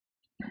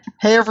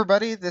Hey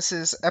everybody, this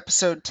is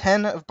episode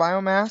 10 of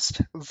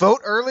Biomassed.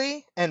 Vote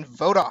early and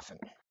vote often.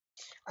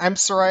 I'm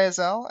Soraya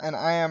Xel, and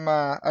I am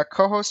a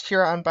co-host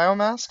here on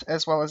Biomassed,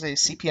 as well as a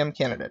CPM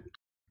candidate.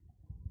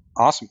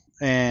 Awesome.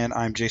 And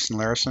I'm Jaysyn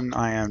Larrisen.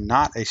 I am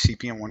not a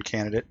CPM1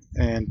 candidate,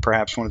 and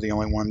perhaps one of the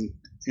only one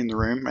in the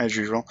room, as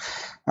usual.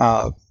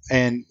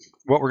 And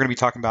what we're going to be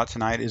talking about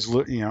tonight is,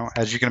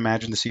 as you can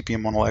imagine, the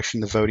CPM1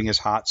 election, the voting is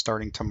hot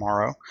starting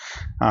tomorrow,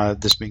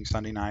 this being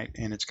Sunday night,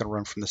 and it's going to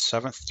run from the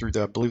 7th through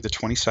I believe, the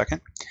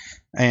 22nd.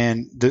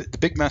 And the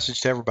big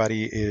message to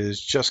everybody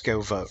is just go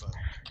vote.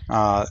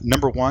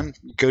 Number one,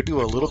 go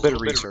do a little bit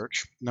of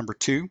research. Number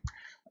two,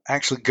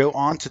 actually go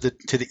on to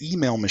the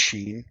email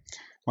machine,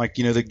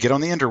 get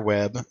on the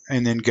interweb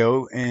and then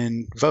go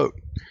and vote,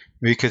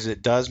 because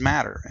it does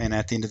matter. And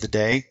at the end of the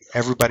day,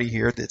 everybody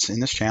here that's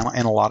in this channel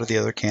and a lot of the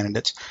other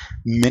candidates,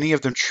 many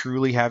of them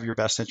truly have your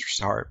best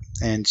interest at heart,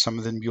 and some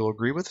of them you'll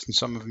agree with and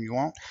some of them you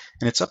won't.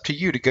 And it's up to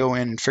you to go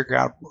in and figure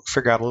out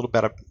a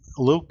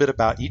little bit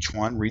about each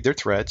one, read their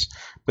threads.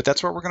 But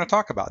that's what we're going to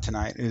talk about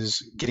tonight,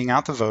 is getting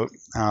out the vote,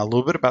 a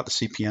little bit about the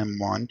CPM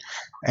one,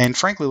 and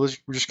frankly, we're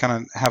just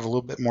kind of have a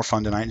little bit more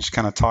fun tonight and just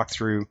kind of talk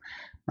through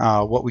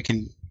what we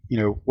can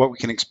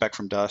expect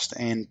from Dust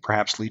and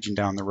perhaps Legion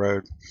down the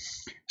road.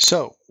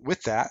 So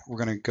with that,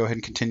 we're going to go ahead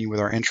and continue with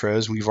our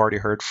intros. We've already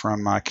heard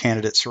from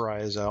candidate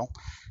Soraya Xel,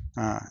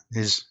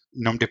 his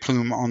nom de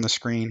plume on the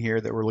screen here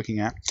that we're looking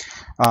at.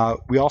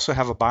 We also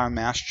have a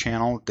Biomassed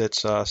channel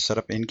that's set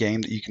up in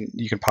game that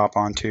you can pop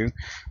onto,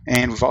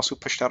 and we've also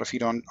pushed out a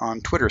feed on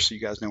Twitter, so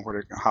you guys know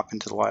where to hop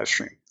into the live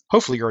stream.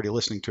 Hopefully you're already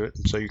listening to it,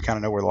 so you kind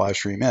of know where the live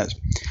stream is.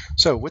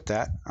 So with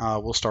that,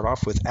 we'll start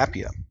off with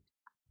Appia.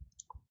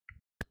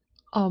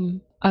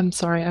 I'm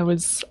sorry, I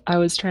was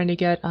trying to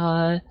get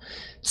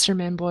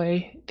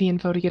SirManBoy the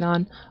info to get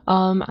on.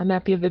 I'm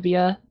Appia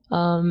Vibbia.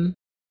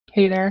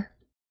 Hey there.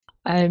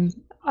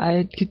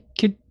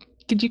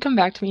 Could you come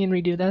back to me and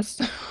redo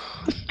this?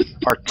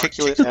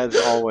 Articulate as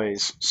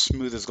always,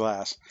 smooth as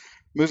glass.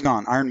 Moving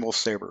on, Iron Wolf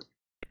Saber.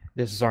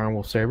 This is Iron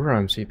Wolf Saber.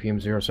 I'm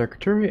CPM 0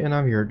 Secretary, and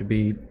I'm here to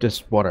be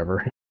just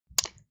whatever.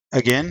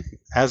 Again,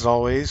 as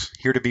always,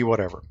 here to be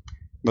whatever.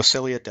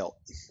 Mosselia Delt.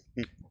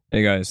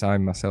 Hey guys,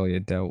 I'm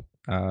Mosselia Delt.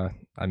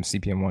 I'm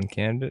CPM1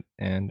 candidate,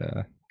 and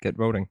get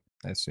voting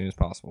as soon as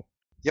possible.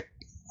 Yep,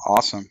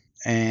 awesome.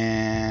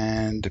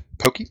 And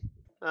Pokey?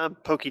 I'm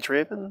Pokey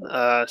Dravon,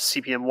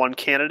 CPM1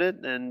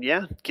 candidate, and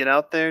yeah, get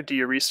out there, do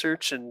your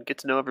research, and get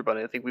to know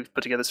everybody. I think we've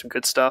put together some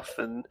good stuff,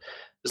 and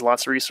there's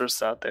lots of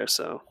resources out there,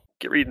 so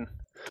get reading.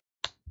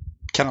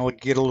 Kind of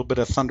get a little bit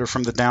of thunder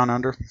from the down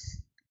under?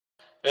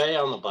 Hey,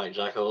 I'm the Black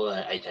Jackal,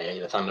 aka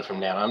the Thunder from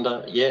Down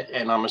Under. Yeah,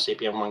 and I'm a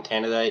CPM1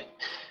 candidate.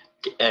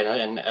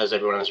 And as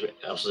everyone else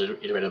has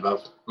iterated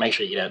above, make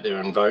sure you get out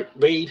there and vote.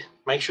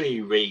 Make sure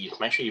you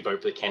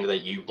vote for the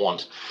candidate you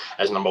want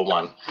as number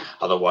one.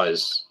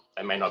 Otherwise,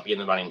 they may not be in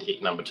the running to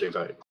get number two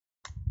vote.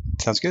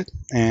 Sounds good.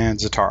 And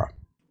Zatara.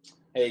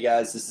 Hey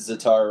guys, this is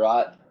Zatara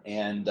Rought,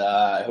 and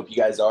I hope you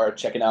guys are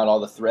checking out all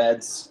the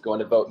threads,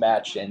 going to Vote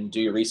Match, and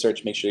do your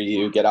research. Make sure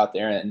you get out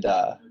there and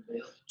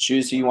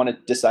choose who you want to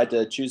decide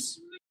to choose.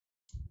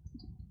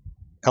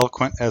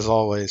 Eloquent as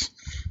always.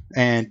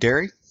 And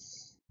Derry?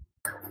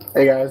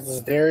 Hey guys, this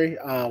is Derry,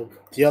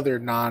 the other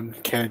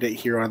non-candidate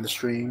here on the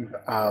stream,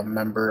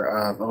 member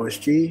of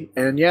OSG,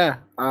 and yeah,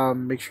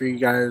 make sure you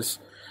guys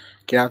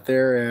get out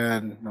there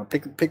and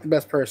pick the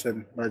best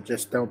person, but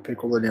just don't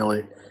pick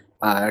willy-nilly.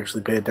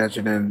 Actually pay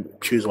attention and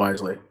choose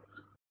wisely.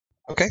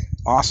 Okay,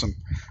 awesome.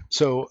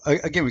 So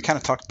again, we kind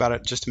of talked about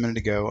it just a minute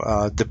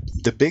ago.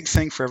 The big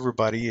thing for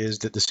everybody is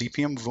that the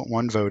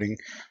CPM1 voting,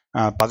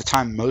 by the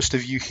time most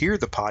of you hear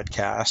the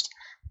podcast,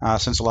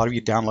 since a lot of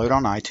you download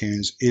on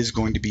iTunes, is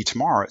going to be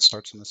tomorrow. It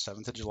starts on the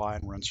 7th of July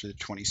and runs through the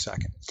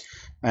 22nd.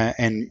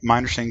 And my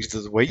understanding is that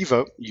the way you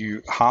vote,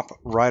 you hop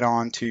right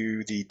on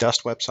to the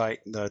Dust website,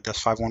 the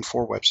Dust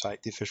 514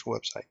 website, the official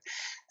website,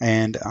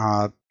 and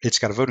it's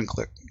got a voting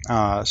click.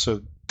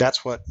 So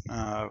that's what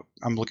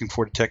I'm looking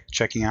forward to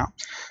checking out.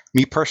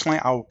 Me personally,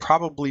 I will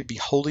probably be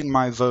holding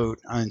my vote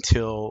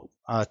until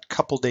a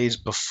couple days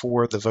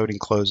before the voting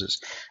closes.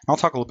 And I'll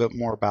talk a little bit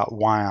more about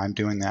why I'm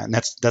doing that. And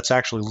that's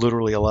actually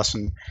literally a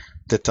lesson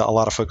that a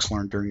lot of folks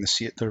learned during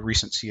the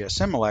recent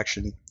CSM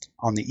election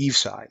on the Eve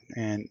side.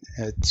 And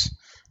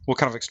we'll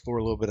kind of explore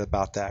a little bit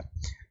about that.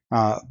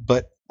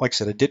 But like I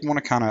said, I did want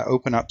to kind of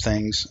open up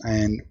things,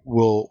 and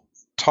we'll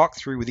talk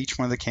through with each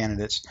one of the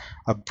candidates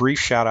a brief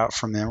shout out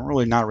from them.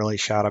 Really not really a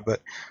shout out,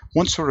 but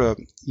one sort of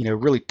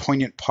really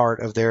poignant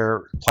part of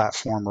their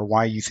platform or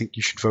why you think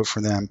you should vote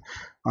for them.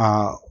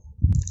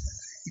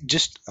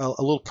 Just a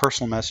little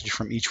personal message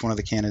from each one of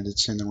the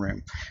candidates in the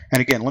room.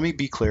 And again, let me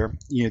be clear,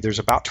 there's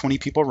about 20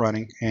 people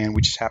running, and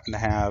we just happen to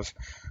have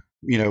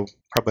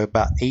probably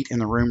about 8 in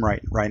the room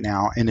right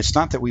now. And it's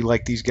not that we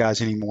like these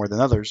guys any more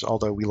than others,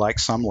 although we like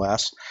some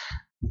less.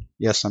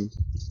 Yes, I'm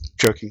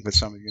joking with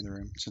some of you in the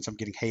room since I'm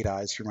getting hate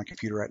eyes through my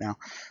computer right now.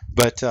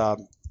 But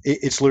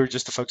it's literally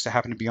just the folks that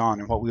happen to be on.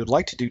 And what we would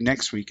like to do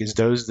next week is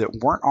those that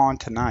weren't on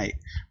tonight,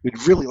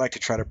 we'd really like to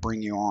try to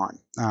bring you on.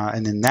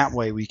 And then that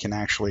way we can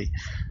actually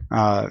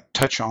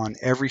touch on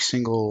every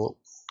single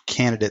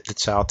candidate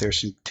that's out there,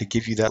 so to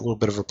give you that little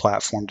bit of a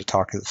platform to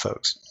talk to the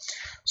folks.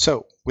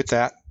 So with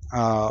that,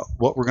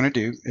 what we're going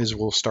to do is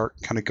we'll start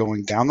kind of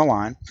going down the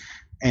line,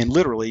 and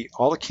literally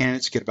all the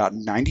candidates get about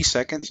 90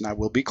 seconds, and I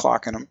will be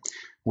clocking them,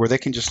 where they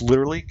can just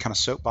literally kind of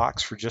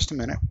soapbox for just a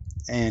minute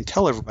and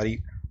tell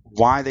everybody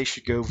why they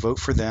should go vote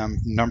for them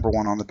number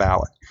one on the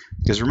ballot.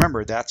 Because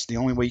remember, that's the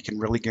only way you can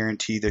really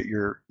guarantee that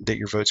your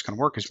vote's going to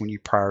work, is when you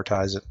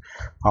prioritize it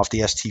off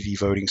the STV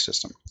voting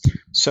system.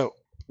 So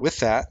with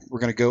that, we're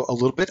going to go a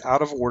little bit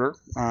out of order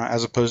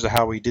as opposed to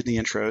how we did the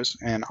intros,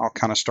 and I'll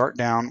kind of start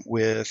down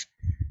with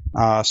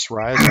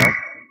Soraya Xel,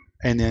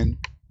 and then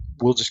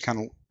we'll just kind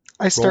of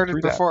I started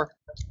before.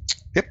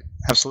 Yep,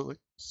 absolutely.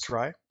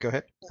 Soraya, go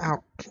ahead. Oh,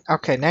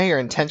 okay, now you're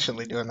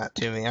intentionally doing that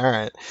to me. All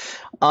right.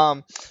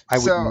 I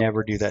would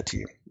never do that to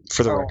you,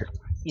 for the record.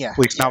 Yeah. At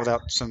least not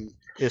without some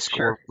ISK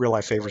or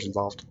real-life favors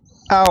involved.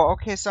 Oh,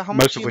 okay, so how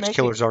much Most of which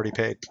Killer's already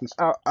paid.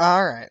 Oh,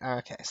 all right.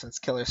 Okay, so it's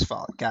Killer's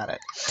fault. Got it.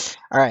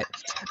 All right.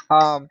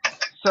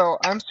 So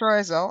I'm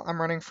Soraya Xel.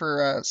 I'm running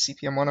for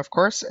CPM1, of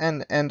course,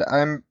 and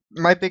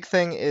my big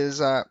thing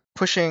is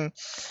pushing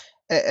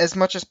as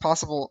much as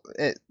possible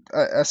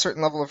a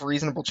certain level of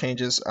reasonable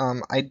changes.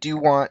 I do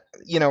want,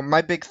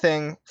 my big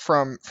thing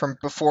from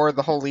before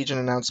the whole Legion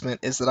announcement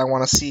is that I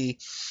want to see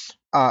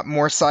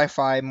more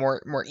sci-fi,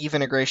 more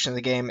even integration of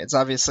the game. It's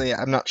obviously,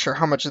 I'm not sure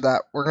how much of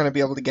that we're going to be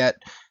able to get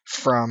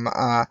from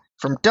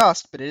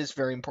Dust, but it is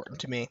very important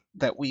to me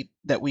that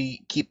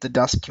we keep the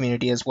Dust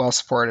community as well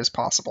supported as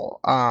possible.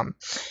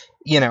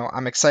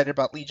 I'm excited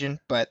about Legion,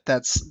 but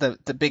that's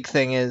the big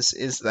thing is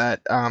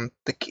that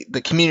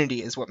the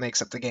community is what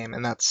makes up the game,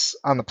 and that's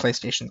on the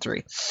PlayStation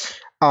 3.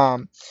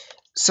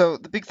 So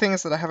the big thing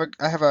is that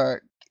I have a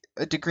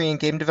degree in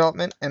game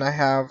development, and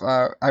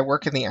I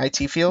work in the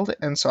IT field,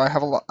 and so I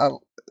have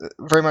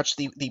very much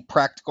the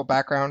practical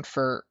background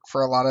for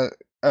a lot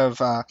of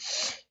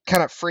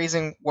kind of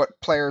phrasing what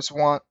players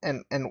want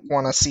and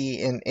want to see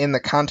in the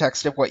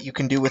context of what you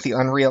can do with the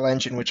Unreal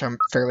Engine, which I'm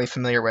fairly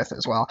familiar with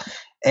as well,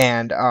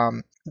 and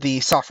the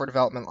software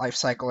development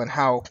lifecycle and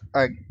how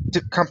a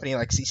company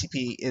like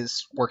CCP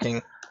is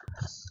working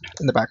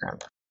in the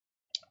background.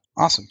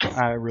 Awesome.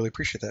 I really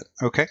appreciate that.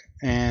 Okay,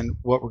 and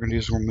what we're going to do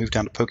is we're going to move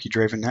down to Pokey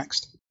Dravon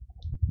next.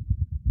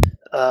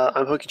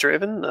 I'm Pokey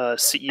Dravon,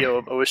 CEO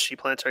of OSG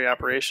Planetary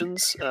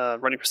Operations,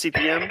 running for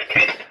CPM.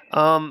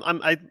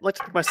 I like to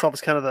think of myself as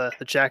kind of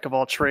the jack of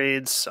all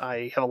trades.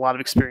 I have a lot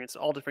of experience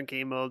in all different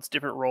game modes,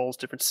 different roles,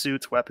 different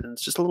suits,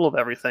 weapons, just a little of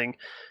everything.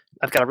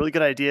 I've got a really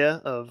good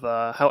idea of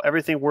how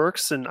everything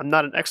works, and I'm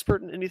not an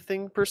expert in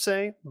anything per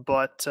se,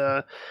 but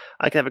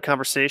I can have a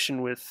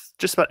conversation with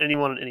just about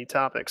anyone on any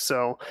topic.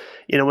 So,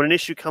 when an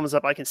issue comes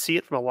up, I can see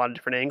it from a lot of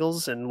different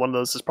angles, and one of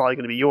those is probably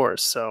going to be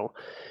yours. So,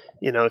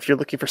 if you're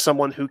looking for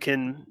someone who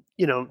can,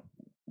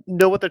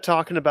 know what they're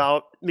talking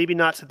about, maybe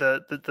not to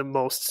the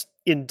most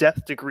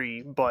in-depth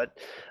degree, but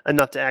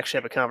enough to actually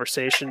have a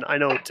conversation, I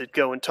know to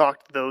go and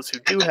talk to those who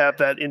do have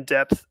that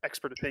in-depth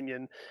expert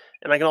opinion,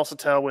 and I can also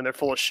tell when they're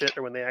full of shit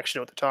or when they actually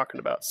know what they're talking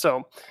about.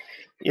 So,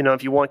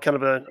 if you want kind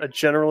of a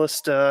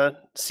generalist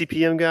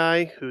CPM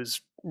guy who's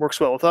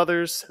works well with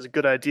others, has a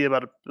good idea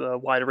about a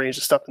wide range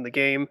of stuff in the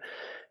game,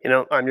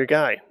 I'm your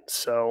guy.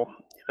 So,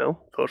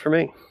 vote for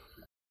me.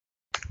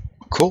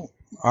 Cool.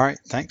 All right,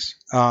 thanks.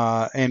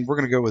 And we're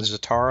going to go with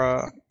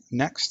Zatara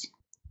next.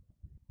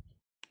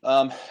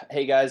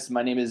 Hey guys,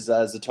 my name is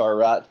Zatara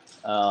Rought.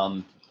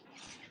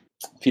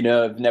 If you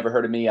have never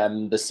heard of me,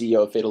 I'm the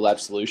CEO of Fatal Lab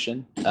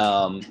Solution.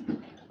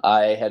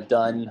 I have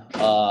done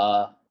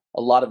a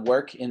lot of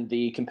work in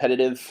the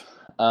competitive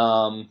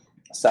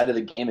side of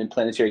the game in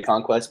Planetary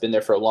Conquest. Been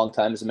there for a long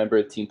time as a member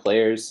of Team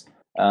Players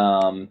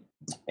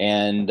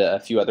and a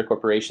few other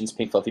corporations,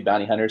 Pink Fluffy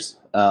Bounty Hunters.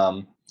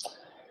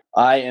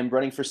 I am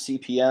running for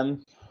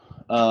CPM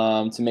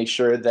to make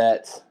sure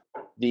that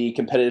the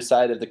competitive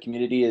side of the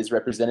community is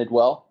represented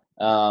well.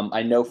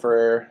 I know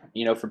for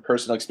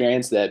personal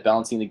experience that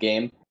balancing the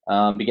game,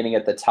 beginning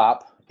at the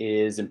top,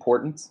 is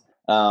important,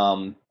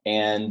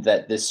 and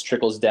that this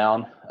trickles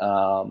down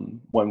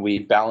when we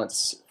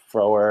balance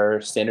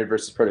for standard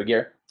versus proto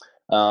gear.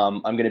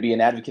 I'm going to be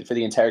an advocate for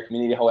the entire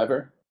community.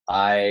 However,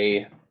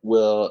 I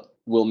will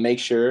make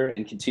sure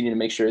and continue to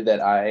make sure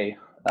that I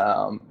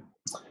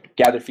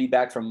gather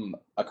feedback from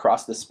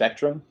across the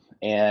spectrum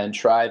and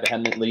try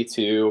vehemently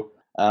to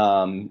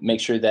make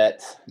sure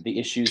that the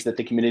issues that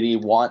the community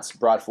wants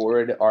brought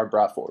forward are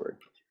brought forward.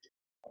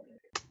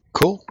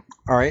 Cool.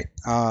 All right.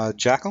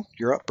 Jackal,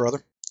 you're up,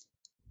 brother.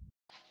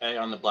 Okay,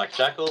 I'm the Black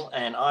Jackal,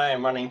 and I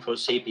am running for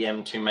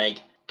CPM to make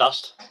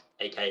Dust,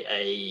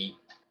 aka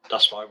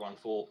Dust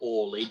 514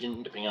 or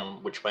Legion, depending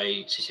on which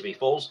way CCP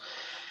falls,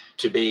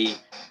 to be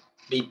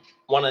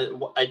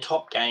a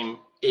top game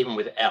even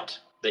without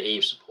the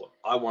EVE support.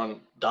 I want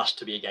Dust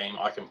to be a game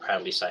I can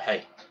proudly say,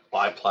 hey,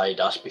 I play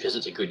Dust because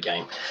it's a good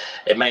game.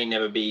 It may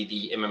never be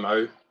the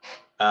MMO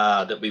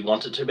that we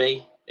want it to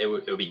be, It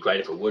would be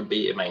great if it would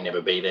be. It may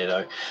never be there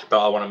though.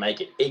 But I want to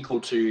make it equal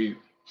to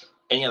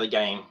any other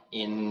game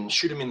in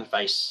shoot them in the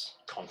face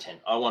content.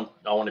 I want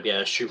to be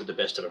able to shoot with the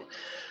best of them.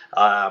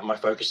 My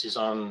focus is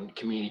on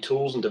community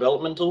tools and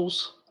development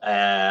tools,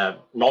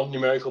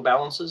 non-numerical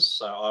balances.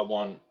 So I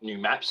want new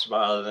maps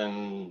rather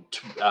than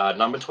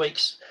number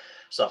tweaks,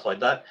 stuff like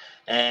that.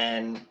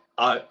 And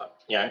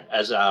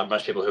as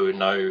most people who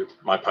know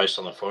my posts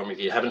on the forum, if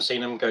you haven't seen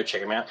them, go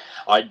check them out.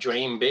 I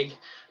dream big,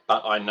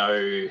 but I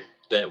know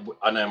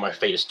my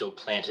feet are still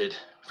planted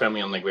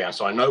firmly on the ground.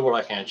 So I know what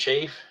I can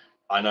achieve.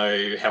 I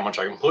know how much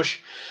I can push,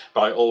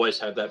 but I always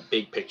have that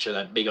big picture,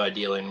 that big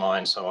ideal in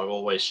mind. So I'm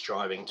always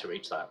striving to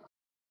reach that.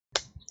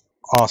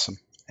 Awesome.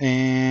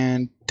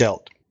 And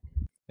Delt.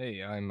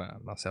 Hey, I'm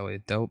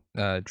Mosselia Delt,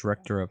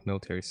 Director of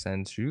Military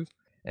Sends Shoes.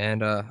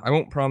 And I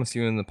won't promise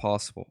you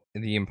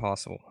the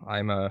impossible.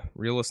 I'm a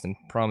realist and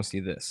promise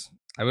you this.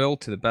 I will,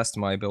 to the best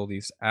of my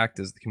abilities, act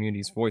as the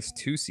community's voice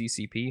to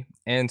CCP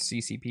and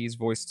CCP's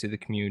voice to the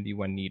community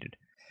when needed.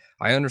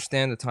 I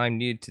understand the time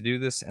needed to do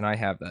this, and I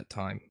have that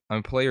time. I'm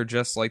a player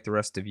just like the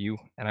rest of you,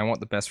 and I want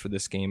the best for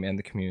this game and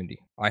the community.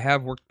 I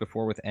have worked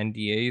before with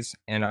NDAs,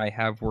 and I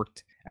have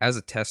worked as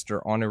a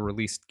tester on a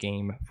released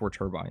game for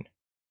Turbine.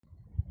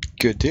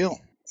 Good deal.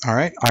 All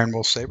right, Iron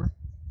Wolf Saber.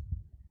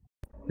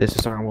 This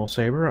is Wolf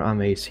Saber.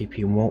 I'm a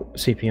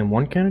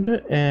CPM1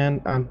 candidate,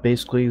 and I'm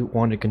basically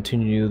wanting to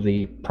continue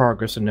the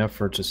progress and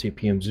efforts of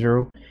CPM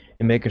 0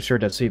 and making sure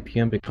that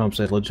CPM becomes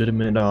a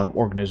legitimate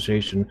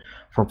organization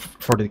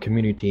for the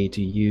community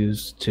to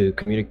use to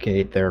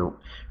communicate their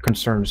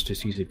concerns to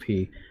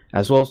CCP,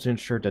 as well as to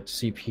ensure that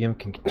CPM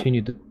can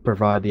continue to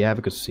provide the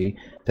advocacy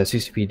that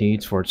CCP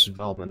needs for its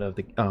development of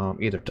the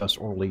either Dust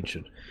or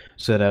Legion,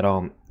 so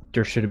that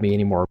there shouldn't be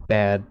any more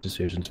bad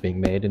decisions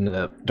being made in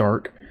the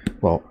dark,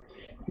 well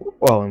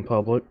in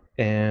public,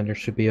 and there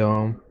should be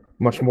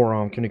much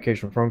more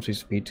communication from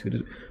CCP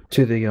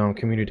to the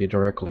community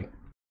directly.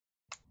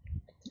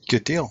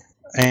 Good deal.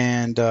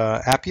 And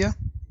Appia?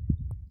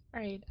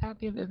 Alright,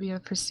 Appia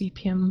Vibbia for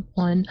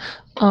CPM1.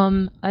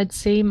 I'd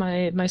say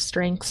my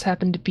strengths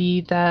happen to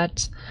be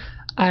that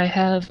I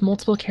have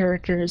multiple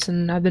characters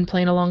and I've been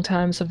playing a long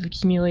time, so I've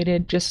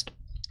accumulated just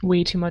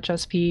way too much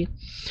SP.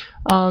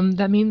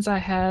 That means I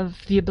have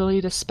the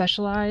ability to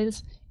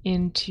specialize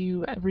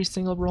into every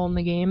single role in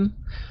the game.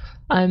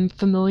 I'm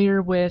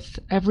familiar with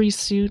every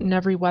suit and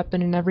every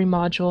weapon and every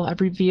module,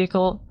 every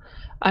vehicle.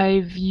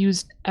 I've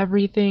used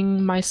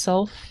everything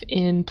myself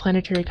in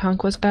planetary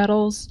conquest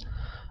battles,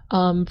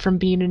 from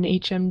being an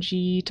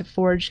HMG to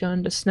forge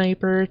gun to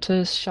sniper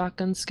to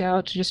shotgun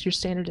scout to just your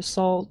standard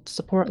assault,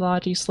 support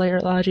logi,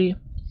 slayer logi.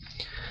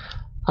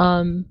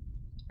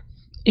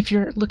 If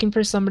you're looking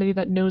for somebody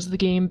that knows the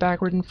game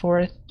backward and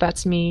forth,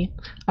 that's me.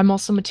 I'm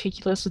also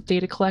meticulous with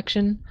data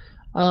collection.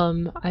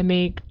 I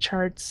make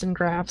charts and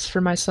graphs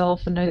for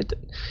myself and I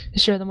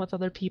share them with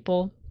other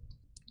people.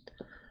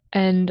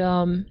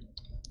 And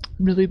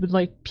really would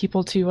like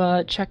people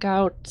to check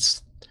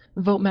out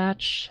Vote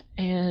Match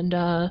and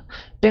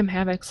Bam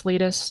Havoc's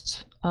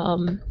latest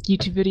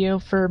YouTube video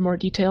for more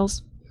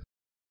details.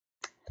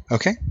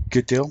 Okay,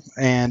 good deal.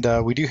 And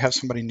we do have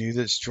somebody new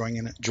that's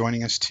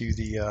joining us to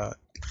the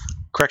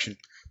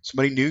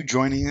somebody new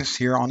joining us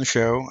here on the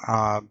show.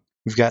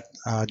 We've got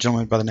a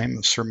gentleman by the name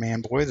of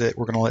SirManBoy that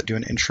we're going to let do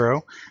an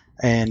intro,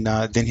 and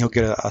then he'll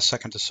get a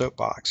second to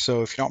soapbox.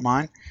 So if you don't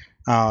mind,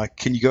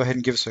 can you go ahead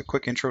and give us a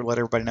quick intro, let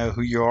everybody know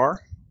who you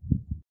are?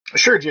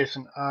 Sure,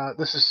 Jason.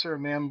 This is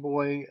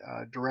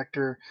SirManBoy,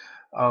 director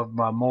of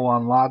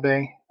Molon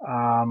Labe.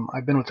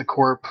 I've been with the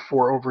Corp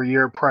for over a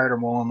year. Prior to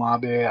Molon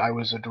Labe, I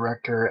was a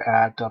director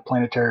at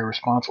Planetary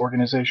Response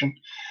Organization.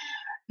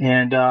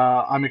 And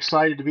I'm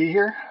excited to be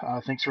here.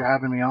 Thanks for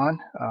having me on.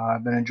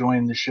 I've been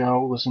enjoying the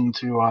show, listening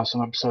to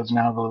some episodes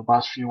now the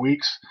last few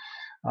weeks.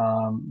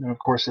 And of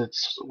course,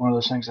 it's one of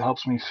those things that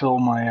helps me fill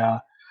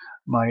or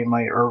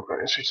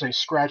I should say,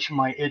 scratch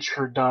my itch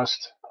for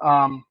dust.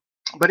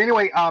 But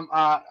anyway,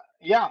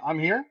 yeah, I'm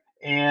here,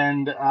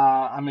 and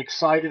I'm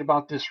excited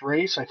about this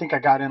race. I think I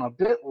got in a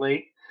bit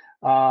late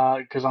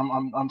because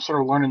I'm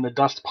sort of learning the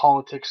dust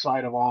politics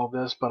side of all of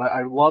this. But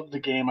I love the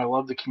game. I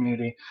love the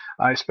community.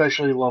 I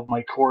especially love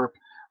my corp.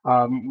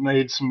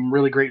 Made some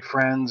really great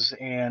friends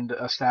and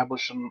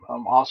established some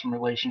awesome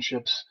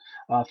relationships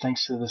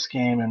thanks to this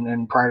game,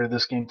 and prior to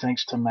this game,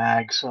 thanks to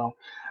Mag. So,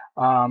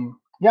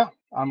 yeah,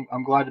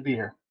 I'm glad to be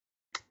here.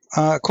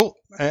 Cool.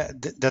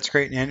 That's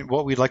great. And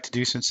what we'd like to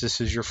do, since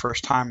this is your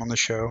first time on the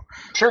show,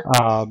 sure.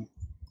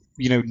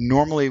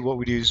 Normally what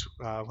we do is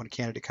when a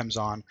candidate comes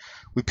on,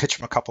 we pitch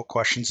them a couple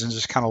questions and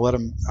just kind of let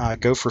them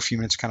go for a few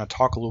minutes, kind of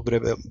talk a little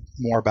bit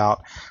more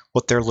about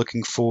what they're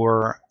looking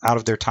for out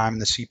of their time in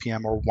the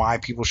CPM or why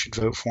people should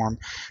vote for them.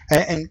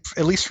 And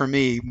at least for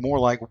me, more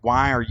like,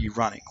 why are you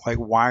running? Like,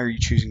 why are you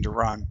choosing to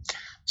run?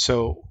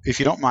 So if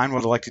you don't mind, what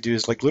I'd like to do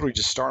is like literally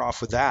just start off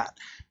with that.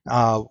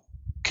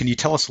 Can you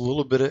tell us a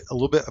little bit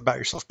about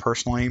yourself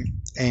personally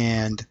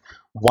and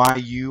why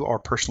you are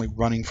personally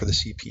running for the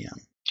CPM?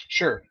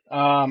 Sure.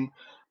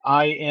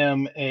 I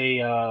am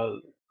a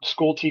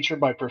school teacher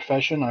by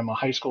profession. I'm a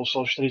high school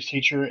social studies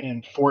teacher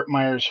in Fort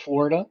Myers,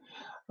 Florida.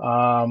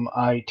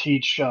 I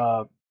teach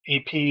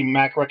AP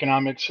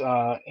macroeconomics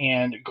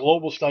and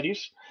global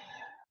studies.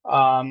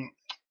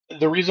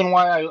 The reason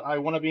why I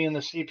want to be in the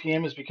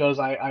CPM is because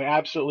I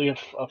absolutely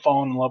have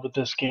fallen in love with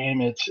this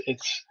game.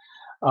 It's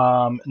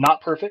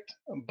not perfect,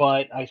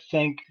 but I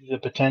think the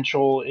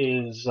potential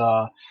is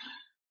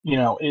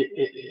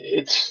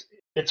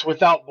it's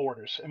without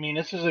borders. I mean,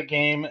 this is a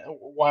game.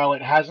 While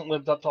it hasn't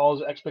lived up to all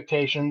its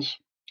expectations,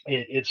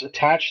 it's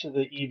attached to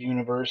the Eve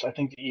universe. I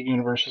think the Eve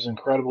universe is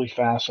incredibly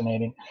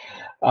fascinating.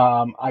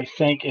 I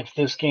think if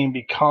this game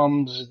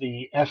becomes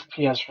the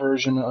FPS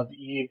version of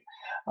Eve,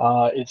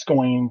 it's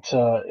going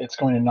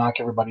to knock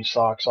everybody's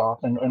socks off.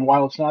 And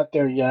while it's not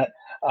there yet,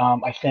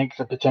 I think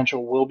the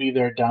potential will be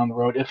there down the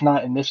road. If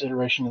not in this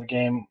iteration of the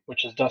game,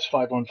 which is Dust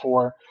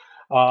 514,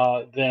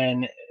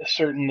 then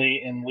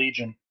certainly in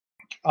Legion.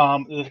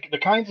 The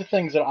kinds of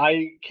things that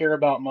I care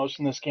about most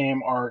in this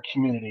game are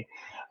community.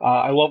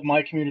 I love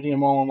my community in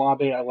Mullen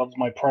Lobby. I loved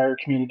my prior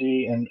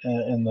community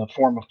in the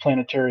form of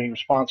Planetary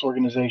Response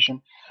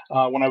Organization.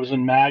 When I was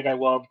in MAG, I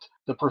loved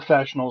the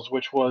Professionals,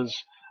 which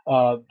was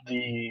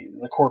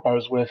the corp I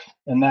was with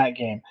in that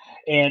game.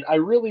 And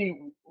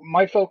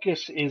my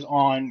focus is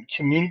on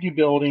community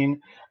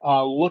building,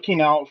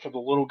 looking out for the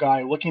little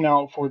guy, looking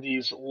out for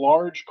these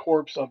large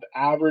corps of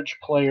average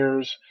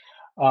players,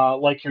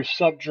 like your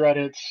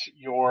subreddits,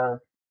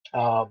 your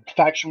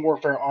faction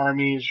warfare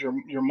armies,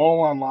 your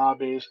Molon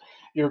lobbies,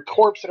 your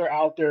corps that are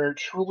out there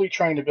truly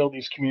trying to build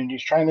these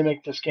communities, trying to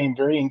make this game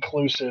very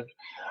inclusive.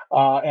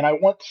 And I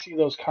want to see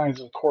those kinds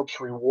of corps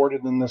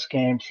rewarded in this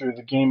game through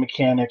the game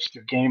mechanics,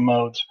 through game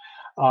modes,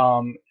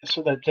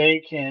 so that they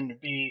can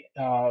be,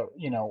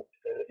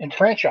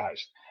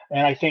 enfranchised.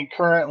 And I think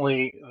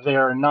currently they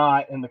are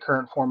not in the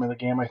current form of the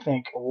game. I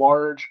think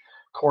large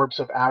corps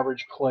of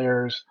average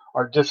players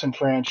are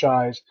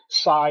disenfranchised.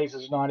 Size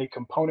is not a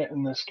component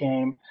in this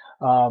game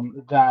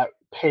that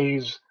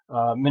pays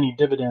many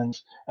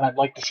dividends, and I'd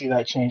like to see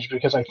that change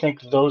because I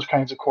think those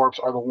kinds of corps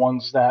are the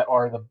ones that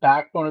are the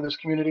backbone of this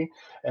community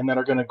and that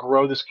are going to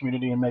grow this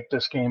community and make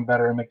this game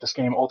better and make this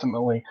game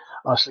ultimately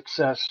a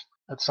success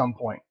at some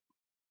point.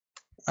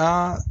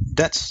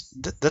 That's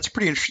a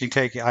pretty interesting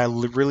take. I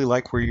really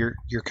like where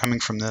you're coming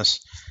from this.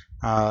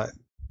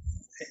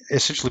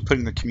 Essentially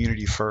putting the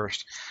community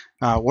first.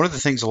 One of the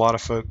things a lot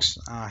of folks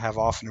have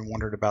often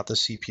wondered about the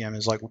CPM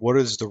is like, what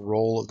is the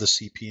role of the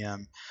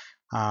CPM?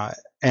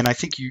 And I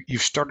think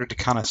you've started to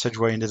kind of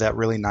segue into that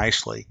really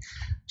nicely.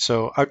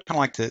 So I'd kind of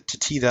like to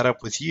tee that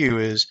up with you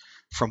is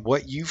from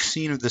what you've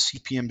seen of the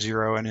CPM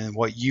 0 and then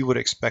what you would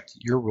expect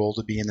your role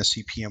to be in the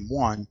CPM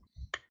 1,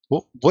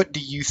 what do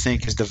you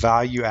think is the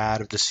value add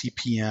of the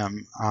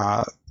CPM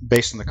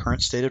based on the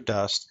current state of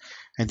Dust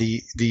and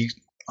the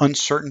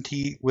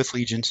uncertainty with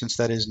Legion since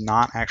that is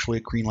not actually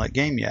a greenlit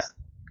game yet?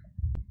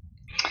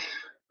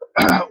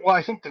 Well,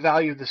 I think the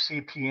value of the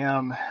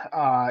CPM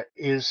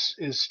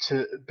is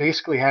to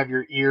basically have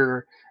your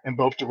ear in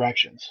both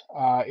directions.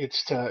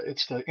 It's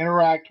to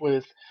interact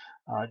with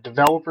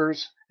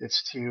developers.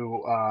 It's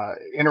to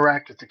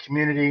interact with the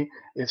community.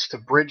 It's to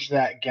bridge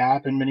that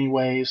gap in many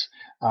ways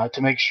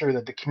to make sure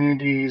that the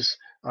community's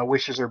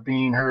wishes are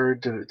being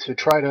heard. To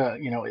try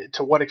to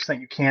to what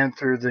extent you can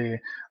through the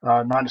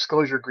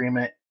non-disclosure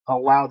agreement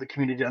allow the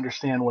community to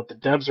understand what the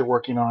devs are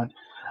working on.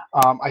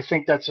 I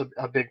think that's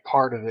a big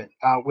part of it.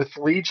 With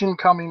Legion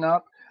coming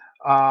up,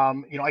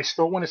 I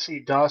still want to see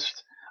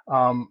Dust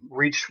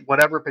reach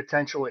whatever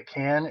potential it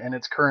can in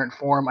its current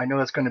form. I know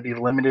that's going to be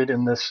limited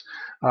in this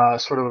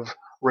sort of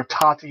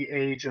Ratati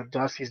age of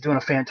Dust. He's doing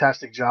a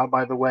fantastic job,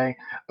 by the way,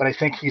 but I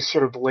think he's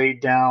sort of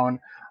laid down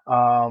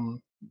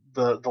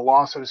the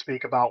law, so to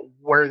speak, about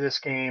where this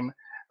game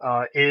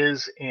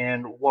is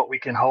and what we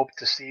can hope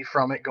to see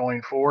from it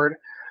going forward.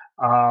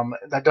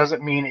 That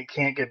doesn't mean it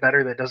can't get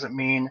better. That doesn't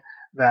mean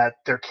that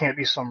there can't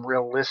be some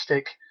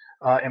realistic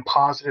and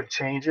positive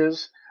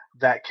changes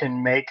that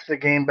can make the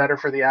game better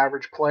for the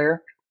average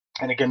player.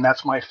 And again,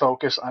 that's my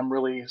focus. I'm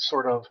really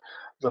sort of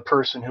the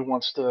person who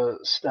wants to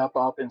step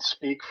up and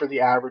speak for the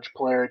average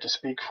player, to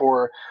speak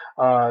for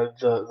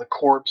the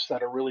corps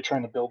that are really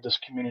trying to build this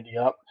community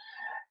up.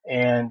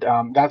 And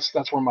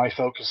that's where my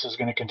focus is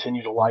going to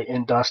continue to lie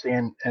in Dust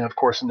and of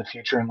course in the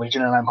future in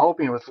Legion. And I'm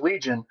hoping with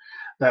Legion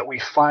that we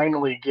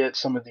finally get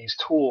some of these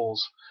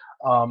tools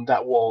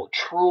that will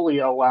truly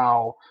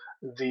allow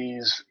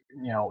these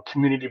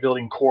community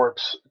building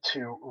corps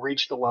to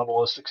reach the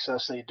level of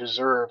success they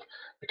deserve,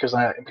 because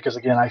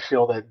again I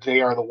feel that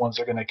they are the ones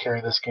that are going to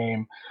carry this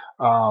game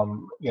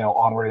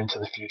onward into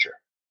the future.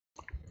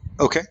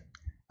 Okay.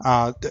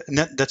 And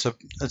that's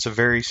a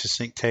very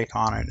succinct take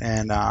on it,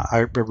 and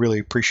I really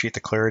appreciate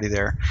the clarity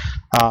there.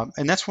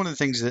 And that's one of the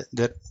things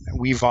that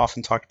we've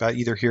often talked about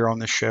either here on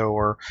the show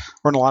or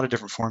in a lot of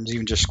different forms,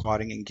 even just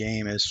squatting in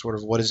game, is sort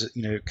of what is it,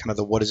 kind of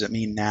the what does it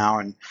mean now,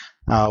 and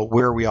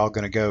where are we all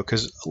going to go?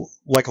 Because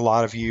like a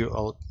lot of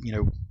you,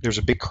 there's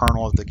a big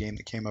kernel of the game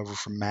that came over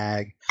from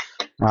MAG,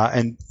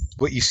 and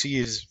what you see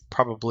is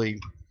probably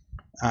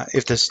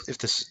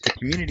the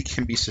community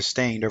can be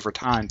sustained over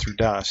time through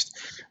Dust,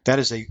 that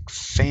is a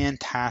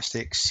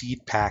fantastic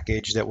seed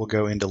package that will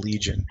go into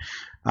Legion.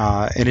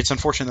 And it's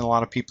unfortunate that a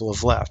lot of people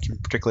have left,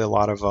 particularly a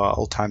lot of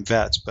old-time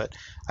vets. But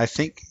I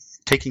think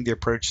taking the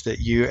approach that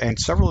you and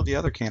several of the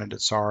other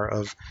candidates are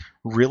of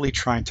really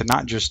trying to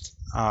not just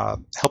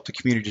help the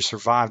community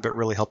survive, but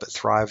really help it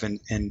thrive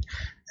and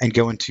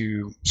go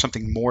into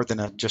something more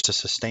than just a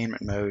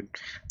sustainment mode,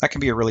 that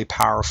can be a really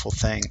powerful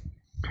thing.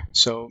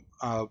 So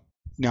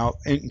now,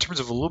 in terms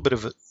of a little bit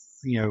of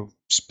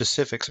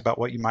specifics about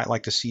what you might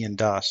like to see in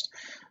Dust,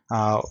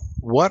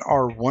 what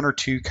are one or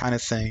two kind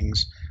of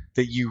things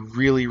that you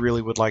really,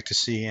 really would like to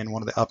see in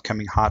one of the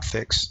upcoming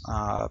hotfix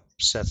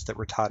sets that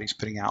Rattati's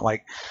putting out?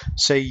 Like,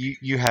 say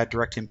you had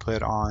direct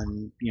input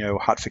on,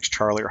 Hotfix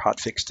Charlie or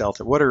Hotfix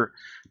Delta. What are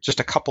just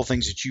a couple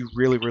things that you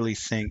really, really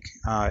think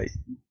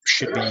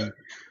should be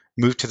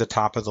moved to the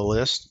top of the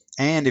list?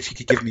 And if you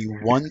could give me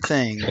one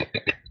thing,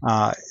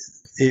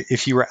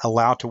 if you were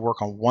allowed to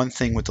work on one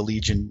thing with the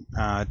Legion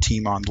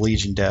team on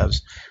Legion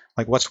devs,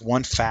 like what's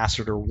one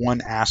facet or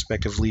one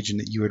aspect of Legion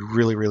that you would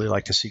really, really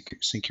like to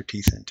sink your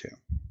teeth into?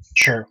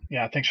 Sure.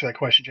 Yeah. Thanks for that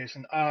question,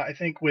 Jason. I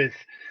think with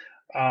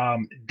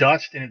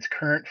Dust in its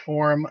current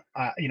form,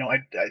 I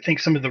think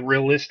some of the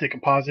realistic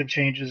and positive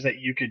changes that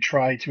you could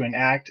try to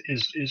enact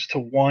is to,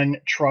 one,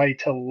 try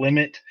to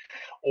limit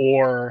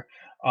or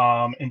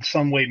in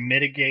some way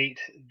mitigate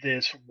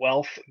this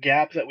wealth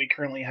gap that we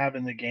currently have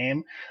in the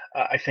game.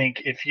 I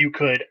think if you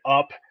could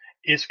up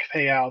ISK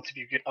payouts, if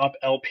you could up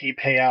LP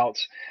payouts,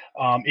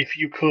 if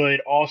you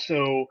could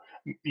also,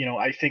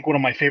 I think one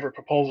of my favorite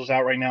proposals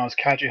out right now is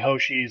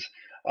Kajihoshi's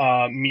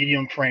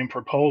medium frame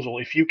proposal.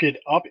 If you could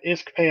up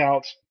ISK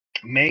payouts,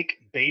 make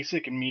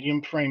basic and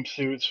medium frame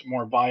suits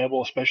more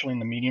viable, especially in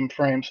the medium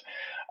frames,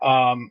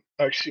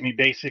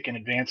 basic and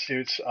advanced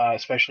suits,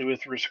 especially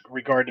with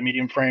regard to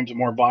medium frames,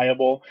 more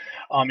viable.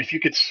 If you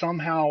could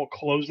somehow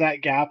close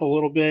that gap a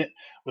little bit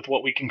with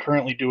what we can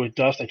currently do with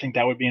Dust, I think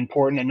that would be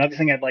important. Another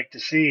thing I'd like to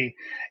see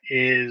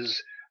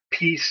is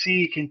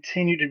PC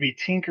continue to be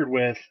tinkered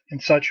with in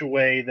such a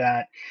way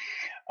that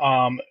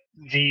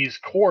these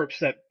corps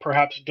that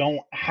perhaps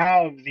don't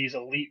have these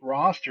elite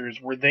rosters,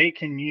 where they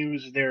can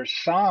use their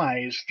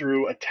size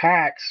through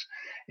attacks,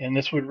 and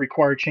this would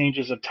require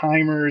changes of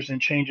timers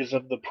and changes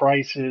of the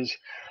prices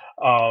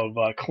of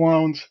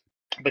clones,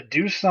 but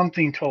do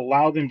something to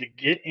allow them to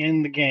get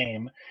in the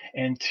game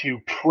and to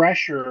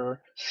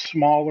pressure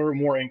smaller,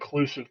 more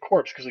inclusive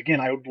corps. Because again,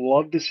 I would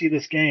love to see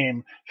this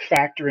game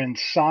factor in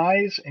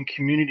size and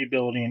community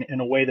building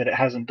in a way that it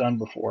hasn't done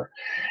before.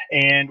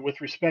 And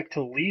with respect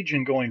to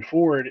Legion going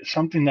forward,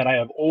 something that I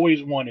have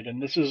always wanted,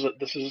 and this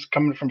is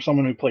coming from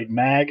someone who played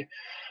Mag,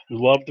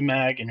 who loved the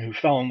Mag, and who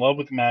fell in love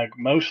with Mag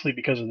mostly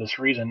because of this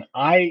reason.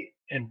 I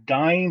am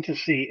dying to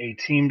see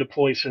a team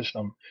deploy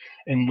system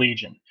in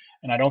Legion.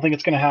 And I don't think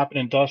it's going to happen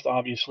in Dust,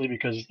 obviously,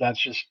 because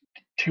that's just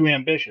too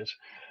ambitious,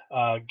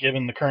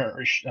 given the current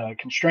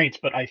constraints.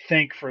 But I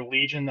think for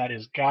Legion, that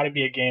has got to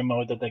be a game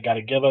mode that they got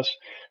to give us,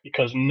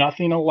 because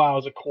nothing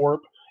allows a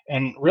corp,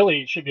 and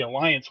really it should be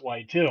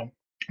alliance-wide too,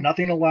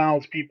 nothing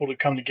allows people to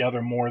come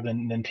together more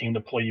than team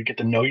deploy. You get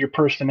to know your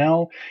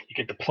personnel, you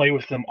get to play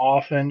with them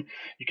often,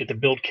 you get to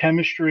build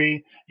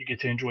chemistry, you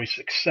get to enjoy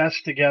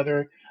success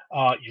together.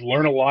 You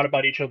learn a lot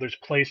about each other's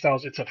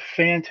playstyles. It's a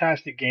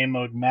fantastic game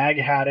mode. Mag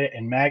had it,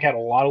 and Mag had a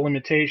lot of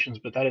limitations,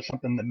 but that is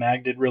something that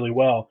Mag did really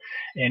well.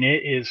 And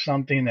it is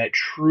something that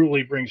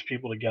truly brings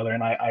people together,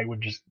 and I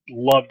would just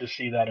love to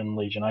see that in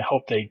Legion. I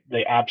hope they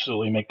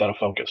absolutely make that a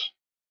focus.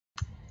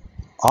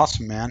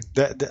 Awesome, man.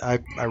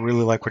 I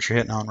really like what you're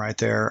hitting on right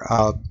there.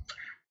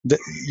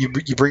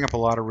 You bring up a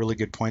lot of really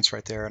good points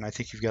right there, and I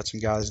think you've got some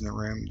guys in the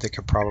room that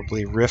could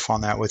probably riff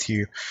on that with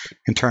you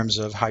in terms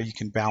of how you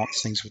can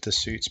balance things with the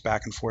suits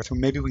back and forth.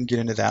 And maybe we can get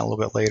into that a little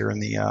bit later in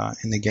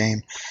the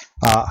game.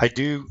 I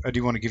do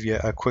want to give you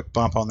a quick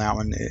bump on that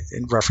one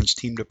in reference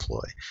team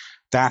deploy.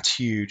 That's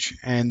huge,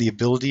 and the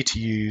ability to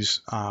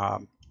use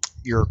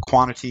your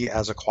quantity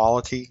as a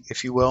quality,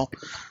 if you will.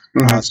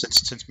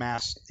 Since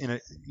mass,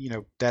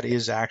 that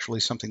is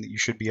actually something that you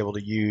should be able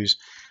to use,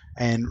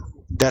 and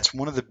that's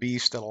one of the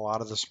beefs that a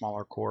lot of the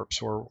smaller corps,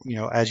 or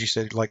as you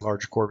said, like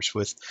larger corps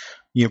with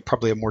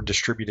probably a more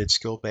distributed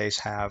skill base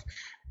have,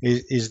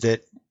 is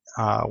that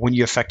when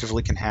you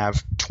effectively can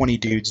have 20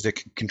 dudes that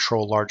can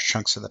control large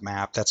chunks of the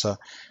map, that's a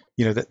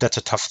that's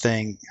a tough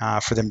thing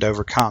for them to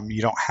overcome.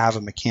 You don't have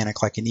a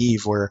mechanic like an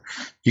Eve where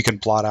you can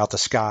blot out the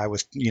sky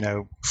with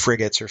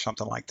frigates or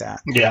something like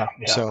that. Yeah.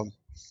 So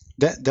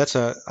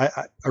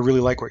I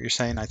really like what you're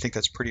saying. I think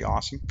that's pretty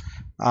awesome.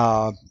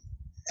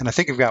 And I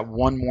think I've got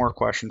one more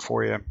question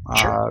for you,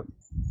 Sure.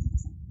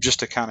 just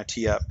to kind of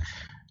tee up.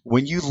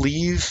 When you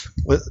leave,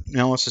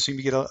 let's assume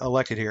you get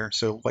elected here.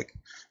 So like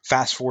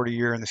fast forward a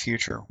year in the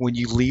future, when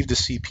you leave the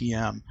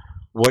CPM,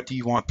 what do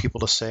you want people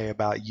to say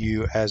about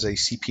you as a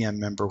CPM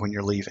member when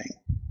you're leaving?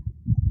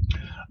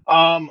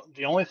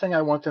 The only thing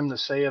I want them to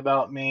say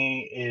about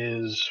me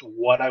is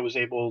what I was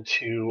able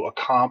to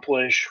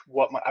accomplish.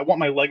 I want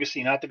my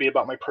legacy not to be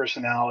about my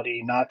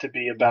personality, not to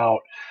be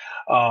about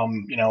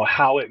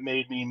how it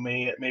made me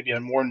maybe a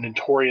more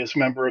notorious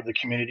member of the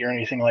community or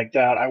anything like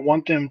that. I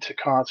want them to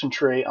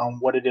concentrate on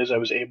what it is I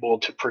was able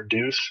to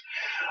produce.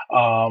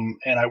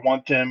 And I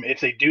want them, if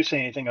they do say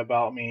anything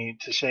about me,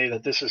 to say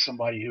that this is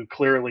somebody who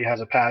clearly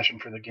has a passion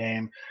for the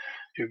game,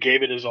 who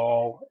gave it his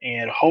all,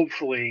 and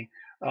hopefully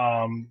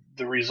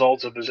the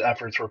results of his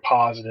efforts were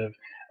positive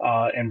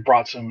and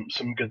brought some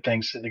good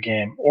things to the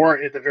game.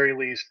 Or at the very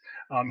least,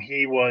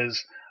 he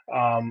was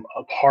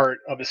a part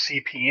of a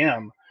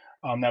CPM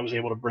that was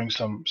able to bring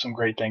some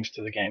great things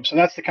to the game. So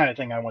that's the kind of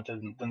thing I want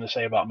them to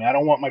say about me. I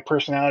don't want my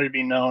personality to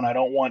be known. I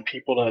don't want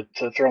people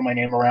to throw my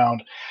name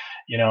around,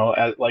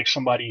 as like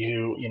somebody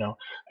who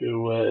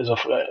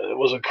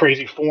was a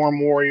crazy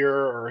form warrior,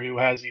 or who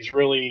has these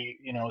really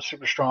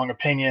super strong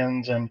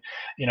opinions and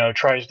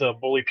tries to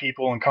bully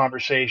people in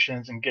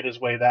conversations and get his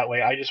way that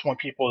way. I just want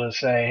people to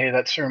say, hey,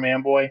 that's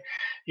SirManBoy.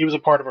 He was a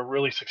part of a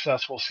really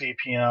successful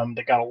CPM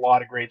that got a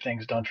lot of great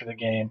things done for the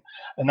game,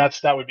 and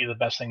that would be the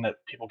best thing that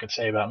people could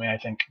say about me, I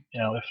think,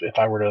 if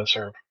I were to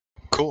serve.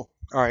 Cool.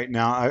 All right,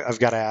 now I've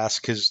got to ask,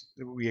 because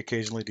we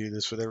occasionally do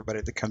this with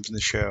everybody that comes in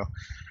the show.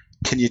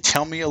 Can you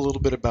tell me a little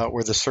bit about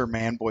where the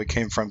SirManBoy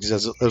came from? Because I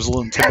was a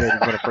little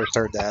intimidated when I first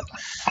heard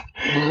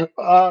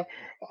that.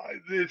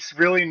 It's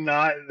really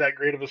not that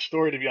great of a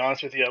story, to be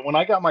honest with you. When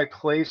I got my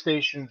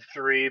PlayStation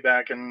 3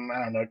 back in,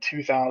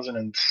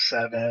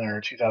 2007 or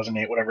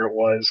 2008, whatever it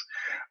was,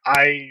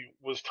 I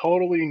was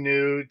totally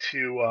new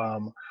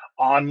to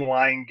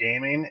online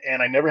gaming,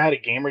 and I never had a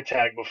gamer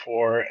tag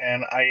before.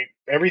 And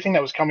everything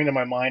that was coming to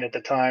my mind at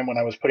the time when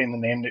I was trying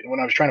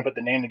to put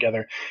the name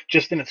together,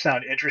 just didn't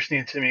sound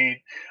interesting to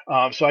me.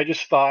 So I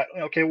just thought,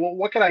 okay, well,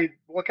 what could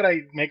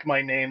I make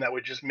my name that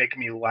would just make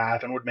me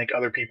laugh and would make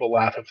other people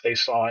laugh if they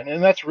saw it?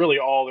 And that's really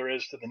all there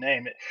is to the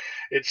name.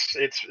 It's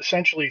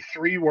essentially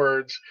 3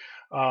 words,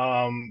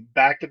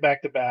 back to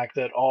back to back,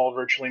 that all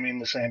virtually mean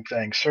the same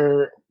thing.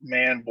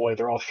 SirManBoy.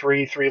 They're all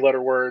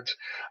 3-letter words,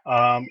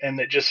 and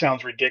it just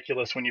sounds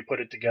ridiculous when you put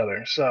it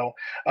together. So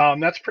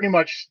that's pretty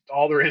much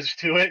all there is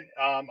to it.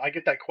 I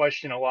get that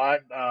question a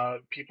lot.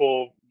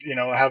 People,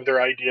 have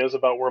their ideas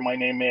about where my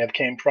name may have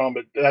came from,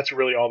 but that's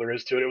really all there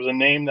is to it. It was a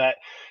name that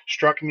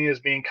struck me as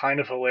being kind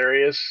of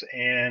hilarious,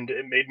 and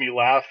it made me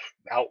laugh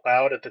out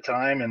loud at the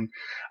time, and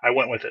I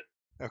went with it.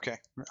 Okay,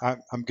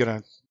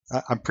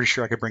 I'm pretty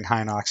sure I could bring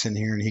Hinox in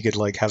here and he could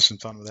have some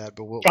fun with that,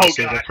 but we'll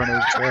save that for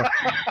another show.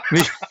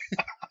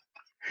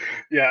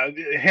 Yeah,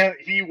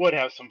 he would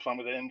have some fun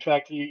with it. In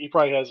fact, he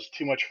probably has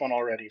too much fun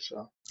already.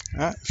 So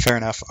fair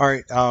enough. All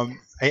right,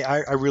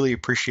 I really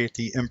appreciate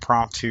the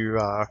impromptu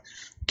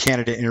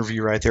candidate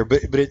interview right there.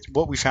 But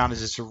what we found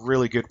is it's a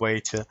really good way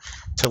to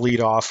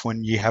lead off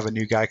when you have a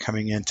new guy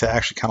coming in, to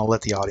actually kind of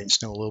let the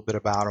audience know a little bit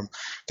about him.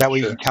 That way,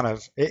 you can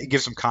it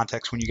gives them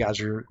context when you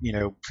guys are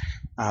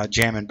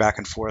jamming back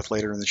and forth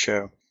later in the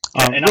show.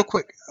 Real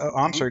quick,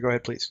 I'm sorry. Go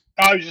ahead, please.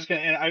 I was just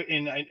going to,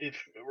 if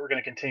we're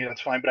going to continue,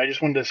 that's fine. But I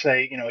just wanted to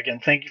say,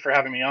 again, thank you for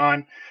having me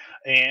on.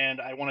 And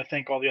I want to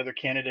thank all the other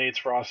candidates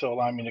for also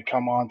allowing me to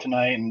come on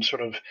tonight and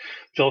sort of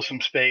fill some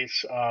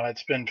space.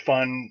 It's been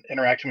fun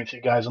interacting with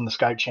you guys on the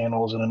Skype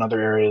channels and in other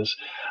areas.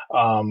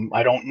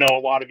 I don't know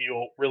a lot of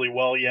you really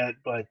well yet,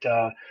 but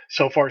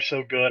so far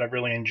so good. I've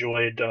really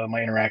enjoyed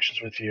my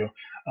interactions with you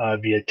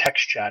via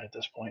text chat at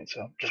this point.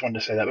 So just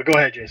wanted to say that. But go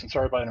ahead, Jaysyn.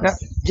 Sorry about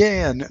interrupting.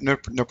 Yeah,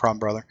 no problem,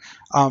 brother.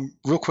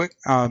 Real quick,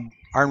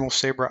 Iron Wolf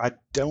Saber, I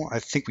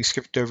think we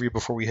skipped over you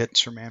before we hit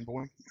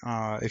SirManBoy.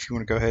 If you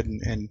want to go ahead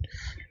and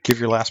give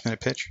your last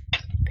minute pitch.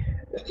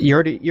 You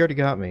already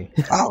got me.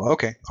 Oh,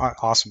 okay.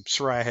 Awesome.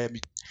 Soraya had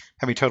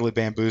me totally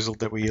bamboozled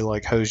that we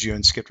hosed you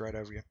and skipped right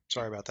over you.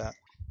 Sorry about that.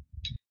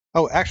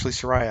 Oh, actually,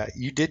 Soraya,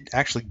 you did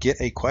actually get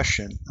a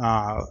question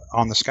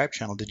on the Skype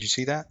channel. Did you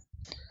see that?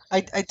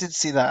 I did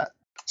see that.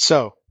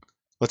 So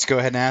let's go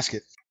ahead and ask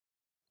it.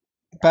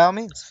 By all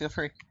means, feel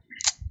free.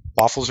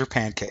 Waffles or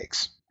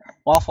pancakes?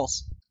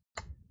 Waffles.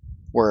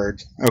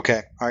 Word.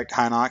 Okay. All right,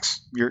 Hinox,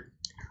 your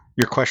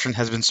question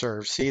has been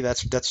served. See,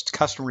 that's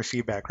customer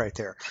feedback right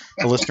there.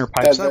 The listener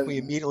pipes up. We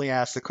immediately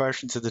ask the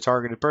question to the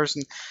targeted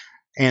person.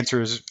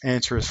 Answer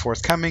is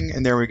forthcoming,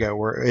 and there we go.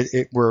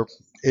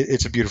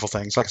 It's a beautiful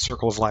thing. It's like a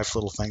circle of life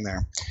little thing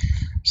there.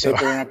 So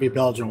they're happy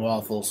Belgian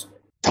waffles.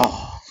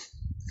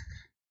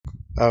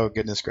 Oh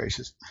goodness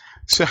gracious.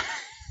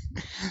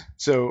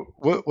 So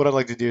what I'd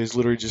like to do is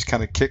literally just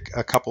kind of kick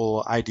a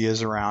couple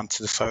ideas around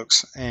to the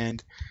folks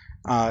and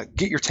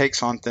get your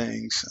takes on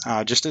things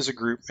just as a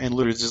group, and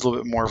literally just a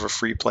little bit more of a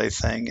free play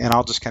thing, and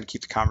I'll just kind of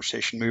keep the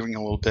conversation moving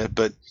a little bit.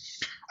 But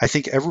I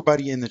think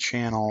everybody in the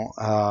channel,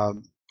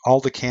 all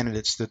the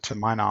candidates that, to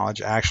my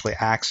knowledge, actually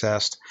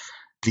accessed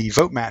the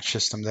vote match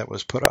system that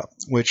was put up,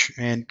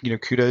 and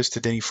kudos to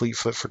Denny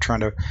Fleetfoot for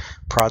trying to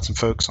prod some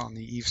folks on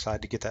the EVE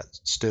side to get that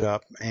stood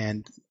up,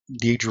 and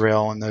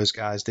Deidrell and those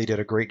guys, they did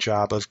a great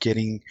job of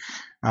getting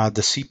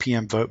the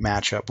CPM vote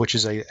matchup, which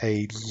is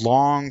a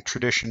long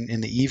tradition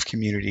in the EVE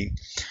community.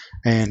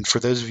 And for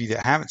those of you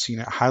that haven't seen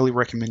it, I highly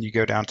recommend you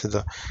go down to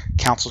the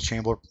council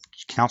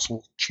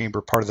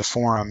chamber part of the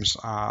forums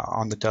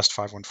on the Dust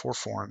 514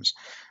 forums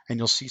and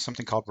you'll see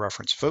something called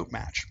reference vote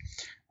match.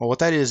 Well, what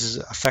that is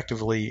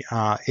effectively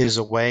is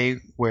a way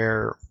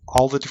where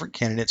all the different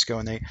candidates go,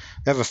 and they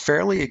have a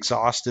fairly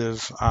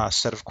exhaustive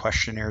set of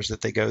questionnaires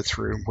that they go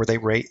through where they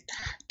rate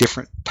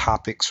different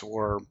topics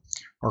or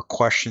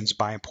questions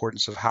by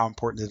importance of how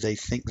important they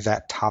think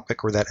that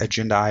topic or that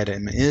agenda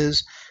item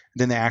is.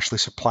 Then they actually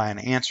supply an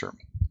answer,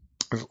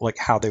 like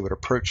how they would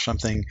approach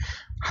something,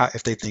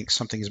 if they think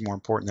something is more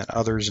important than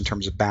others in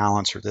terms of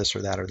balance or this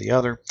or that or the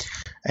other.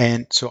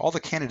 And so all the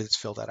candidates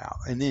fill that out.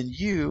 And then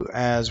you,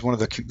 as one of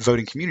the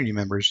voting community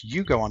members,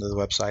 you go onto the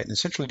website and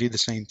essentially do the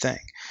same thing.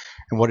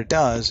 And what it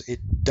does, it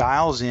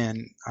dials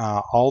in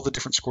all the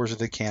different scores of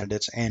the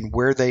candidates and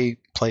where they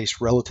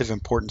place relative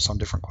importance on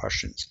different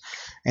questions.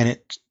 And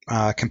it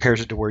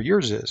compares it to where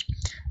yours is.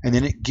 And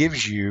then it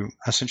gives you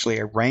essentially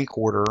a rank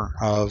order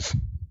of,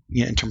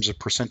 in terms of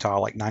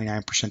percentile, like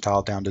 99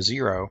 percentile down to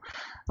 0,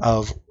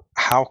 of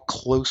how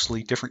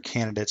closely different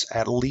candidates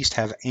at least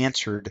have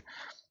answered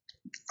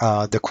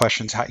the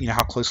questions,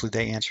 how closely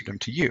they answered them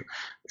to you.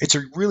 It's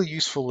a really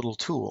useful little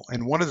tool.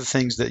 And one of the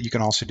things that you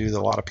can also do that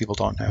a lot of people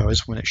don't know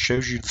is when it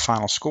shows you the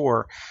final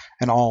score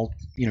and all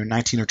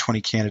 19 or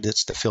 20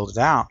 candidates that filled it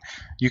out,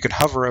 you can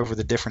hover over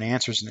the different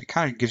answers, and it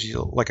kind of gives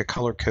you like a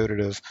color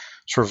coded of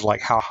sort of like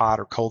how hot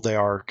or cold they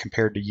are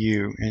compared to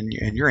you and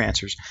your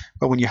answers.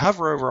 But when you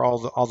hover over all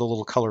the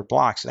little colored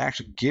blocks, it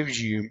actually gives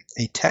you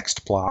a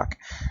text block,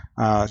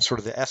 sort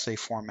of the essay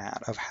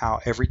format of how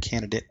every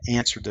candidate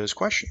answered those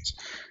questions.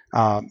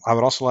 I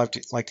would also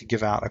like to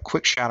give out a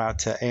quick shout out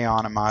to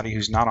Aon Amadi,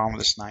 who's not on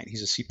with us tonight.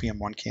 He's a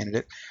CPM1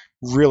 candidate.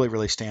 Really,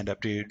 really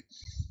stand-up dude.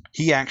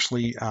 He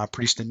actually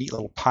produced a neat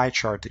little pie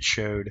chart that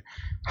showed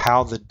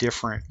how the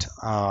different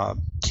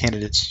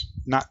candidates,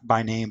 not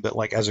by name, but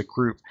like as a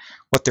group,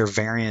 what their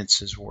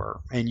variances were.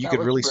 And you could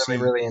really see.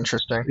 Really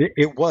interesting.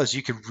 It was.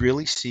 You could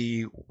really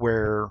see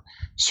where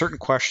certain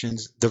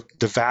questions,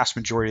 the vast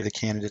majority of the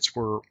candidates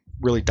were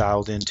really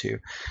dialed into.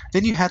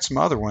 Then you had some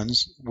other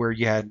ones where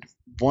you had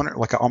one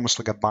like almost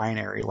like a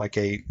binary, like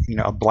a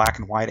black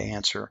and white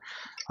answer,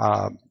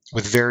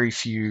 with very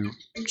few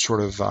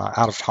sort of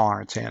out of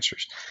tolerance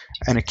answers.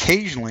 And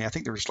occasionally, I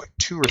think there was like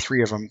 2 or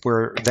 3 of them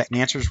where the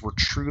answers were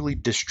truly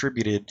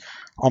distributed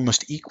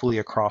almost equally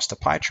across the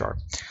pie chart.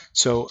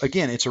 So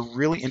again, it's a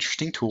really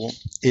interesting tool.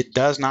 It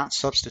does not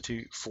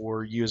substitute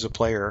for you as a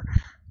player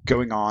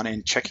going on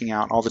and checking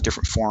out all the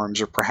different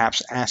forums, or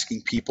perhaps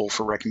asking people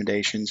for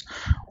recommendations,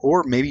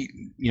 or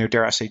maybe,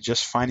 dare I say,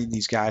 just finding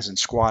these guys and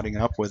squatting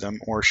up with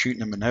them or shooting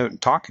them a note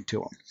and talking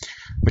to them,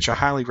 which I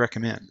highly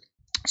recommend.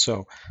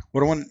 So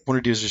what I want to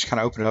do is just kind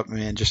of open it up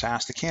and just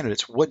ask the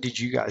candidates, what did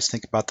you guys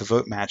think about the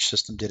vote match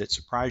system? Did it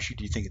surprise you?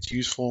 Do you think it's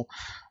useful?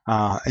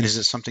 And is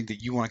it something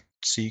that you want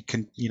to see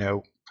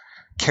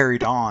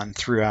carried on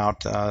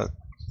throughout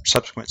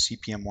subsequent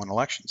CPM1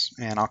 elections?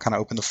 And I'll kind of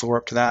open the floor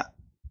up to that.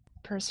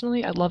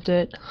 Personally, I loved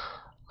it.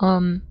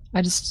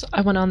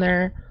 I went on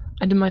there,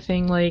 I did my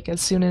thing, like as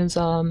soon as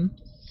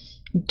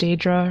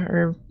Daedra,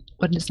 or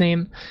what his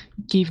name,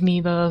 gave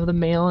me the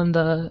mail and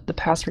the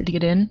password to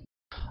get in.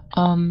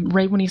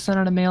 Right when he sent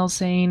out a mail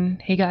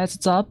saying, "Hey guys,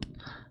 it's up,"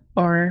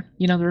 or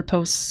there were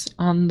posts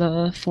on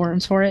the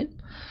forums for it,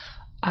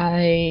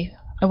 I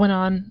went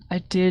on, I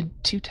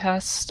did 2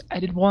 tests. I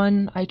did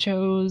one, I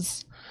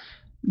chose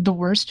the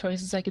worst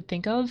choices I could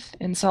think of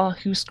and saw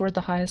who scored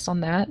the highest on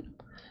that.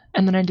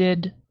 And then I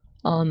did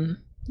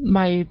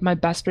my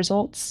best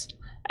results,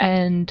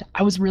 and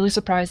I was really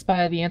surprised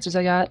by the answers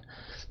I got.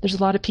 There's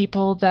a lot of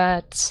people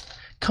that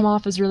come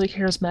off as really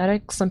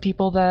charismatic, some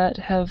people that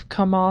have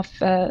come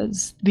off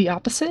as the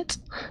opposite,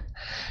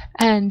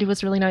 and it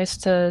was really nice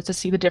to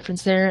see the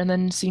difference there, and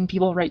then seeing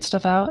people write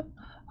stuff out.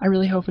 I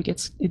really hope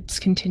it's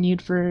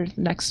continued for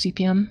the next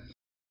CPM.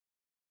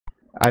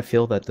 I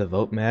feel that the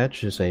vote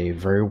match is a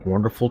very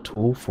wonderful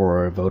tool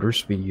for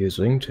voters to be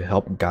using to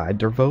help guide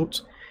their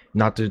votes.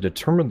 Not to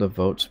determine the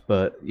votes,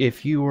 but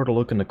if you were to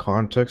look in the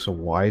context of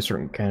why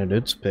certain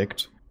candidates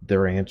picked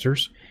their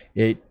answers,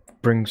 it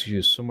brings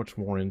you so much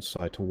more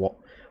insight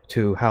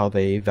to how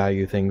they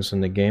value things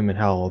in the game and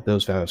how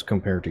those values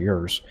compare to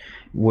yours,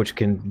 which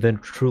can then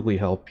truly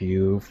help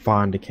you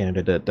find a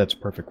candidate that's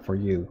perfect for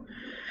you.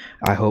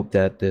 I hope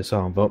that this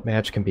vote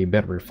match can be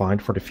better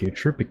refined for the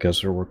future, because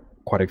there were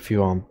quite a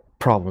few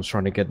problems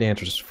trying to get the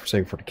answers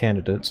for the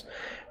candidates.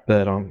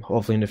 But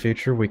hopefully in the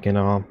future we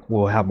can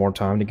we'll have more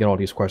time to get all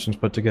these questions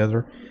put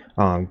together,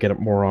 get it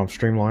more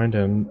streamlined,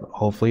 and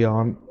hopefully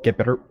get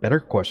better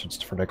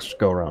questions for next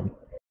go around.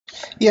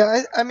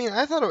 Yeah, I mean,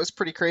 I thought it was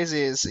pretty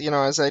crazy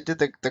as I did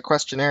the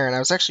questionnaire, and I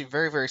was actually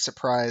very, very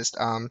surprised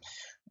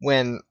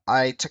when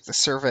I took the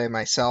survey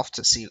myself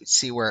to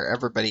see where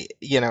everybody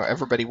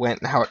went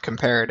and how it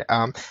compared.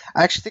 I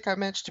actually think I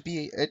managed to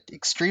be an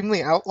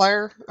extremely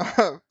outlier.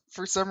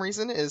 For some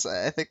reason,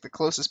 I think the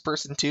closest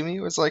person to me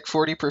was like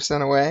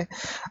 40% away,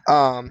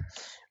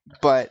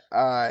 but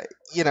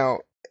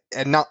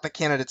and not the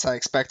candidates I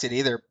expected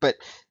either. But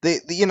the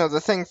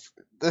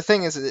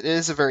thing is, it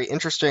is a very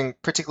interesting,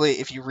 particularly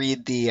if you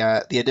read the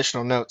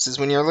additional notes, is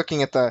when you're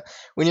looking at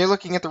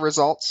the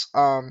results.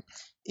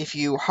 if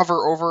you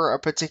hover over a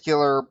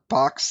particular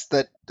box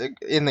that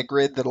in the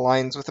grid that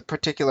aligns with a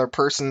particular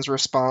person's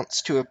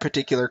response to a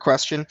particular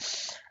question,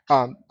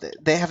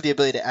 they have the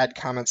ability to add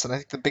comments, and I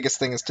think the biggest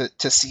thing is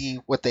to see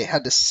what they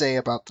had to say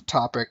about the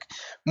topic,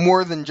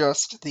 more than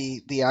just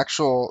the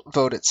actual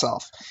vote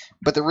itself.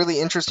 But the really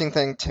interesting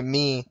thing to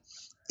me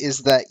is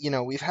that, you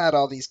know, we've had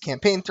all these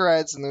campaign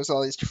threads, and there's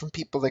all these different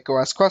people that go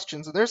ask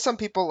questions, and there's some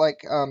people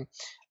like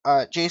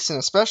Jaysyn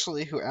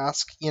especially who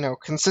ask, you know,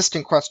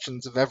 consistent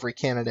questions of every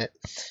candidate.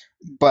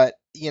 But,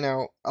 you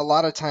know, a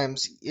lot of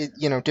times,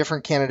 you know,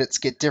 different candidates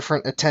get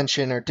different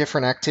attention or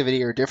different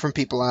activity or different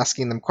people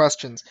asking them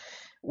questions.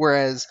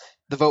 Whereas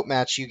the vote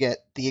match, you get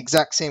the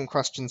exact same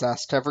questions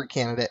asked to every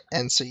candidate,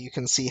 and so you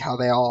can see how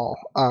they all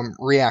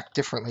react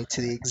differently to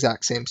the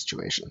exact same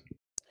situation.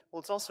 Well,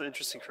 it's also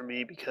interesting for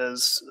me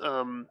because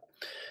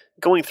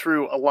going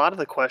through a lot of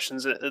the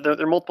questions,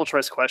 they're multiple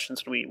choice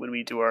questions when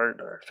we do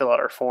our fill out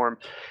our form,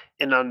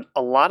 and on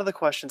a lot of the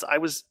questions, I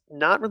was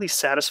not really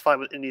satisfied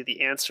with any of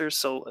the answers.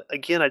 So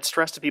again, I'd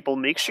stress to people,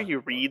 make sure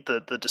you read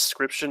the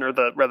description, or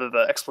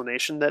the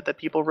explanation that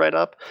people write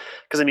up,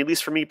 because I mean, at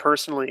least for me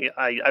personally,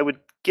 I would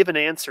give an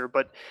answer,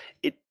 but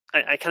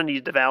I kind of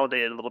needed to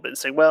validate it a little bit and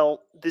say,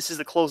 well, this is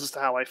the closest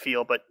to how I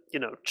feel, but you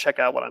know, check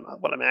out what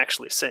I'm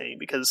actually saying,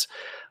 because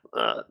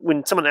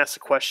when someone asks a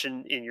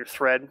question in your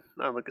thread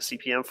on like a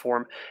CPM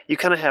form, you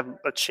kind of have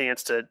a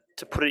chance to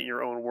put it in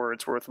your own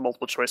words. Where with a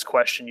multiple choice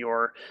question,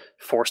 you're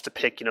forced to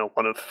pick, you know,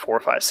 one of 4,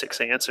 5,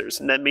 6 answers,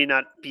 and that may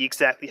not be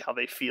exactly how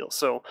they feel.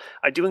 So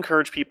I do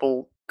encourage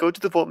people, go to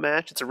the vote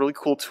match. It's a really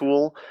cool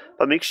tool,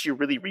 but make sure you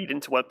really read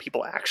into what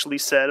people actually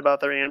said about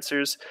their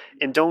answers,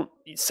 and don't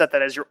set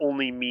that as your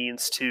only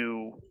means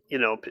to, you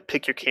know,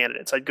 pick your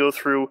candidates. I'd go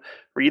through,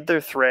 read their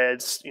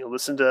threads, you know,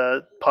 listen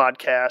to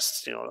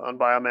podcasts, you know, on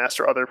Biomassed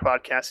or other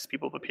podcasts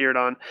people have appeared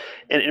on,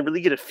 and really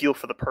get a feel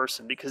for the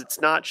person, because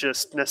it's not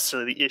just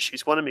necessarily the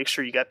issues. You want to make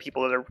sure you got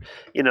people that are,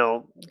 you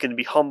know, going to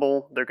be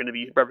humble. They're going to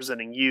be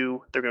representing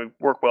you. They're going to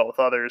work well with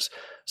others.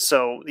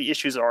 So the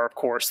issues are, of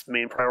course, the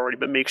main priority,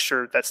 but make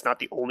sure that's not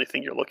the only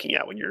thing you're looking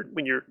at when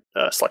you're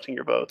selecting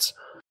your votes.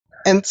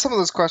 And some of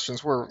those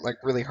questions were like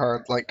really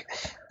hard. Like,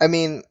 I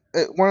mean,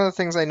 one of the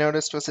things I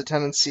noticed was a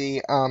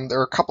tendency. There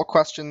were a couple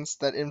questions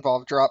that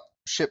involved drop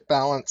ship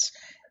balance,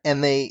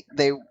 and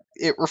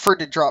it referred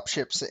to drop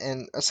ships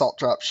and assault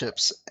drop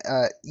ships,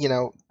 you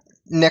know,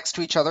 next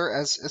to each other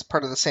as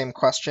part of the same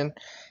question.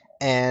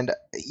 And,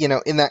 you know,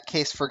 in that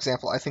case, for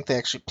example, I think they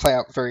actually play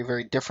out very,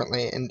 very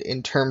differently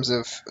in terms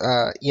of,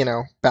 you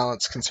know,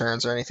 balance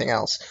concerns or anything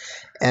else.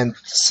 And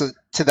so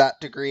to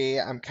that degree,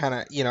 I'm kind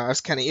of, you know, I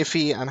was kind of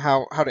iffy on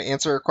how to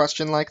answer a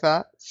question like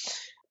that.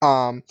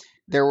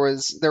 There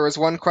was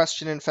one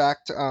question, in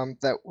fact,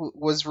 that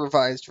was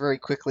revised very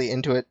quickly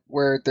into it,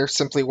 where there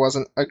simply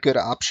wasn't a good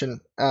option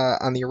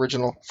on the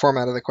original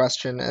format of the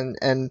question,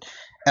 and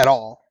at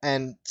all.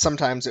 And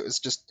sometimes it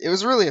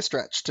was really a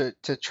stretch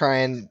to try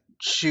and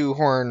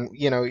shoehorn,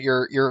 you know,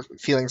 your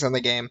feelings on the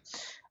game.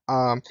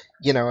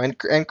 You know,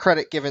 and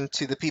credit given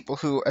to the people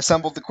who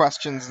assembled the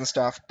questions and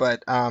stuff,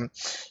 but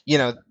you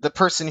know, the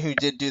person who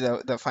did do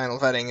the final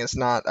vetting is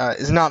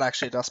not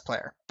actually a Dust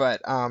player.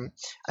 But I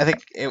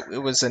think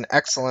it was an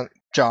excellent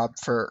job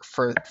for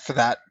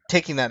that,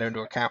 taking that into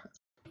account.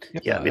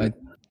 Yeah, I mean,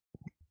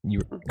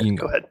 you can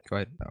go ahead. Go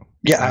ahead. No.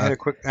 Yeah, I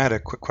had a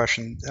quick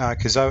question,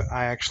 because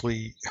I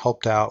actually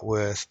helped out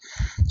with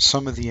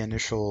some of the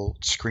initial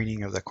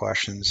screening of the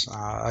questions.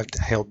 I've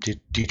helped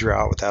Deidre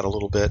out with that a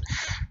little bit,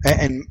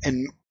 and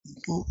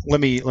let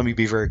me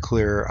be very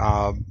clear.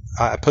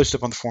 I posted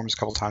up on the forums a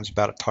couple of times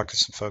about it, talked to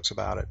some folks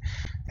about it,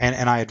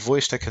 and I had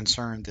voiced a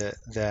concern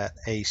that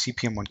a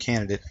CPM1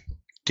 candidate,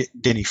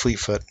 Denny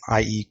Fleetfoot,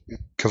 i.e.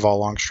 Caval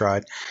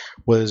Longstride,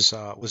 was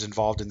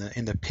involved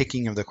in the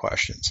picking of the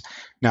questions.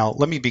 Now,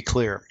 let me be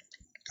clear.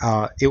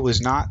 It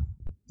was not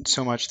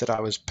so much that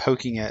I was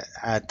poking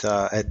at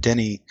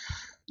Denny,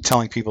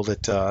 telling people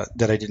that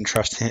I didn't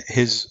trust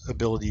his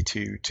ability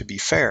to be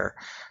fair.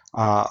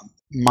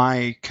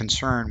 My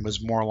concern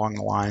was more along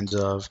the lines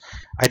of,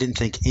 I didn't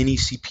think any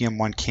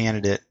CPM1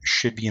 candidate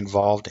should be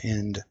involved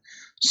in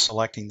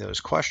selecting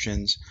those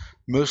questions,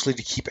 mostly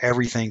to keep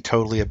everything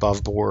totally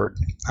above board,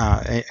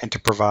 and to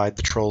provide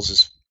the trolls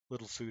as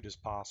little food as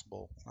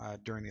possible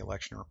during the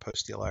election or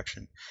post the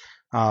election.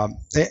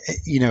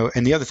 You know,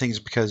 and the other thing is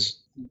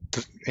because,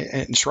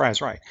 and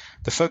Soraya's right,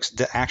 the folks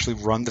that actually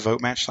run the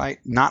vote match site,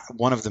 not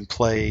one of them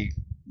play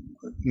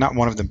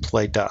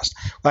Dust.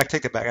 Well, I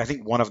take that back. I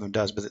think one of them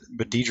does, but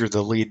Deidre,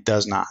 the lead,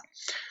 does not.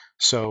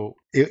 So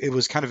it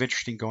was kind of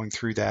interesting going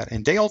through that,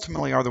 and they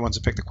ultimately are the ones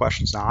that pick the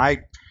questions. Now, I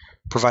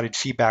provided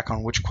feedback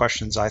on which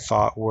questions I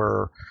thought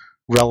were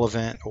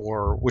relevant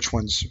or which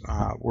ones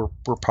were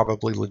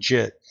probably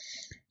legit.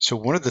 So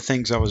one of the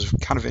things I was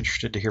kind of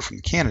interested to hear from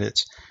the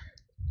candidates,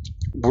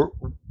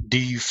 do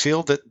you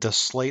feel that the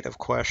slate of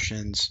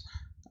questions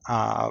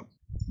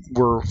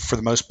were, for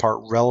the most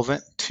part,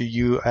 relevant to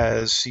you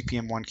as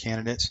CPM1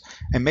 candidates?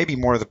 And maybe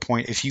more to the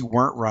point, if you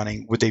weren't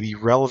running, would they be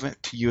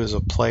relevant to you as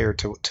a player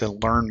to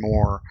learn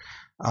more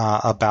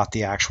about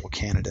the actual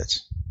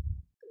candidates?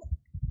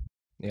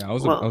 Yeah, I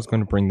was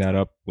going to bring that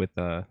up with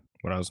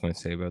what I was going to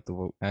say about the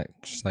vote match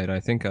site.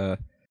 I think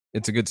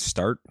it's a good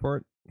start for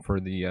it for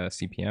the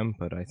CPM,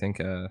 but I think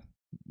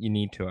they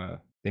need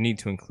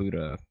to include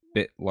a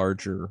bit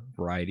larger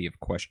variety of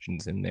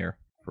questions in there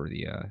for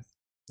the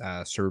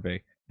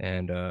survey.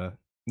 And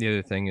the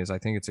other thing is, I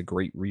think it's a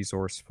great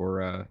resource for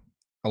a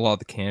lot of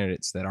the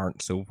candidates that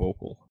aren't so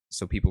vocal,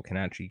 so people can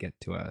actually get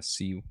to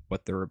see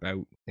what they're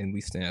about, at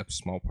least in a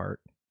small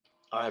part.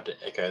 I have to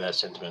echo that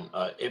sentiment.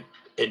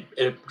 It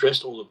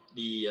addressed all of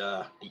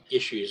the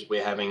issues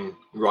we're having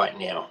right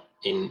now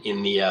in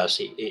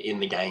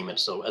the game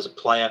itself. As a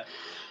player,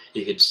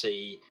 you could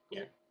see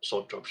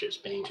sort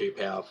dropships being too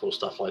powerful,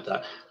 stuff like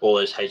that. All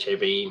those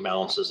HAV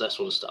imbalances, that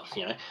sort of stuff.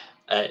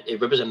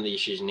 It represented the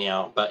issues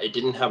now, but it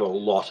didn't have a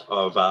lot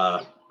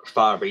of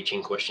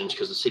far-reaching questions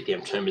because the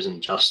CPM term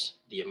isn't just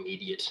the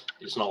immediate.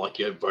 It's not like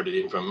you're voted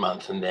in for a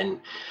month and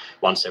then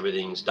once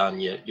everything's done,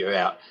 you're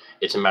out.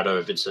 It's a matter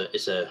of it's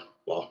a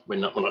well, we're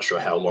not sure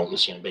how long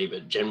it's going to be,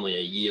 but generally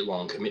a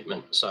year-long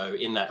commitment. So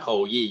in that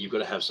whole year, you've got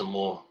to have some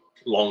more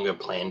longer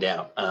planned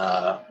out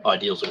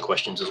ideals and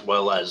questions as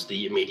well as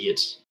the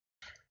immediates.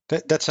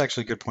 That's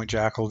actually a good point,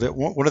 Jackal. That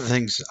one of the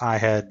things I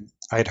had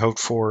hoped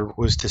for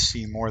was to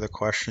see more of the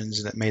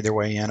questions that made their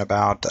way in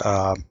about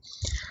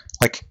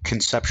like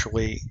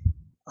conceptually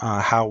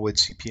how would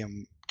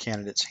CPM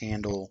candidates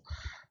handle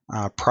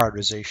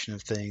prioritization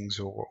of things,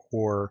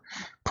 or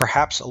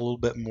perhaps a little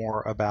bit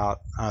more about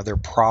their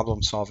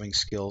problem-solving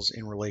skills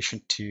in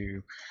relation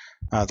to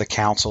the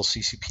council,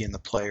 CCP, and the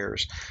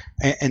players.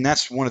 And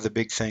that's one of the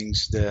big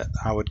things that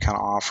I would kind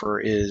of offer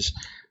is,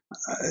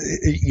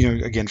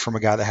 again, from a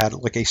guy that had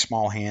like a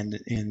small hand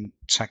in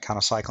kind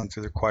of cycling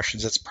through their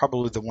questions, that's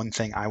probably the one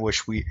thing I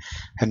wish we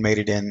had made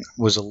it in,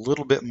 was a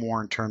little bit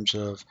more in terms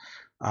of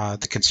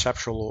the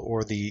conceptual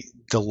or the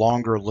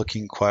longer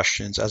looking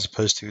questions, as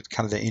opposed to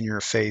kind of the in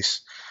your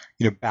face,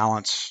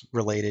 balance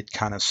related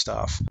kind of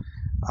stuff.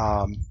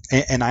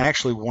 And I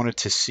actually wanted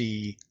to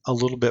see a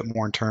little bit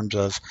more in terms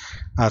of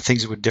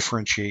things that would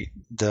differentiate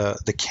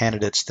the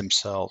candidates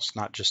themselves,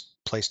 not just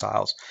play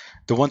styles.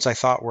 The ones I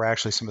thought were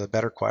actually some of the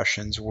better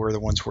questions were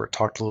the ones where it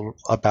talked a little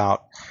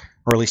about,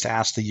 or at least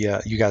asked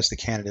you guys, the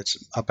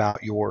candidates,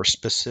 about your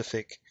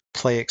specific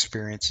play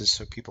experiences,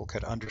 so people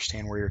could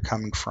understand where you're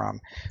coming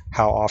from,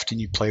 how often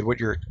you played, what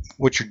your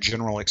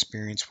general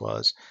experience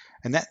was.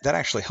 And that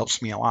actually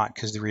helps me a lot,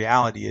 because the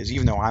reality is,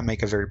 even though I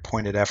make a very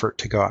pointed effort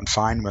to go out and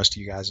find most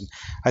of you guys, and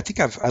I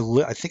think I've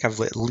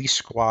at least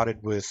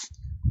squatted with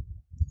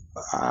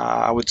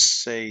I would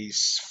say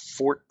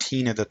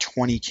 14 of the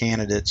 20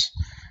 candidates,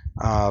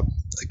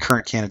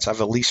 current candidates,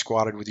 I've at least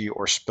squatted with you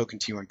or spoken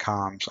to you in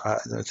comms. I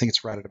think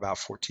it's right at about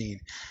 14.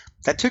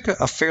 That took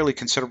a fairly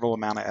considerable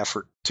amount of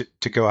effort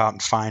to go out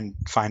and find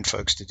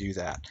folks to do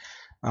that.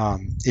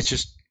 It's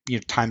just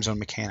time zone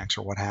mechanics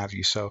or what have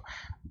you. So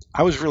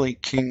I was really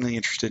keenly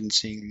interested in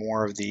seeing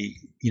more of the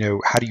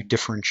how do you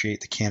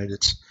differentiate the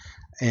candidates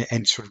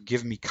and sort of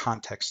give me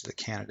context to the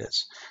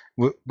candidates.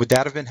 Would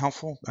that have been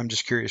helpful? I'm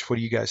just curious. What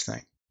do you guys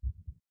think?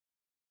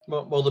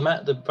 Well,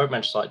 the vote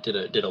match site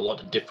did a lot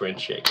to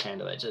differentiate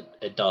candidates.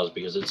 It does,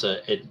 because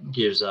it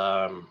gives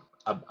an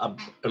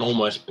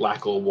almost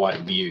black or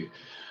white view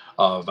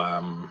of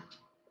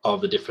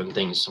the different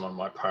things. Someone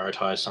might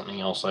prioritize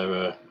something else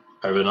over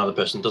another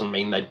person. Doesn't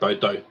mean they both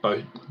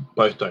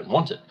don't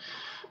want it,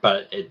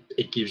 but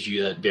it gives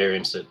you that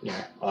variance that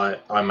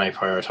I may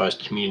prioritize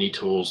community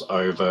tools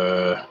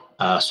over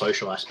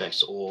social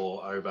aspects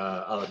or over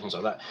other things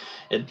like that.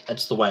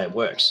 That's the way it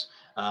works.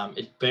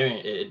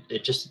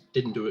 It just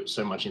didn't do it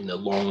so much in the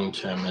long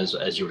term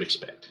as you would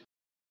expect.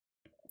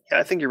 Yeah,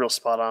 I think you're real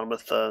spot on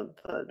with the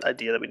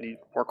idea that we need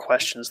more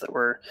questions that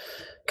were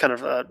kind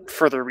of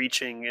further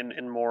reaching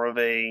and more of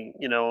a,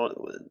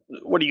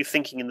 what are you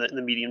thinking in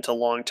the medium to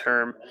long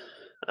term?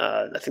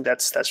 I think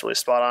that's really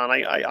spot on.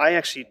 I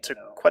actually took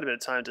quite a bit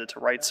of time to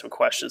write some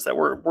questions that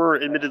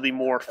were admittedly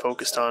more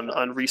focused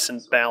on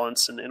recent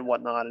balance and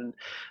whatnot, and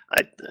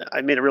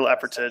I made a real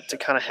effort to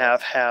kind of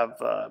have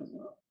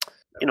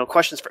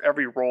questions for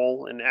every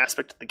role and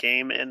aspect of the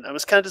game, and I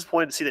was kind of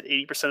disappointed to see that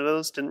 80% of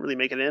those didn't really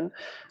make it in.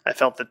 I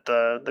felt that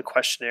the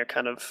questionnaire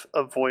kind of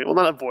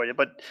not avoided,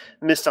 but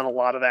missed on a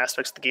lot of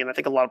aspects of the game. I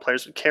think a lot of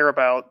players would care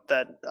about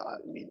that.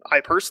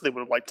 I personally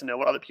would have liked to know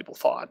what other people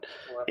thought,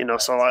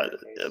 so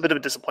a bit of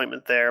a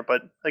disappointment there.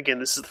 But again,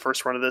 this is the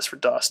first run of this for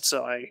Dust,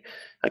 so I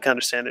can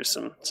understand there's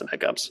some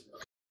hiccups.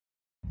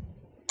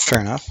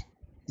 Fair enough.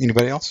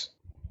 Anybody else?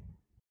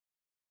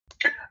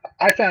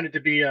 I found it to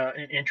be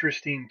an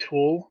interesting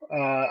tool.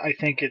 I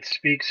think it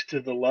speaks to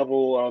the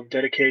level of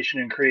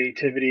dedication and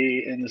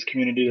creativity in this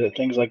community that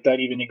things like that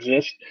even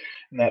exist,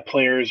 and that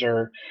players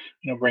are,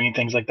 bringing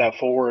things like that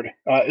forward.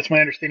 It's my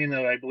understanding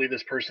that I believe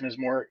this person is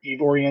more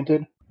Eve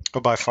oriented. Oh,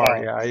 by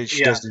far, yeah. She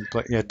yeah. doesn't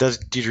play. Yeah,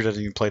 Deidre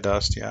doesn't even play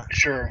Dust. Yeah.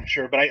 Sure.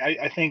 But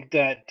I think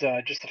that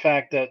just the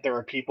fact that there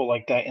are people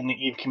like that in the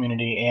Eve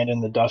community and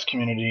in the Dust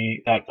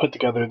community that put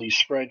together these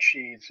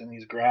spreadsheets and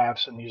these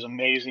graphs and these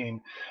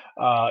amazing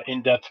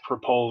in-depth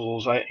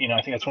proposals, I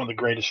think that's one of the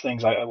greatest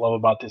things I love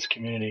about this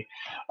community.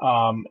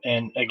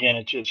 And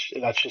again,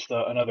 that's just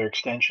another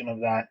extension of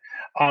that.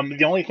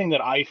 The only thing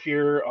that I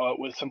fear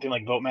with something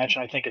like Vote Match,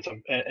 and I think it's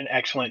an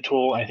excellent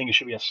tool, I think it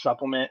should be a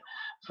supplement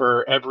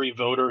for every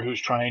voter who's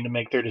trying to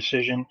make their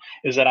decision,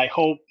 is that I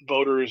hope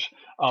voters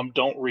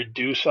don't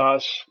reduce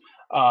us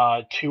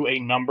to a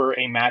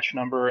match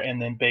number,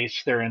 and then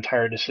base their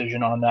entire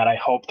decision on that. I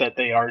hope that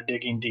they are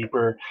digging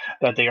deeper,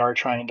 that they are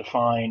trying to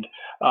find,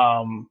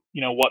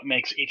 what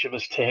makes each of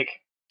us tick,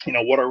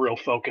 what our real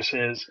focus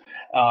is,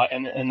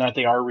 and that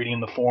they are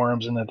reading the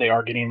forums, and that they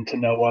are getting to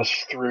know us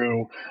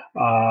through,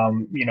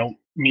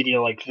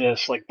 media like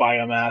this, like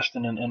Biomassed,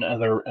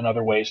 and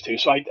other ways too.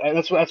 So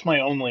that's my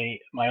only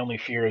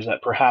fear, is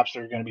that perhaps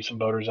there are going to be some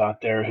voters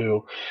out there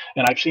who,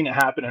 and I've seen it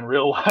happen in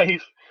real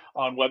life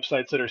on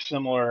websites that are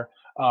similar,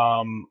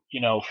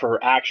 for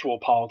actual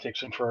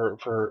politics and for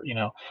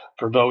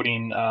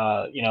voting,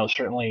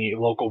 certainly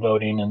local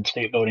voting and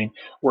state voting,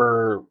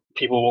 where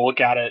people will look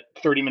at it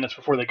 30 minutes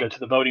before they go to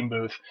the voting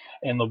booth,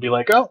 and they'll be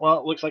like, oh, well,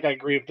 it looks like I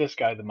agree with this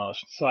guy the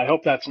most. So I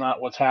hope that's not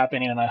what's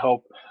happening, and I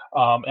hope,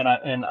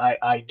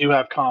 I do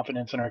have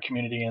confidence in our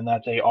community, and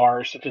that they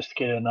are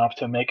sophisticated enough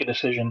to make a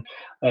decision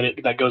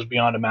that goes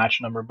beyond a match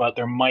number. But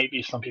there might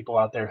be some people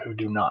out there who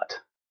do not.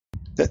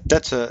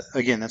 That's a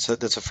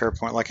fair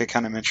point. Like I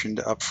kind of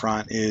mentioned up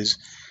front, is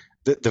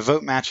the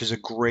vote match is a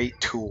great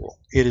tool.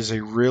 It is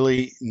a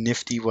really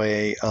nifty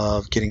way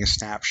of getting a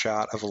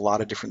snapshot of a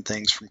lot of different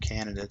things from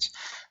candidates,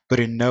 but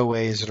in no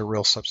way is it a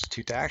real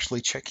substitute to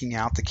actually checking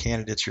out the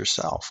candidates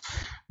yourself.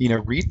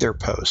 Read their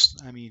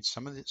posts. I mean,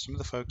 some of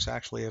the folks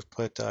actually have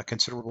put a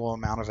considerable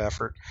amount of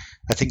effort.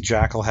 I think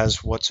Jackal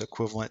has what's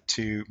equivalent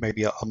to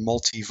maybe a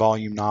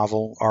multi-volume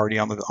novel already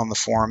on the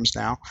forums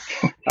now.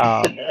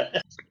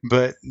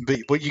 But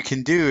what you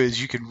can do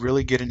is you can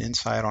really get an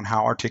insight on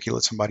how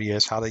articulate somebody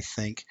is, how they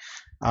think,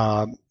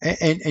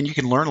 and you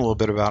can learn a little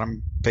bit about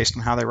them based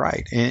on how they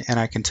write. And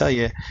I can tell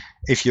you,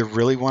 if you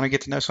really want to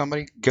get to know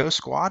somebody, go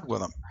squad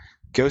with them.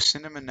 Go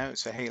send them a note.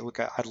 Say, hey, look,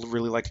 I'd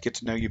really like to get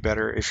to know you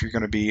better if you're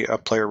going to be a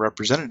player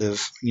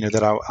representative,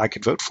 that I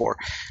could vote for.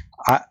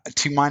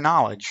 To my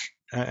knowledge,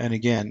 and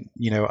again,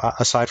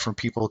 aside from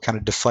people kind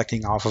of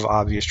deflecting off of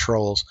obvious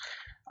trolls,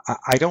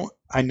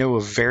 I know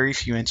of very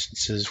few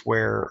instances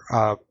where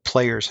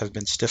players have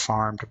been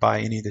stiff-armed by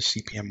any of the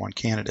CPM1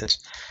 candidates,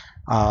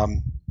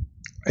 and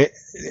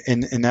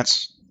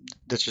that's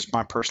just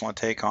my personal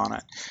take on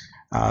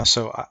it.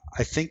 So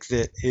I think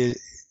that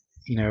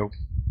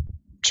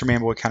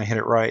SirManBoy kind of hit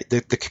it right.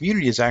 The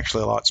community is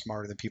actually a lot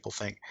smarter than people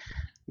think.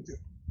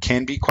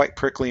 Can be quite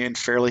prickly and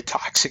fairly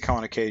toxic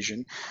on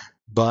occasion,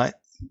 but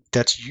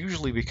that's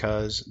usually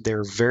because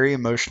they're very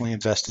emotionally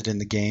invested in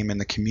the game and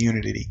the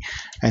community,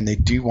 and they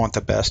do want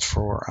the best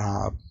for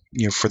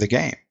the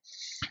game.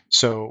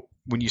 So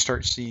when you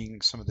start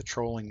seeing some of the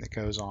trolling that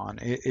goes on,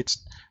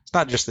 it's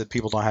not just that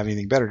people don't have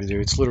anything better to do.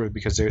 It's literally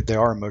because they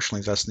are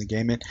emotionally invested in the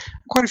game, and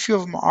quite a few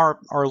of them are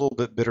a little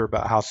bit bitter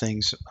about how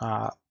things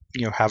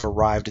have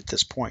arrived at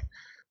this point,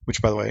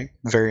 which, by the way,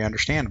 very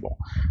understandable.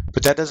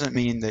 But that doesn't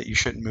mean that you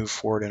shouldn't move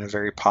forward in a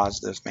very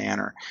positive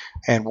manner.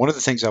 And one of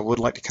the things I would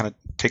like to kind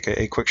of take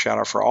a quick shout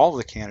out for all of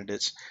the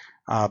candidates,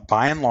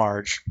 by and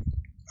large,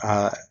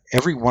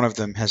 every one of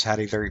them has had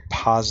a very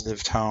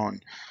positive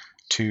tone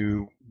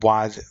to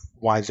why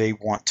they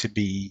want to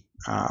be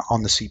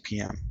on the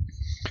CPM.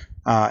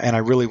 And I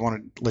really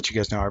want to let you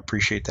guys know I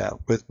appreciate that.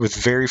 With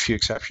very few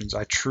exceptions,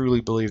 I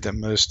truly believe that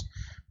most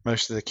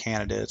of the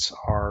candidates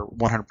are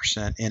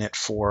 100% in it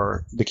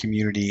for the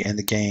community and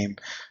the game,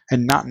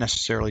 and not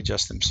necessarily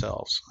just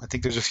themselves. I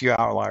think there's a few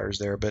outliers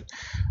there, but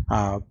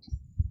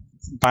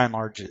by and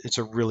large, it's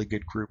a really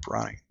good group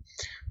running.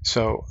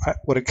 So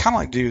what I'd kind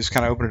of like to do is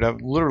kind of open it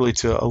up literally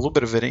to a little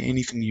bit of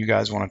anything you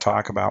guys want to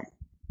talk about.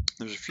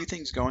 There's a few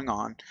things going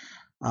on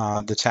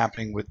that's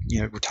happening with,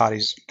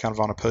 Rattati's kind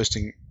of on a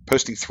posting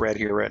thread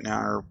here right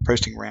now, or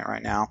posting rant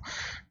right now,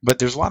 but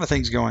there's a lot of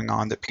things going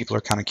on that people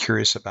are kind of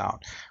curious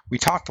about. We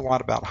talked a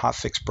lot about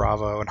Hotfix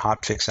Bravo and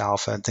Hotfix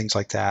Alpha and things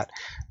like that,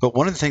 but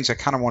one of the things I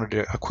kind of wanted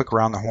a quick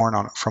round the horn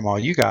on from all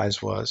you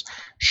guys was,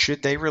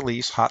 should they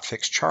release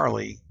Hotfix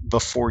Charlie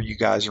before you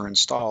guys are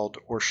installed,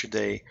 or should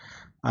they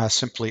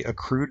simply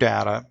accrue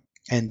data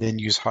and then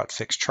use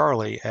Hotfix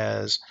Charlie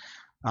as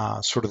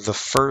sort of the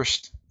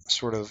first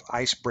sort of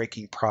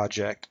ice-breaking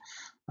project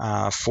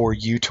for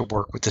you to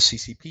work with the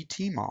CCP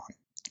team on?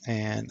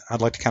 And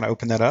I'd like to kind of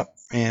open that up.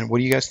 And what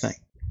do you guys think?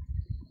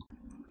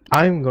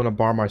 I'm going to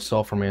bar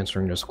myself from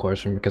answering this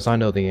question because I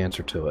know the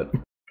answer to it.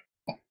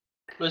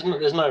 There's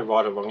no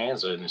right or wrong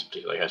answer in this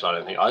particular case, I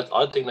don't think.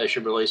 I think they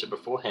should release it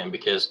beforehand,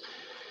 because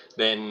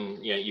then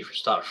you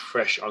start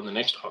fresh on the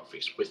next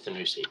hotfix with the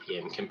new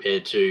CPM,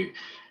 compared to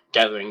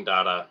gathering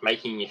data,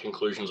 making your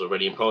conclusions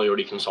already, and probably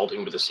already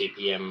consulting with the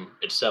CPM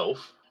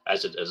itself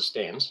as it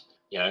stands,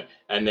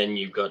 and then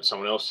you've got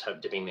someone else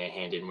dipping their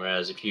hand in.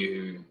 Whereas if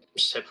you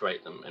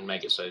separate them and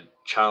make it so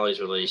Charlie's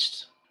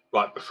released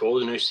right before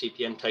the new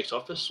CPM takes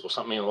office or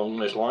something along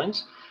those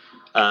lines,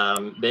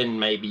 then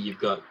maybe you've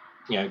got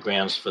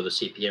grounds for the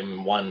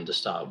CPM 1 to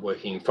start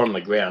working from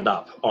the ground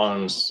up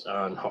on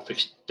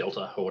Hotfix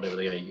Delta or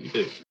whatever you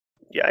do.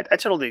 Yeah, I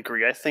totally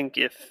agree. I think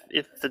if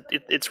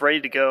it's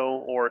ready to go,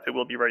 or if it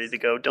will be ready to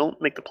go,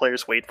 don't make the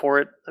players wait for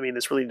it. I mean,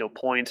 there's really no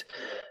point.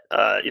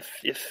 If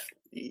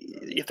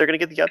they're going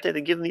to get the update,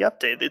 then give them the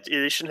update.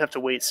 They shouldn't have to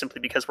wait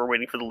simply because we're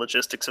waiting for the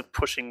logistics of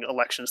pushing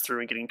elections through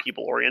and getting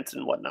people oriented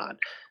and whatnot.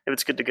 If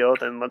it's good to go,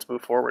 then let's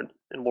move forward,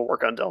 and we'll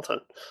work on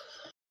Delta.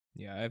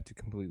 Yeah, I have to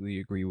completely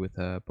agree with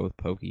both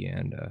Pokey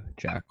and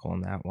Jackal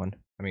on that one.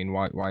 I mean,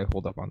 why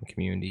hold up on the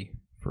community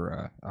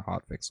for a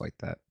hotfix like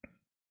that?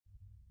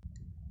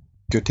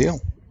 Good deal.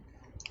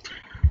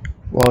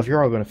 Well, if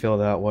you're all going to feel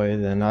that way,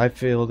 then I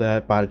feel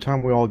that by the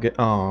time we all get,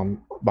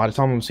 by the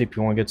time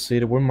CP1 gets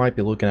seated, we might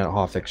be looking at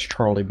Hotfix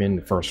Charlie being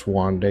the first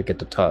one to get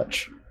to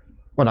touch.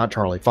 Well, not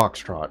Charlie,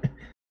 Foxtrot.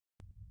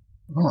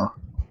 Huh.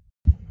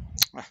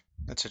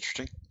 That's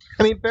interesting.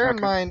 I mean, bear in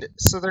mind,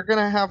 so they're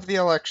going to have the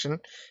election,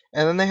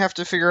 and then they have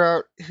to figure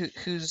out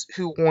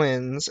who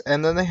wins,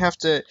 and then they have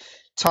to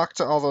talk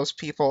to all those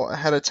people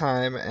ahead of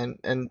time,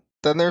 and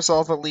then there's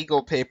all the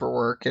legal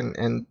paperwork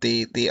and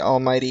the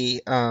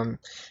almighty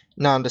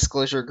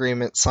non-disclosure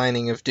agreement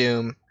signing of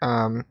doom,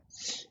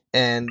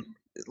 and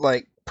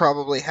like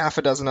probably half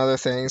a dozen other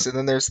things, and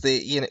then there's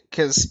the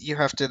because you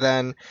have to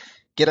then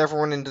get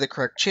everyone into the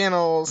correct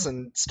channels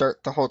and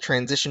start the whole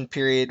transition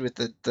period with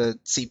the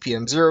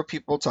CPM 0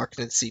 people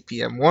talking to the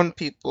CPM 1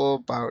 people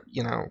about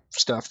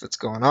stuff that's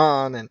going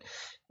on, and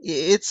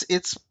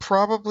it's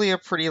probably a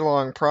pretty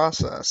long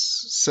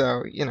process.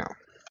 So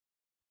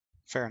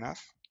Fair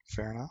enough.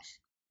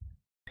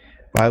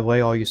 By the way,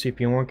 all you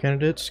CPM1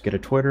 candidates, get a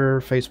Twitter,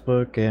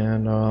 Facebook,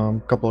 and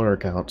a couple other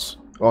accounts.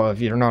 Well,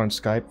 if you're not on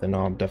Skype, then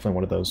I'm definitely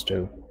one of those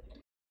too.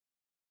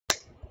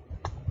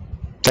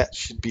 That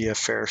should be a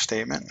fair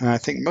statement. And I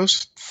think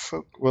most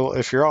folk, well,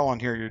 if you're all on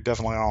here, you're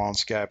definitely all on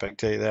Skype, I can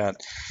tell you that.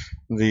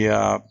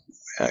 The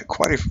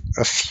quite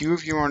a few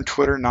of you are on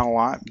Twitter, not a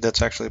lot.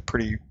 That's actually a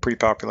pretty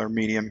popular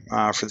medium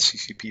for the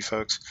CCP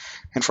folks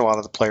and for a lot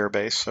of the player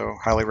base, so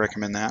highly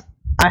recommend that.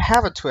 I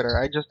have a Twitter.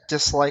 I just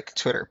dislike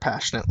Twitter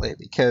passionately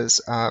because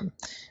I'm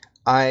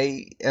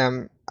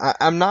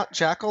not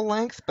Jackal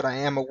length, but I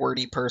am a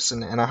wordy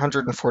person, and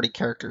 140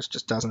 characters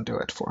just doesn't do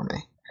it for me.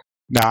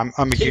 No,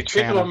 I'm a huge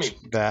fan of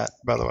that,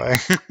 by the way.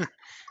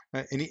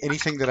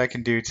 Anything that I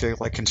can do to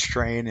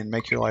constrain and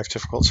make your life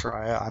difficult,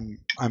 Soraya,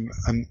 I'm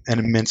an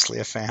immensely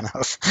a fan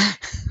of.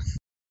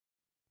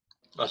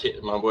 That's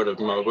it. My word of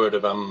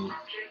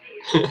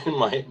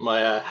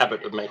my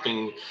habit of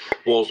making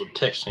walls of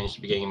text seems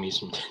to be getting me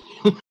some.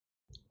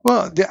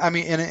 Well, I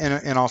mean,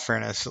 in all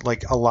fairness,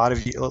 a lot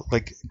of you,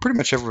 pretty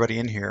much everybody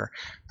in here,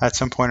 at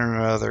some point or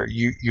another,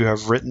 you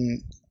have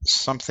written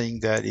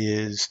something that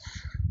is,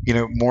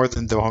 more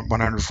than the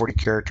 140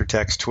 character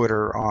text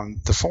Twitter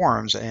on the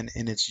forums, and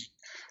it's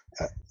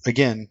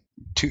again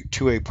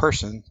to a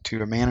person,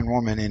 to a man and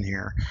woman in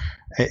here,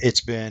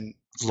 it's been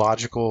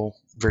logical,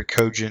 very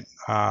cogent,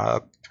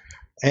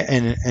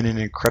 and an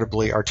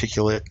incredibly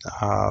articulate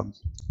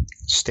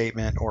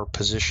statement or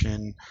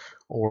position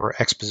or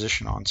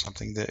exposition on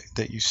something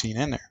that you've seen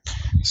in there.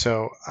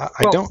 So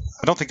I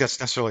don't think that's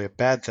necessarily a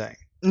bad thing.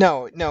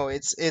 No,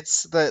 it's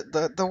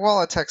the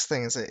wall of text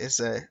thing is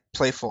a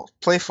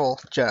playful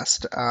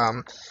jest.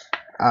 I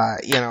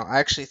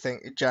actually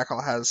think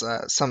Jackal has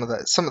some of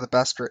the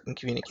best written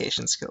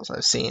communication skills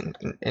I've seen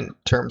in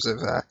terms of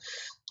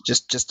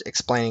just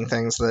explaining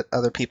things that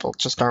other people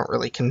just aren't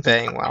really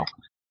conveying well.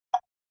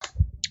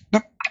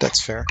 Nope,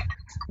 that's fair.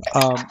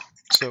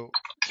 So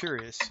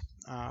curious.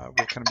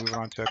 We're kind of moving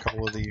on to a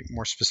couple of the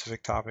more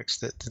specific topics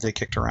that they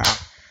kicked around.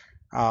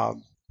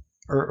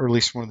 Or at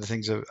least one of the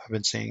things I've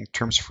been seeing in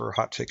terms for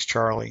Hotfix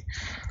Charlie.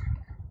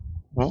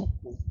 Well,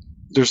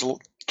 there's a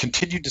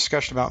continued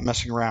discussion about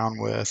messing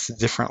around with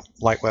different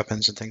light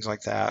weapons and things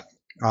like that.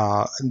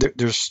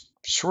 There's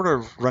sort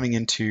of running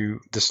into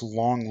this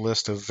long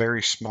list of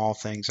very small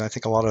things. And I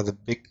think a lot of the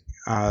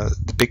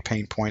big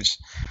pain points,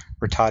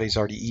 Rattati's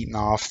already eaten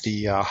off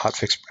the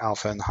Hotfix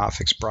Alpha and the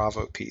Hotfix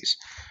Bravo piece.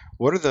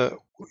 What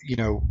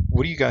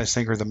do you guys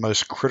think are the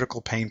most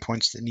critical pain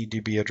points that need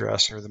to be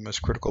addressed, or the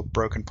most critical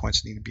broken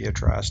points that need to be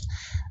addressed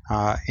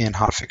in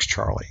Hotfix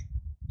Charlie?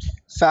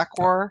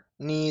 FACWAR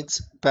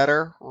needs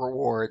better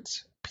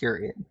rewards,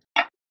 period.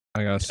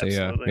 I gotta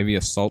say, maybe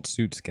assault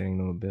suit's getting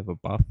them a bit of a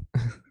buff.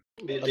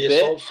 The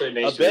assault suit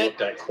needs to be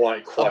looked at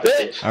quite a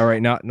bit. All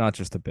right, not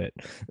just a bit.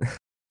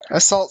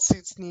 Assault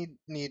suits need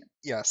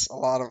yes, a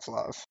lot of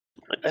love.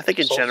 I think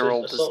in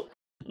general,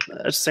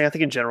 I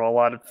think in general, a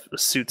lot of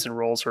suits and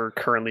roles are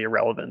currently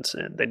irrelevant,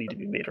 and they need to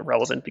be made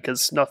irrelevant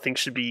because nothing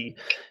should be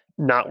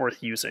not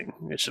worth using.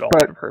 It should all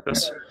But- have a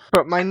purpose.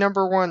 But my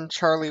number one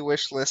Charlie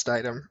wish list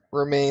item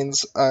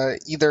remains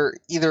either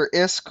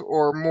ISK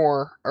or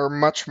more or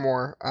much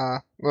more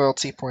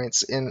loyalty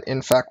points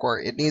in FAC War.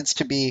 It needs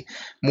to be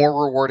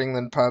more rewarding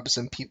than pubs,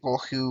 and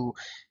people who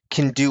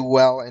can do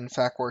well in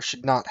FAC War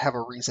should not have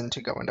a reason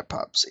to go into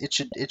pubs.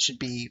 It should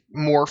be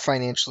more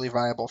financially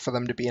viable for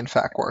them to be in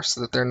FAC War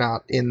so that they're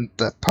not in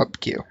the pub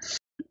queue.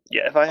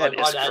 Yeah, if I had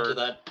I'd add to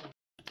that.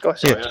 Go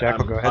ahead. Yeah,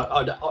 Jackal, go ahead.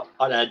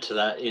 I'd add to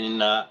that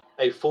in a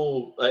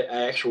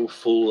actual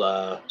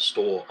full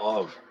store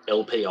of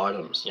LP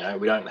items. You know,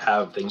 we don't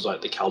have things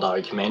like the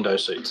Caldari Commando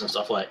suits and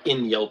stuff like that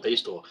in the LP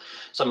store.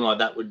 Something like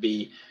that would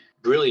be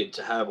brilliant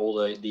to have all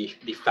the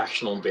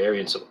factional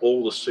variants of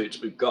all the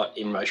suits we've got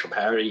in racial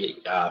parity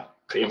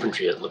for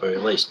infantry at the very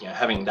least. You know,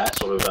 having that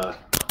sort of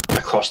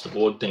across the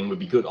board thing would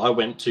be good. I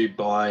went to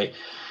buy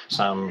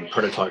some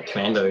prototype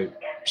Commando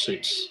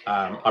suits.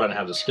 I don't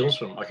have the skills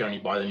for them. I can only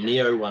buy the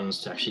Neo ones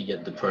to actually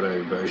get the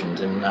proto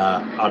versions, and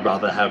I'd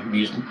rather have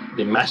used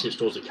the massive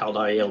stores of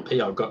Caldari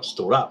LP I've got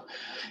stored up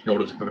in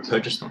order to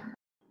purchase them.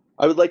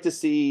 I would like to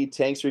see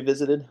tanks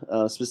revisited,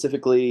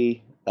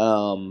 specifically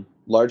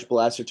large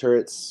blaster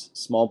turrets,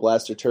 small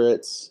blaster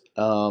turrets,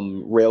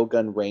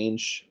 railgun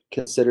range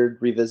considered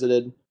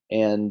revisited,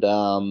 and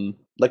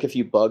like a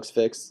few bugs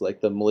fixed, like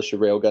the militia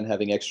railgun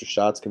having extra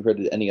shots compared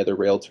to any other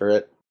rail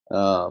turret.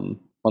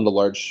 On the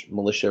large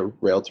militia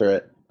rail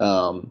turret.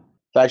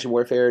 Faction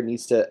warfare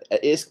needs to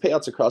ISK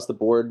payouts across the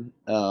board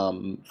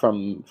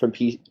from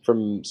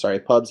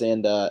pubs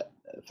and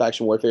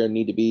faction warfare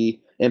need to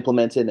be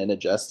implemented and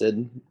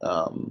adjusted.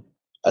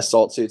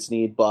 Assault suits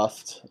need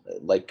buffed,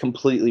 like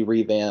completely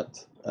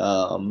revamped.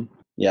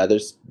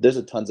 There's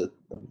a tons of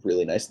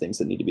really nice things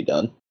that need to be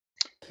done.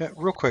 Yeah,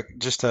 real quick,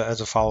 just as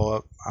a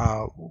follow-up,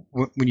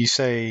 when you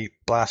say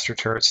blaster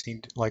turrets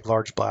like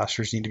large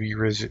blasters need to be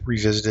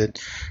revisited,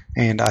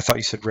 and I thought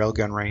you said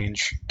railgun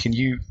range, can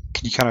you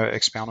kind of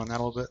expound on that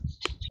a little bit?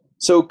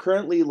 So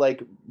currently,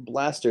 like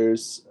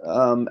blasters,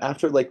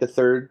 after like the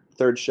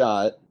third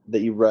shot that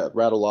you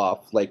rattle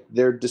off, like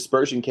their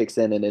dispersion kicks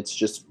in, and it's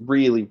just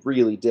really,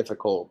 really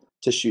difficult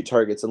to shoot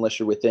targets unless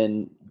you're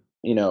within,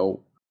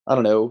 I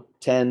don't know,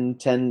 10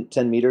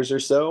 meters or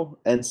so.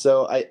 And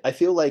so I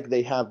feel like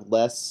they have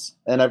less,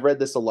 and I've read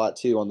this a lot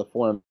too on the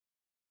forum.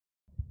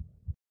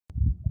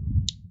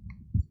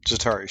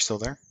 Zatara, are you still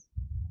there?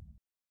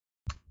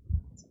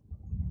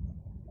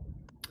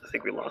 I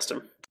think we lost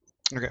him.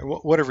 Okay,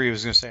 whatever he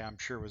was going to say, I'm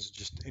sure was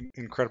just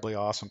incredibly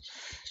awesome.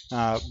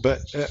 But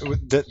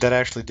that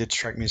actually did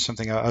strike me as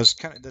something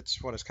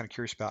that's what I was kind of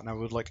curious about, and I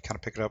would like to kind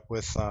of pick it up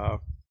with the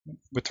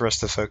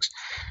rest of the folks.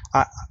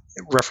 I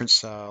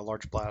reference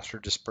large blaster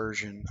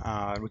dispersion.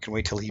 We can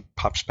wait till he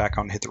pops back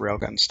on and hit the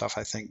railgun stuff,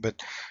 I think.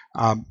 But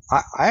the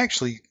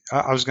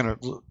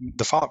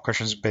follow-up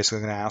question is basically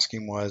going to ask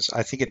him was,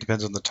 I think it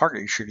depends on the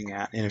target you're shooting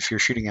at. And if you're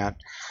shooting at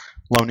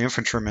lone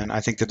infantrymen, I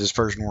think the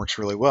dispersion works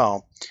really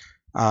well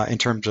in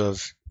terms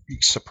of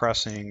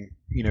suppressing,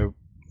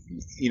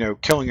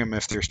 killing them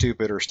if they're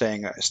stupid or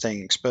staying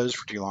exposed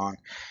for too long.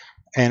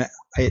 And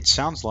it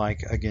sounds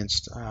like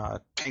against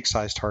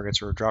tank-sized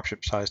targets or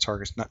dropship-sized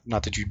targets,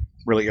 not that you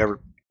really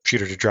ever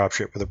shoot at a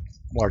dropship with a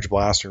large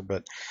blaster,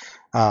 but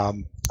I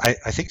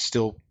think it's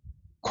still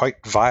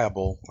quite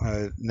viable.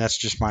 And that's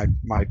just my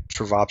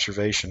sort of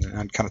observation. And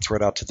I'd kind of throw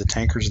it out to the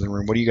tankers in the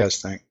room. What do you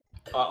guys think?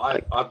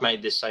 I've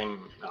made this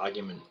same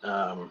argument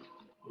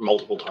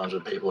multiple times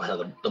with people, how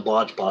the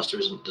large blaster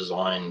isn't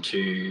designed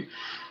to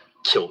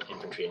kill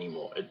infantry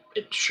anymore.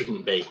 It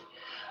shouldn't be.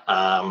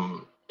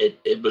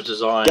 It was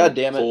designed. God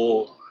damn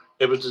it.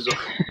 It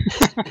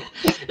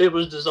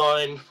was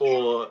designed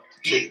for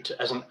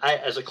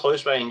as a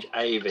close range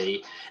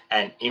AV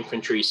and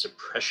infantry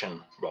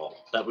suppression role.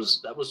 That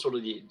was sort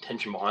of the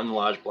intention behind the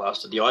large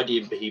blaster. The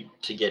idea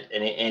to get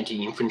an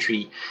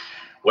anti-infantry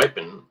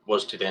weapon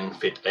was to then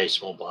fit a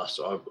small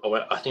blaster. I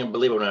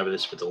believe I went over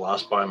this with the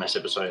last Biomassed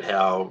episode,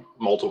 how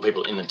multiple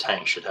people in the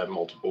tank should have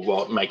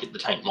make it the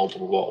tank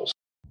multiple roles.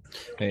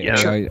 Hey, Yeah.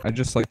 sure. I'd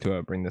just like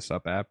to bring this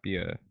up.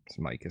 Appia's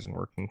mic isn't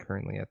working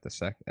currently at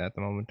the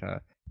moment.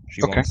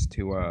 She Okay.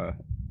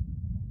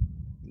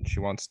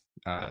 wants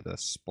the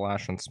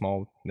splash on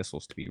small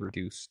missiles to be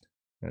reduced.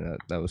 And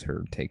that was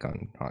her take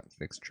on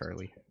Hotfix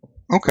Charlie.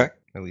 Okay.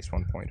 At least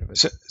one point of it.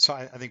 So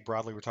I think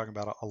broadly we're talking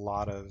about a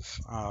lot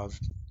of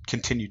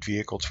continued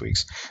vehicle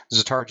tweaks.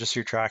 Zatara, just so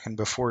you're tracking,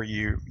 before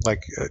you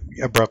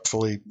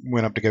abruptly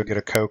went up to go get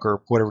a Coke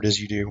or whatever it is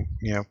you do,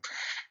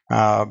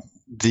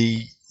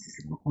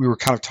 we were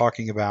kind of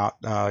talking about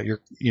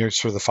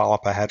sort of the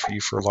follow-up I had for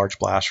you for large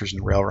blasters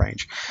and rail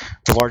range.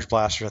 The large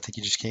blasters, I think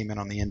you just came in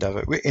on the end of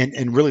it.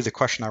 And really the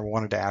question I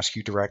wanted to ask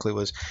you directly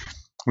was,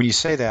 when you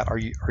say that, are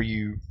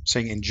you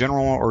saying in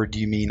general, or do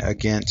you mean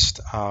against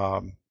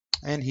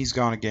and he's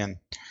gone again.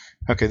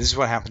 Okay, this is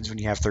what happens when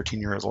you have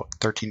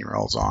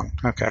 13-year-olds on.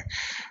 Okay.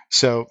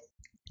 So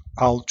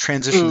I'll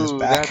transition this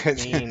back.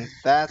 That's mean.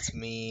 That's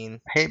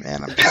mean. Hey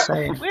man, I'm just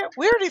saying.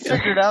 We already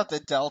figured out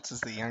that Delt is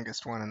the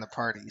youngest one in the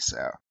party,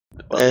 so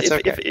Well, It's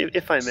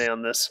if I may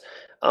on this,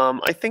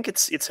 I think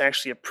it's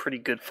actually a pretty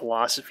good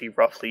philosophy,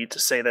 roughly, to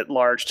say that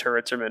large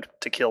turrets are meant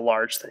to kill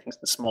large things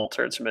and small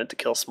turrets are meant to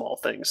kill small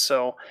things.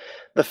 So,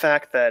 the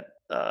fact that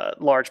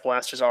large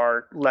blasters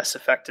are less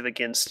effective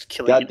against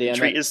killing God damn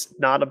infantry it. is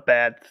not a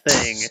bad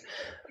thing.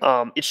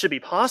 It should be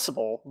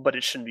possible, but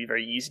it shouldn't be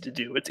very easy to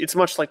do. It's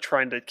much like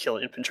trying to kill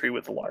infantry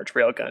with a large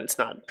railgun. It's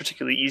not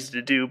particularly easy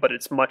to do, but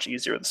it's much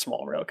easier with a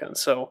small railgun.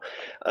 So,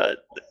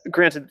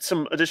 granted,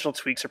 some additional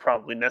tweaks are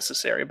probably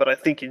necessary, but I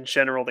think in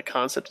general the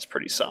concept is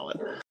pretty solid.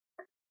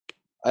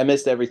 I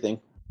missed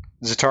everything.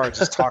 Zatara,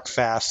 just talk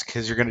fast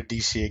because you're going to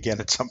DC again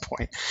at some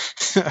point.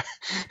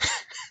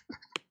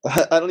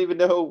 I don't even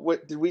know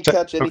what. Did we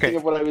catch anything Okay.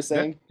 of what I was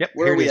saying? Yep.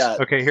 Where here are we it is. at?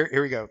 Okay,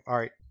 here we go. All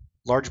right.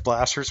 Large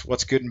blasters.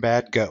 What's good and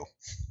bad? Go.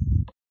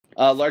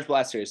 Large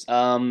blasters.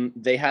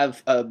 They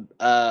have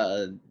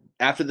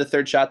after the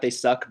third shot, they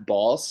suck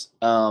balls.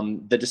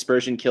 The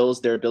dispersion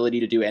kills their ability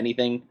to do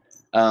anything,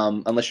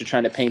 unless you're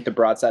trying to paint the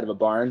broadside of a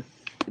barn.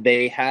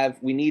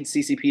 We need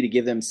CCP to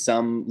give them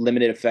some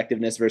limited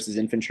effectiveness versus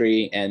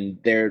infantry, and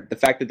the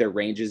fact that their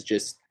range is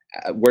just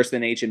worse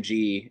than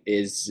HMG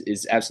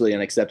is absolutely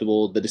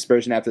unacceptable. The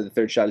dispersion after the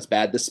third shot is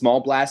bad. The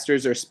small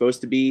blasters are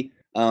supposed to be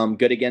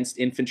good against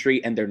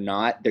infantry, and they're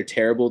not. They're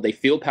terrible. They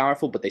feel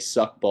powerful, but they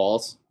suck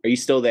balls. Are you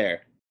still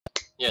there?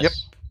 Yes. Yep.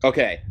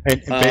 Okay.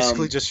 And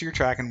basically, just so you're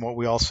tracking, what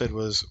we all said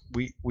was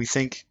we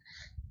think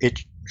it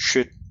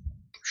should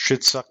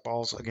suck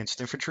balls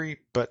against infantry,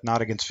 but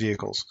not against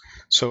vehicles.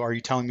 So are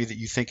you telling me that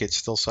you think it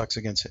still sucks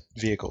against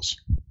vehicles?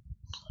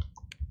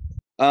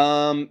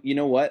 You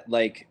know what?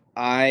 Like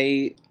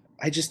I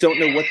just don't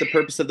know what the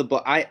purpose of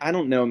the I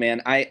don't know,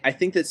 man. I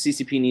think that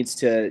CCP needs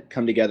to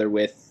come together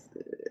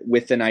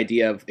with an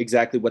idea of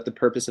exactly what the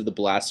purpose of the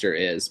blaster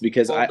is,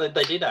 because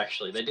they did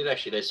actually.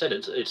 They said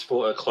it's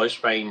for a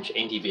close range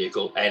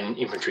anti-vehicle and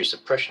infantry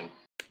suppression.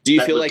 Do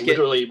you feel like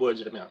literally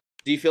words of the mouth?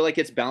 Do you feel like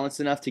it's balanced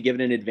enough to give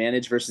it an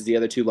advantage versus the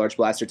other two large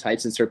blaster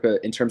types in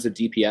terms of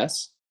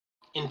DPS?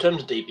 In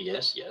terms of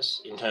DPS,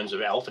 yes. In terms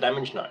of alpha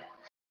damage, no.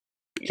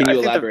 Can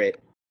you elaborate?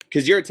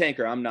 Because you're a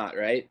tanker, I'm not,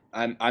 right?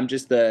 I'm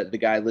just the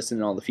guy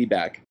listening to all the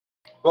feedback.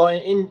 Well,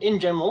 in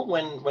general,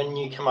 when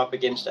you come up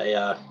against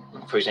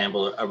for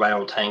example, a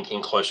rail tank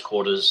in close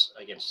quarters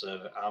against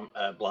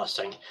a blast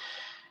tank,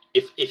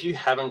 if you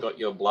haven't got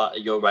your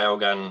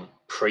railgun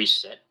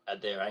preset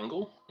at their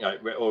angle,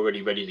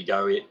 already ready to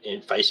go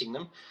in facing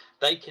them,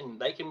 they can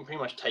pretty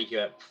much take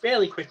you out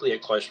fairly quickly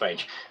at close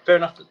range. Fair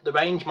enough, the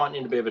range might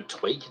need a bit of a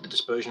tweak. The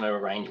dispersion over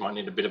range might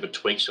need a bit of a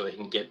tweak so they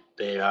can get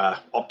their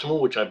optimal,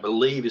 which I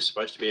believe is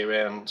supposed to be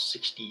around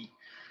 60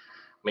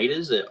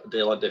 meters.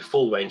 They're like their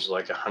full range is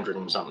like 100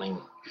 and something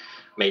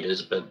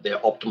meters, but their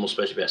optimal is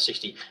supposed to be about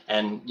 60.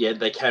 And yeah,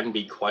 they can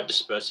be quite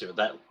dispersive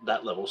at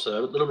that level. So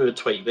a little bit of a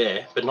tweak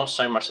there, but not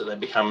so much that they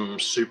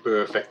become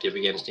super effective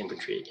against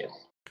infantry again.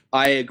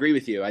 I agree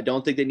with you. I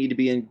don't think they need to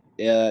be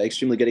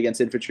extremely good against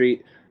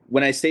infantry.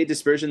 When I say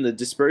dispersion, the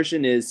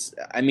dispersion is,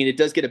 I mean, it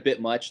does get a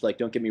bit much, like,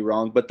 don't get me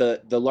wrong, but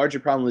the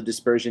larger problem with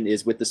dispersion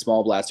is with the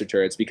small blaster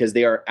turrets, because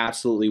they are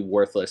absolutely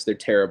worthless. They're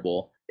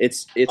terrible. I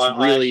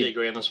actually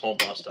agree on the small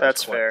blaster.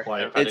 That's fair.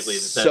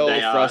 It's so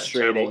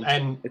frustrating.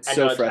 And it's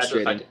so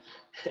frustrating.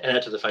 And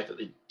add to the fact that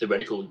the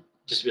reticle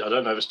I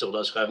don't know if it still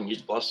does, because I haven't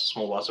used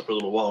small blaster for a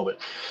little while, but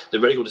the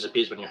reticle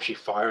disappears when you're actually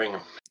firing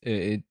them.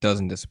 It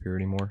doesn't disappear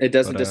anymore. It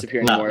doesn't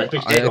disappear anymore. I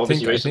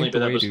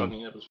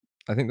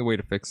think the way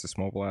to fix the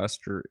small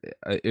blaster,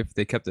 if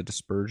they kept the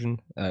dispersion,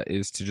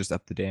 is to just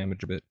up the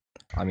damage a bit.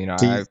 I mean,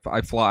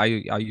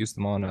 I use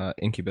them on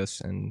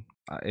Incubus, and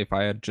if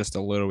I had just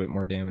a little bit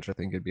more damage, I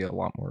think it'd be a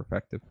lot more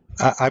effective.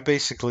 I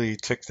basically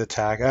took the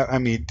tag. I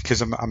mean,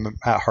 because I'm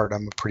at heart,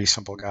 I'm a pretty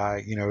simple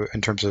guy.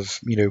 In terms of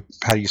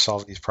how do you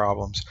solve these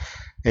problems?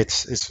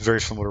 It's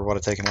very similar to what I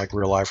take in like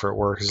real life or at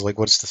work. Is like,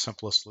 what's the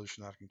simplest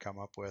solution that I can come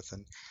up with?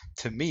 And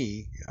to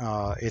me,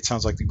 it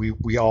sounds like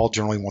we all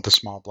generally want the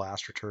small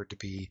blaster turret to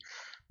be,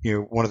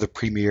 one of the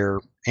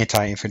premier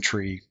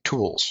anti-infantry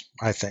tools.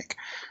 I think.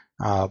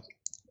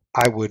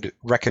 I would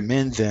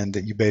recommend then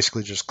that you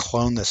basically just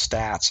clone the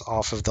stats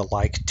off of the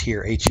like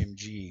tier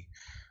HMG,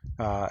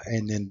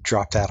 and then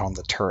drop that on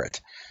the turret.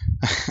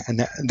 And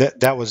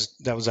that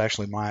was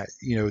actually my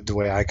the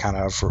way I kind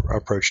of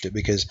approached it,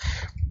 because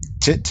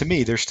to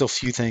me there's still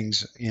few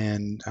things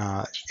in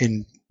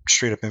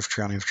straight up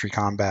infantry on infantry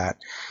combat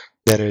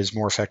that is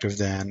more effective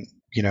than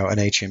an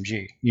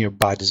HMG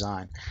by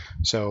design.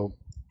 So.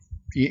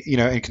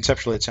 And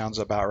conceptually it sounds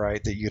about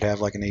right that you'd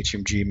have like an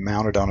HMG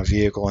mounted on a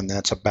vehicle, and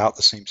that's about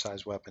the same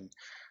size weapon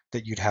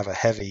that you'd have a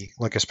heavy,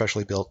 like a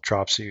specially built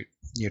drop suit,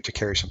 to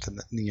carry something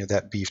that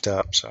that beefed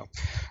up. So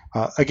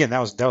again, that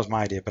was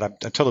my idea, but I'm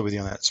totally with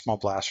you on that. Small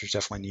blasters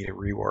definitely need a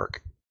rework.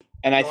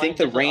 And I think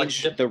the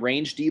range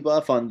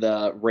debuff on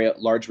the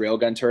large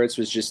railgun turrets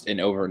was just an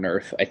over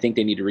nerf. I think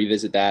they need to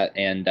revisit that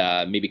and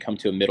maybe come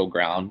to a middle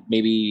ground.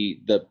 Maybe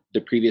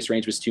the previous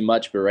range was too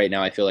much, but right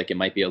now I feel like it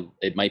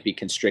might be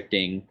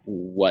constricting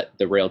what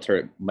the rail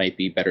turret might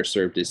be better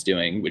served as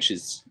doing, which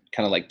is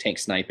kind of like tank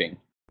sniping.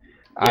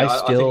 Yeah, I I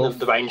still think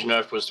the range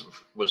nerf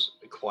was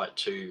quite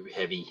too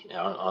heavy.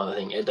 I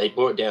think they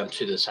brought it down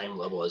to the same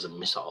level as the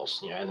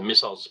missiles. And the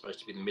missiles are supposed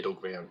to be the middle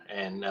ground,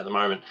 and at the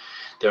moment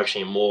they're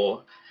actually a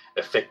more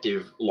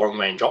effective long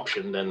range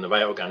option than the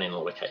railgun in a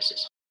lot of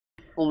cases.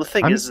 Well, the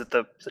thing I'm- is that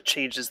the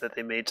changes that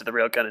they made to the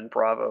railgun in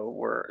Bravo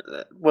were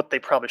what they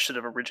probably should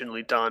have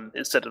originally done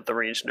instead of the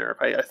range nerf.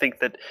 I think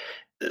that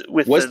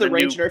with Was the the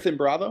range new... nerf in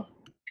Bravo?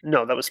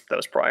 No, that was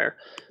prior.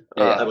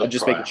 Yeah, That was I'm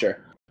just prior. making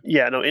sure.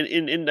 Yeah, no,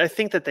 and I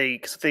think that they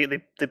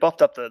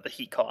buffed up the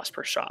heat cost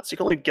per shot, so you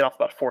can only get off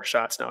about 4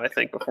 shots now, I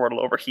think, before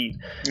it'll overheat.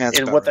 That's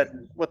And about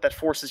what that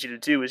forces you to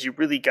do is you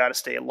really got to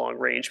stay at long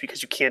range,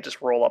 because you can't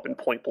just roll up in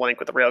point blank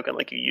with a railgun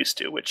like you used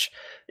to, which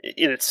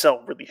in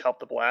itself really helped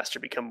the blaster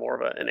become more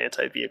of an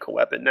anti-vehicle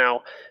weapon.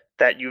 Now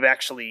that you've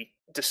actually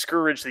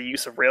discouraged the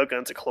use of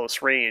railguns at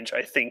close range,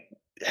 I think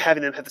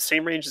having them have the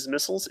same range as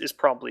missiles is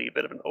probably a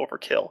bit of an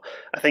overkill.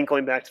 I think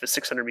going back to the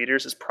 600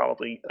 meters is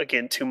probably,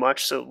 again, too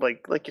much. So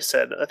like you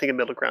said, I think a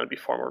middle ground would be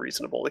far more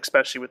reasonable,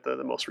 especially with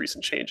the most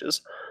recent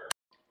changes.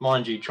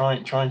 Mind you,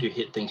 trying to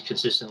hit things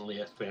consistently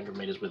at 300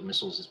 meters with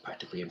missiles is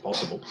practically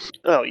impossible.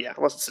 Oh yeah,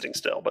 unless it's sitting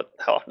still, but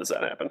how often does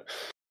that happen?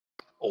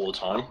 All the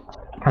time.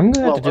 I'm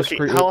gonna Well, have to okay,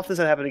 disagree. how often does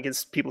that happen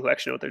against people who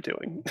actually know what they're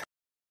doing?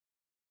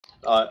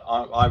 I'm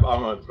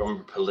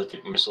a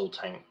prolific missile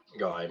tank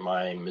guy.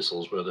 My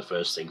missiles were the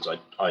first things I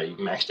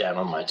maxed out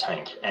on my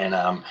tank, and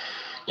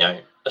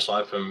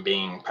aside from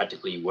being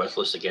practically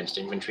worthless against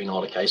infantry in a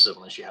lot of cases,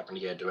 unless you happen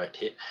to get a direct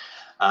hit,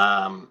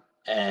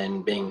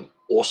 and being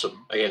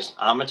awesome against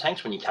armor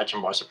tanks when you catch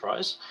them by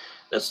surprise.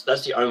 That's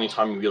the only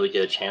time you really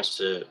get a chance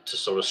to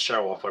sort of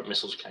show off what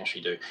missiles can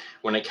actually do.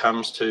 When it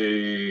comes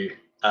to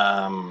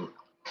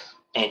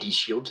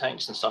anti-shield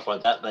tanks and stuff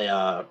like that, they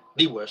are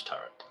the worst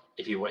turret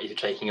if you're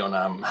taking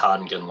on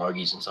hardened gun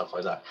logies and stuff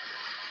like that.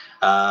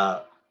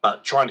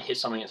 But trying to hit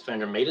something at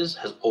 300 meters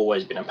has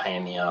always been a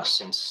pain in the ass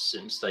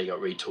since they got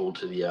retooled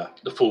to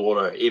the full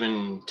auto.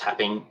 Even tap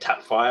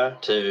fire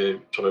to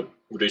sort of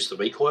reduce the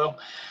recoil,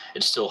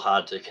 it's still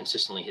hard to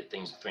consistently hit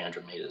things at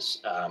 300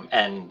 meters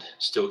and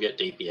still get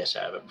DPS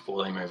out of it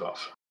before they move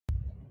off.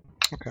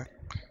 Okay,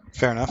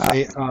 fair enough.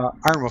 Hey,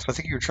 Iron Wolf, I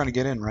think you were trying to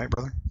get in, right,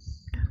 brother?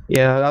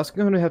 Yeah, I was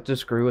going to have to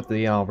disagree with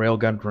the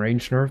railgun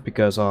range nerf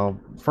because,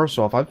 first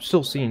off, I've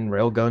still seen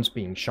railguns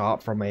being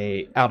shot from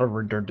a out of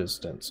radar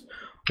distance,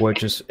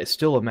 which is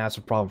still a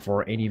massive problem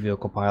for any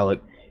vehicle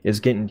pilot, is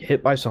getting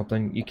hit by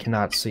something you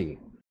cannot see.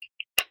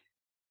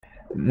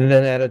 And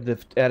then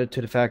added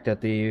to the fact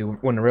that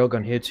when the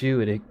railgun hits you,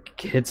 it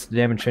hits the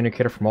damage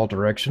indicator from all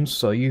directions,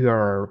 so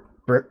you're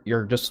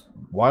just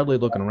wildly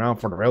looking around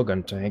for the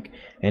railgun tank,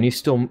 and he's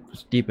still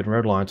deep in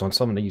red lines on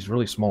some of these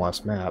really small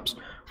ass maps.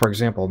 For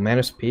example,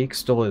 Manus Peak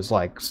still is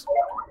like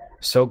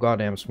so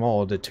goddamn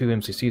small that 2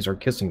 MCCs are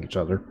kissing each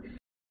other.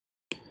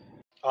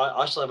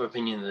 I still have an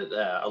opinion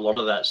that a lot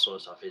of that sort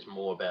of stuff is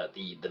more about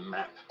the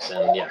map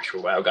than the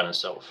actual railgun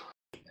itself.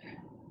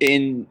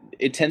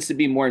 It tends to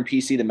be more in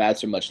PC. The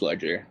maps are much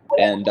larger,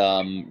 and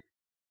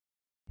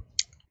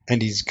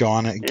he's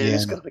gone again. Yeah,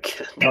 he's gone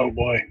again. Oh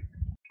boy.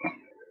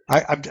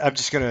 I'm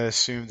just going to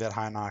assume that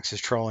Hinox is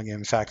trolling him.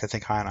 In fact, I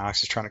think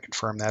Hinox is trying to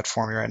confirm that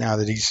for me right now,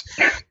 that he's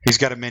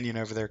got a minion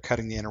over there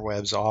cutting the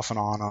interwebs off and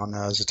on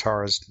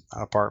Zatara's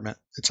apartment.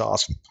 It's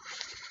awesome.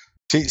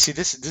 See,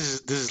 this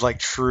is like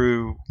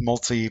true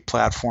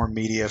multi-platform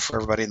media for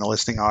everybody in the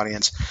listening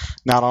audience.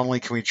 Not only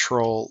can we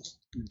troll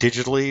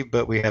digitally,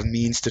 but we have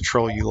means to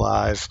troll you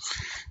live.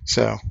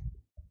 So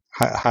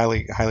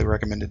highly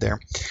recommended there.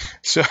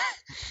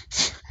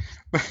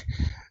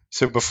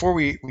 So before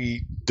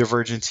we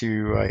diverge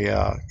into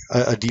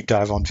a deep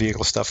dive on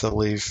vehicle stuff that'll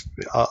leave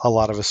a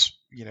lot of us,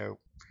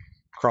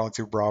 crawling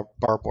through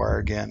barbed wire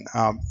again,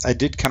 I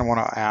did kind of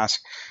want to ask,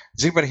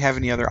 does anybody have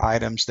any other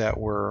items that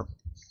were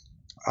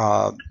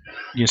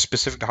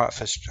specific to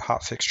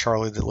Hotfix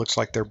Charlie that looks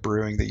like they're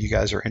brewing that you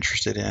guys are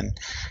interested in?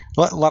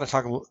 A lot of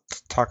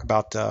talk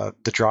about the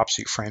drop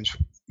suit frames,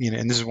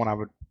 and this is one I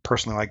would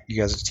personally like you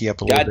guys to tee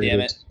up a little bit. God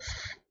damn it.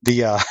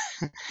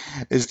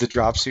 Is the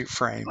drop suit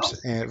frames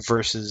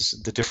versus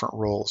the different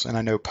roles. And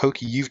I know,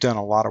 Pokey, you've done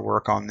a lot of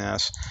work on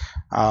this,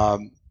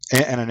 and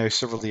I know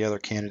several of the other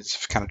candidates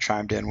have kind of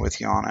chimed in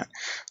with you on it.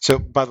 So,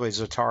 by the way,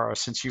 Zatara,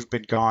 since you've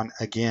been gone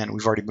again,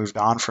 we've already moved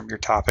on from your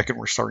topic and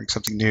we're starting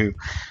something new.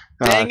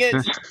 Dang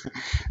it!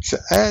 So,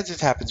 it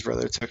just happens,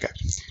 brother. It's okay.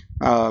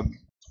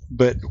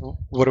 But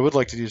what I would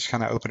like to do is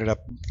kind of open it up,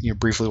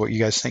 briefly what you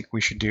guys think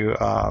we should do,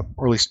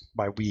 or at least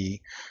by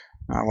we.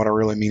 What I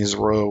really mean is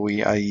royal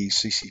we, i.e.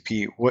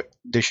 CCP, what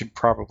they should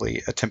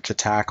probably attempt to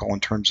tackle in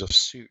terms of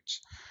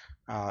suits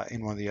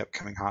in one of the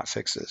upcoming hot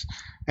fixes.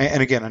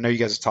 And again, I know you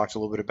guys have talked a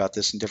little bit about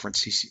this in different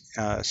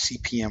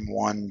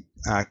CPM1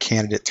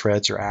 candidate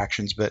threads or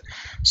actions, but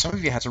some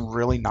of you had some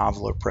really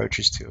novel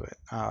approaches to it.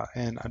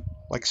 And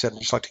like I said, I'd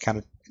just like to kind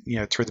of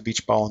throw the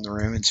beach ball in the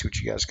room and see what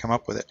you guys come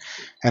up with it.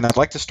 And I'd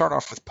like to start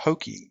off with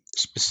Pokey,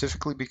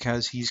 specifically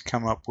because he's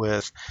come up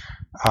with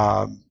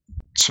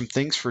some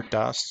things for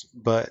Dust,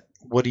 but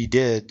what he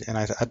did, and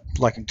I'd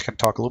like him to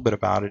talk a little bit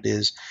about it,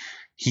 is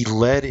he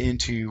led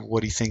into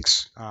what he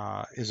thinks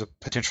is a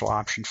potential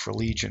option for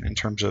Legion in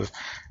terms of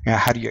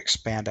how do you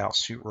expand out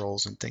suit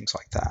roles and things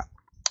like that.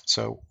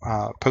 So,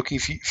 Pokey,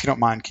 if you don't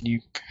mind, can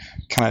you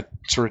kind of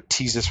sort of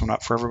tease this one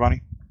up for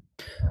everybody?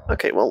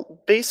 Okay,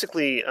 well,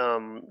 basically,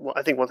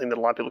 I think one thing that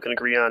a lot of people can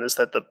agree on is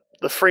that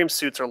the frame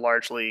suits are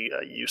largely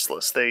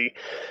useless.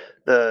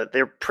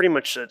 They're pretty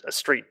much a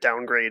straight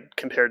downgrade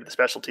compared to the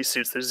specialty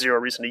suits. There's zero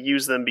reason to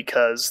use them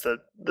because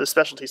the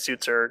specialty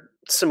suits are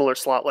similar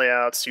slot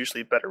layouts,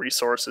 usually better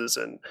resources,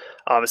 and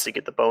obviously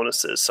get the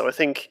bonuses. So I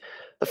think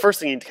the first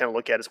thing you need to kind of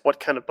look at is what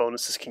kind of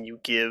bonuses can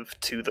you give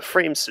to the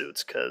frame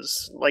suits,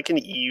 because like in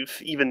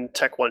EVE, even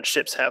Tech 1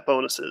 ships have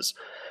bonuses.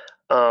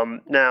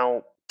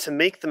 Now, to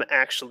make them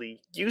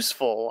actually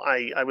useful,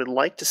 I would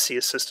like to see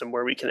a system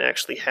where we can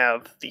actually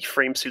have the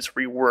frame suits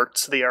reworked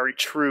so they are a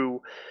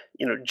true,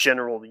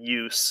 general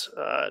use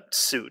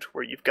suit,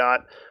 where you've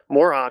got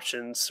more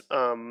options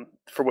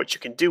for what you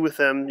can do with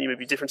them.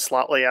 Maybe different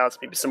slot layouts,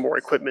 maybe some more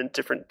equipment,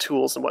 different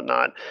tools and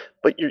whatnot,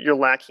 but you're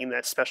lacking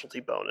that specialty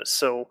bonus.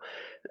 So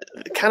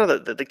kind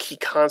of the key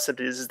concept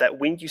is that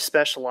when you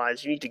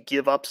specialize, you need to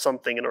give up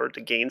something in order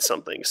to gain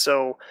something.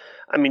 So,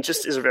 I mean,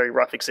 just as a very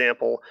rough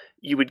example,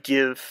 you would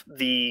give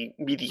the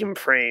medium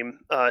frame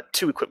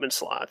 2 equipment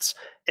slots.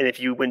 And if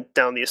you went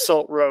down the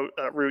assault route,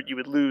 you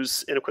would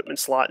lose an equipment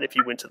slot. And if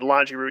you went to the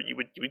Logi route, you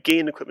would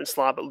gain an equipment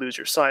slot but lose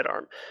your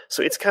sidearm.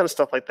 So it's kind of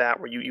stuff like that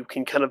where you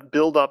can kind of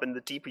build up, and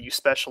the deeper you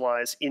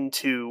specialize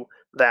into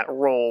that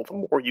role,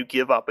 the more you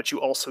give up, but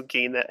you also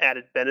gain that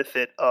added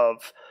benefit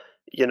of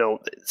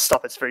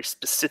stuff that's very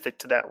specific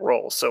to that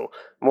role. So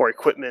more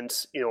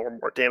equipment, or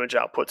more damage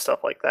output, stuff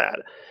like that.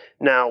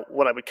 Now,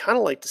 what I would kind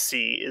of like to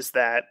see is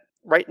that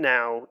right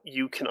now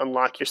you can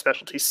unlock your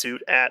specialty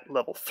suit at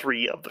level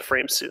 3 of the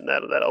frame suit, and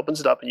that opens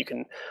it up, and you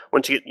can,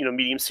 once you get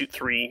medium suit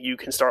 3, you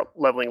can start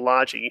leveling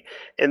Logi,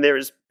 and there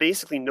is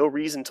basically no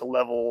reason to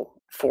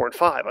level 4 and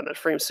 5 on that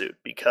frame suit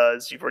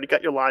because you've already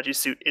got your Logi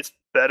suit. It's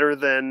better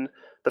than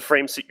the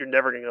frame suit. You're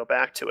never going to go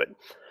back to it.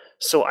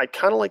 So I'd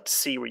kind of like to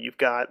see where you've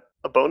got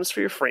a bonus for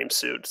your frame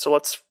suit. So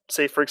let's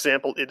say, for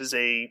example, it is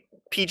a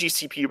PG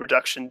CPU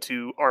reduction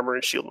to armor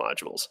and shield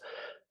modules.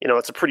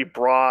 It's a pretty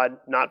broad,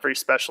 not very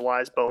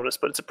specialized bonus,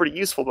 but it's a pretty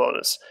useful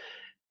bonus.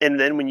 And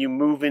then when you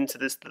move into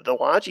the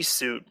Logi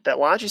suit, that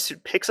Logi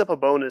suit picks up a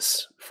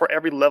bonus for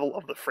every level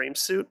of the frame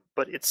suit,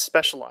 but it's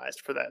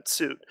specialized for that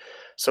suit.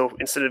 So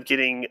instead of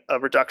getting a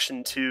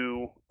reduction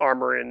to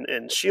armor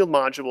and shield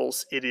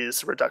modules, it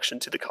is a reduction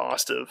to the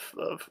cost of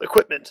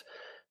equipment,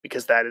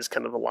 because that is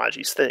kind of the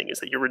Logi's thing, is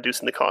that you're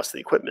reducing the cost of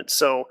the equipment.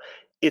 So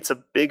it's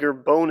a bigger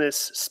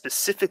bonus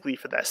specifically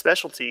for that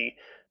specialty,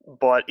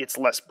 but it's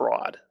less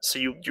broad. So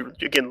you're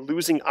again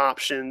losing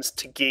options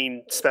to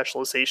gain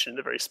specialization in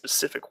a very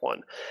specific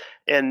one.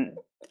 And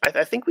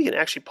I think we can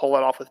actually pull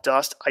that off with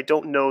Dust. I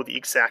don't know the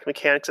exact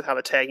mechanics of how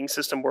the tagging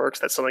system works.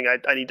 That's something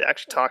I need to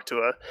actually talk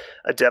to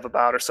a dev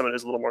about, or someone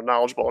who's a little more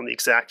knowledgeable on the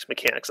exact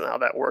mechanics and how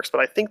that works.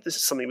 But I think this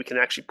is something we can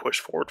actually push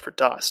forward for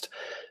Dust.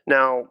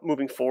 Now,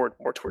 moving forward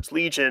more towards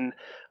Legion,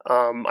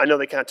 I know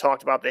they kind of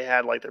talked about they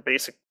had like their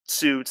basic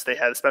suits, they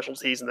had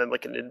specialties, and then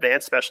like an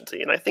advanced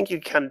specialty. And I think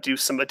you kind of do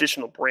some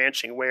additional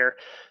branching where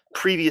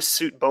previous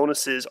suit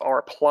bonuses are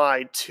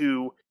applied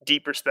to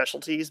deeper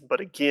specialties, but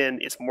again,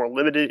 it's more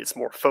limited, it's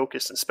more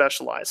focused and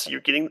specialized. So you're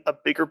getting a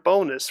bigger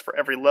bonus for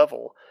every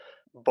level,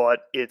 but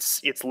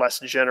it's less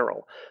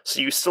general. So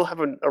you still have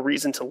a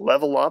reason to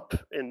level up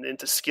and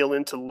to skill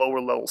into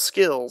lower level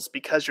skills,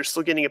 because you're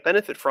still getting a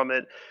benefit from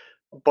it,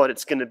 but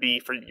it's going to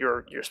be for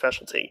your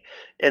specialty.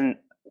 And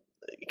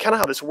kind of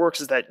how this works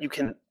is that you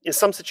can, in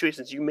some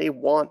situations, you may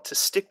want to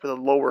stick with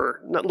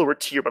not lower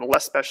tier, but a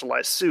less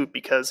specialized suit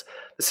because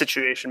the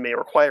situation may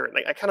require it.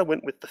 Like, I kind of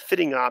went with the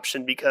fitting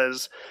option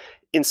because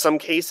in some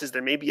cases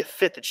there may be a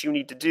fit that you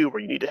need to do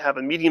where you need to have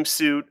a medium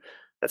suit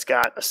that's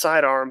got a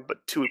sidearm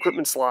but 2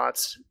 equipment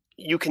slots.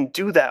 You can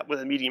do that with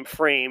a medium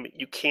frame.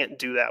 You can't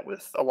do that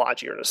with a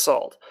Logi or an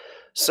assault.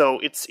 So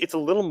it's a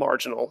little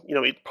marginal.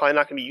 It's probably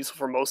not going to be useful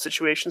for most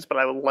situations, but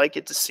I would like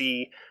it to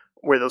see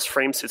where those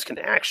frame suits can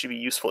actually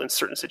be useful in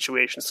certain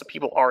situations, so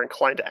people are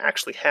inclined to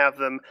actually have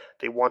them,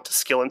 they want to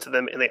skill into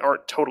them, and they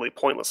aren't totally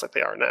pointless like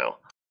they are now.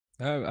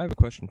 I have a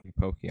question for you,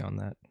 Pokey, on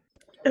that.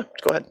 Yeah,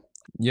 go ahead.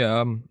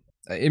 Yeah,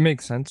 it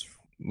makes sense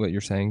what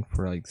you're saying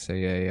for, like,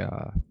 say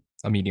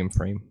a medium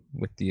frame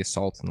with the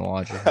assault and the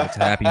Logi. It's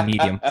a happy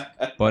medium,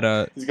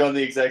 but he's going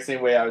the exact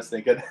same way I was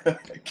thinking.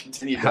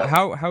 Continue.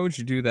 How would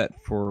you do that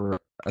for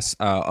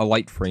a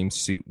light frame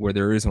suit where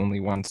there is only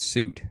one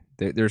suit?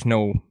 There's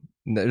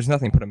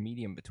nothing put a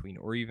medium between,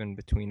 or even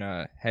between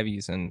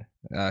heavies and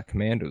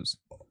commandos.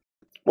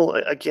 Well,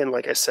 again,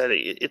 like I said,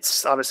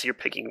 it's obviously you're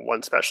picking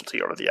one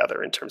specialty over the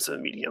other in terms of a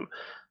medium.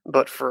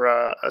 But for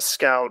a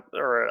scout,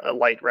 or a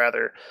light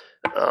rather,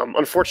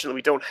 unfortunately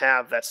we don't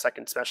have that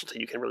second specialty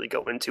you can really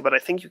go into. But I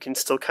think you can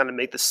still kind of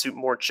make the suit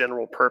more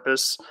general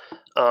purpose.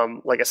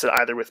 Like I said,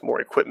 either with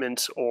more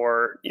equipment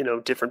or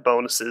different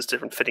bonuses,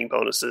 different fitting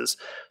bonuses.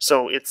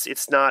 So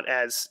it's not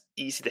as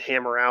easy to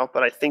hammer out,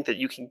 but I think that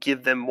you can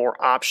give them more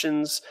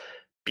options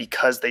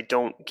because they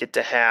don't get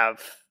to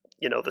have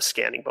the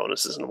scanning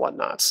bonuses and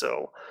whatnot.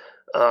 So,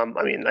 I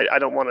mean, I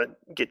don't want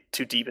to get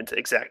too deep into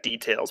exact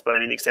details, but I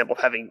mean, the example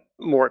of having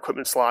more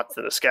equipment slots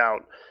than a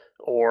scout,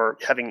 or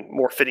having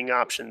more fitting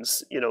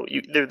options,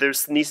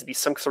 there's needs to be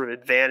some sort of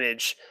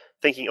advantage.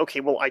 Thinking, okay,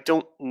 well, I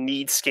don't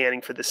need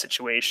scanning for this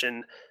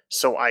situation,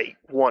 so I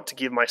want to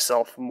give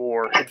myself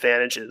more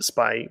advantages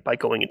by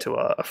going into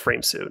a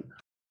frame suit.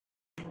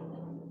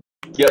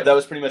 Yeah, that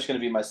was pretty much going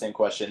to be my same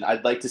question.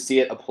 I'd like to see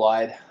it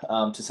applied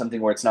to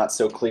something where it's not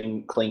so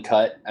clean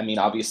cut. I mean,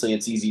 obviously,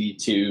 it's easy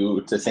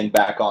to think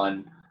back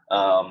on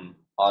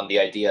the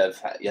idea of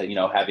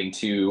having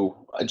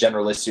a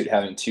generalist suit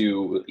having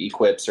 2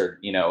 equips, or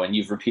and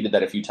you've repeated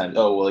that a few times.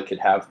 Oh, well, it could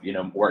have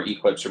more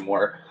equips or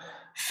more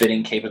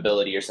fitting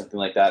capability or something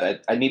like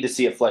that. I need to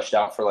see it fleshed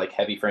out for like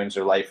heavy frames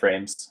or light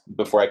frames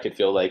before I could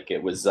feel like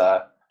it was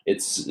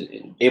it's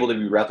able to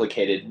be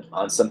replicated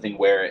on something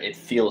where it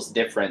feels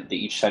different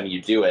each time you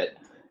do it.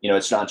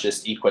 It's not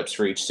just equips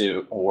for each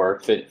suit or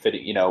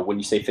fitting, when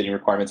you say fitting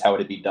requirements, how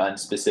would it be done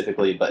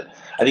specifically? But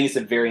I think it's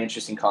a very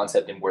interesting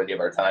concept and worthy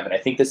of our time. And I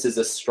think this is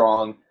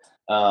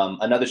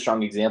another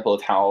strong example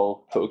of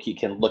how Pokey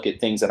can look at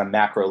things at a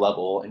macro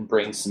level and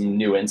bring some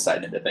new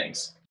insight into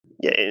things.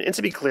 Yeah, and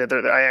to be clear,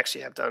 I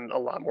actually have done a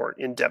lot more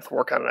in-depth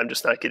work on it. I'm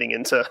just not getting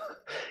into,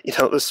 the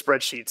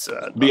spreadsheets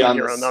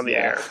on the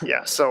air.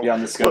 Yeah, so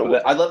beyond the scope of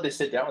it. I'd love to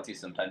sit down with you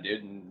sometime,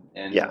 dude,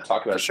 and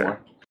talk about it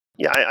more.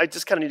 Yeah, I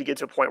just kind of need to get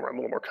to a point where I'm a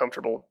little more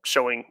comfortable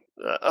showing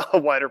a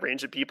wider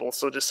range of people,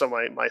 so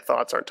my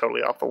thoughts aren't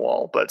totally off the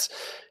wall. But,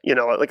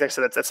 like I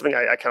said, that's something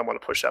I kind of want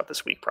to push out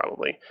this week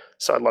probably.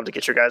 So I'd love to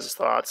get your guys'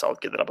 thoughts. I'll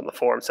get that up on the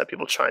forums, have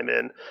people chime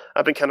in.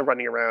 I've been kind of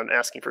running around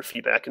asking for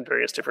feedback in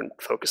various different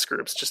focus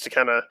groups just to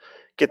kind of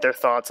get their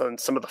thoughts on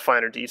some of the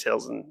finer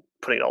details and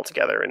putting it all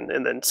together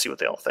and then see what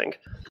they all think.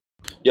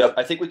 Yeah,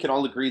 I think we can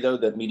all agree, though,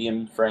 that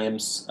medium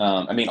frames,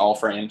 all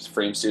frame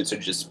suits are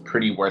just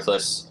pretty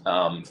worthless.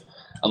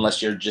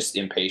 Unless you're just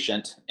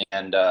impatient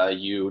and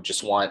you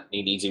just want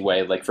an easy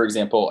way. Like, for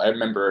example, I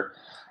remember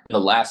in the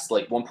last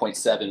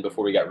 1.7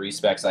 before we got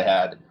respecs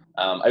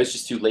I was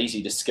just too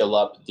lazy to skill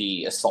up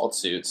the assault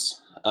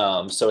suits.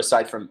 So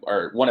aside from,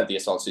 or one of the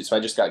assault suits, so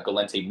I just got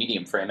Galente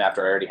medium frame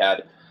after I already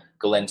had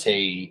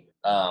Galente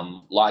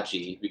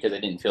Logi, because I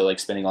didn't feel like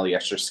spending all the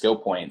extra skill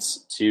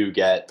points to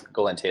get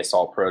Galente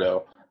Assault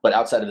Proto. But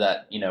outside of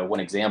that, one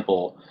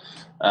example,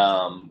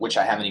 which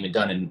I haven't even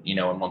done in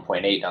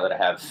 1.8. Now that I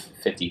have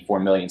 54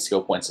 million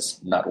skill points,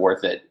 it's not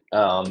worth it.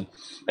 I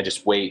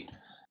just wait.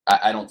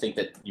 I don't think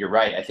that you're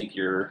right. I think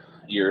you're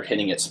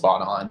hitting it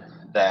spot on,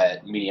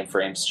 that medium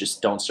frames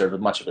just don't serve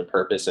much of a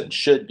purpose and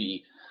should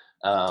be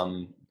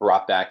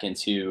brought back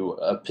into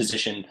a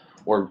position,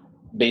 or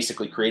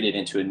basically created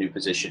into a new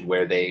position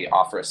where they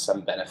offer us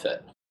some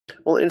benefit.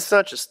 Well, it's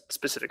not just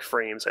specific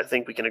frames. I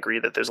think we can agree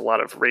that there's a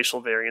lot of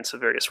racial variants of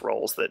various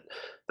roles that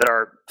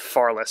are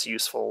far less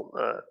useful.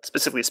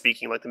 Specifically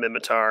speaking, like the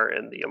Minmatar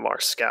and the Amar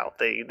Scout,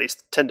 they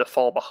tend to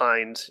fall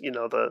behind,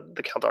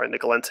 the Caldari and the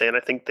Galente, and I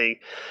think they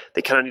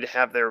kind of need to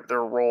have their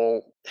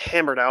role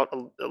hammered out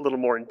a little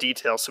more in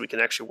detail, so we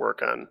can actually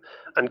work on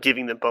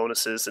giving them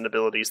bonuses and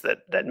abilities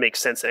that make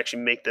sense and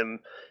actually make them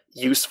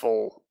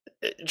useful,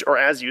 or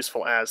as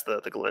useful as the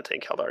Galente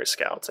and Caldari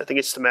Scouts. I think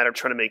it's just a matter of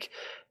trying to make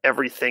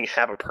everything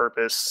have a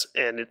purpose,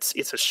 and it's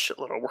a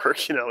shitload of work.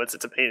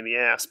 It's a pain in the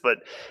ass, but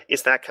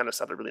it's that kind of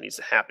stuff that really needs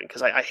to happen.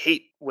 Because I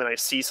hate when I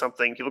see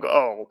something, people go,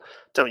 "Oh,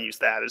 don't use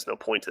that. There's no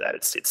point to that.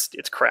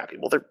 It's crappy."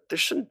 Well, there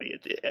shouldn't be.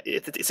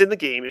 It's in the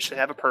game. It should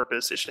have a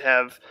purpose. It should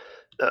have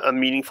a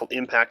meaningful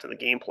impact on the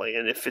gameplay.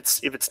 And if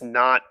it's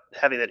not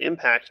having that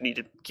impact, you need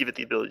to give it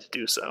the ability to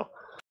do so.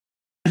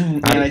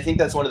 And I think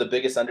that's one of the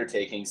biggest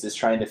undertakings, is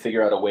trying to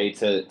figure out a way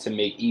to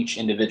make each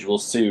individual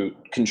suit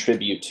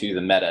contribute to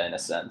the meta in a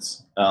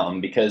sense.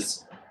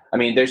 Because,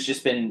 there's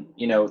just been,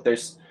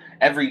 there's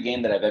every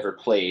game that I've ever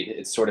played,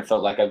 it's sort of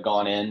felt like I've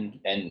gone in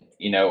and,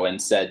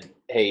 and said,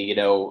 hey,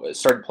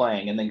 started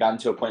playing, and then gotten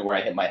to a point where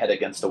I hit my head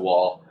against a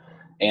wall.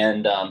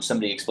 And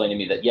somebody explained to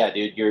me that, yeah,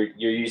 dude, you're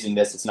using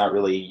this. It's not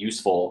really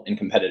useful in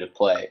competitive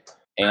play.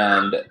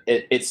 And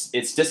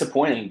it's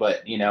disappointing,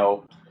 but,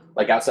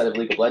 like outside of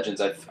League of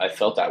Legends, I've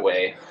felt that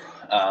way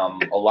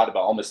a lot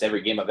about almost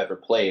every game I've ever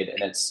played.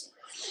 And it's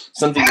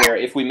something where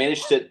if we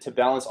manage to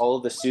balance all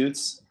of the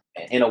suits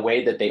in a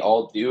way that they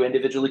all do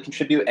individually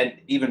contribute, and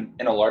even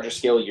in a larger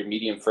scale, your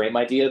medium frame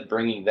idea,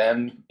 bringing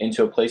them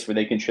into a place where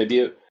they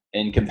contribute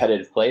in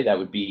competitive play, that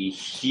would be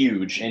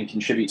huge and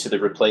contribute to the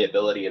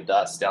replayability of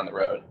Dust down the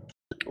road.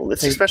 Well,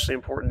 it's especially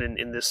important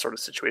in this sort of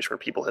situation where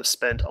people have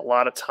spent a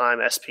lot of time,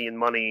 SP, and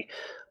money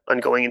on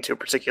going into a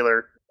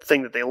particular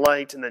thing that they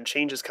liked, and then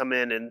changes come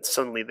in and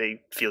suddenly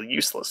they feel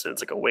useless and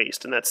it's like a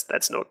waste, and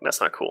that's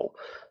not cool.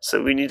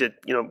 So we need to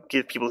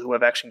give people who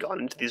have actually gone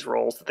into these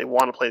roles, that they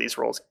want to play these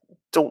roles,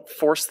 don't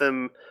force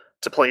them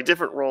to play a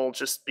different role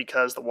just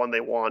because the one they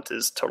want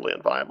is totally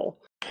unviable.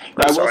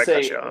 I will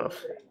say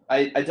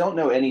I don't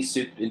know any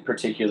suit in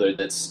particular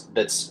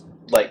that's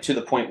like to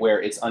the point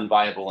where it's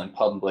unviable in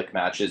public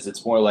matches.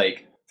 It's more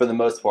like, for the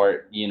most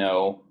part,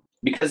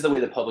 because the way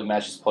the public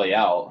matches play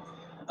out,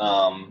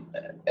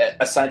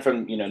 Aside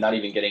from not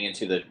even getting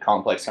into the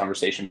complex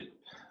conversation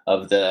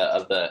of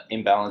the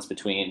imbalance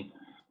between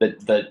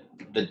the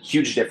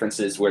huge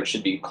differences where it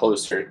should be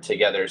closer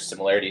together,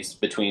 similarities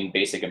between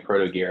basic and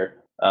proto gear.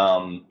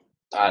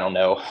 I don't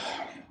know.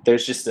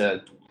 There's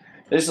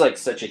like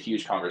such a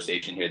huge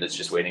conversation here that's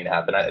just waiting to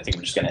happen. I think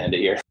we're just going to end it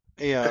here.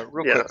 Hey,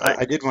 real quick,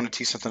 I did want to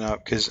tee something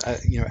up because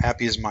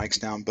Appia's mic's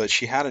down, but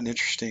she had an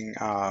interesting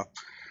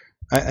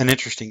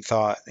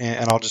thought,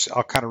 and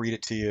I'll kind of read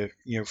it to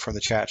you, from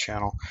the chat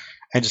channel,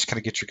 and just kind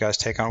of get your guys'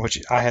 take on it,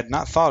 which I had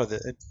not thought of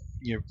it.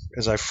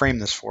 As I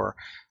framed this for her,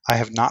 I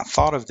have not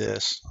thought of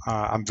this.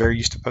 I'm very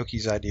used to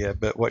Pokey's idea,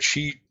 but what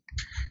she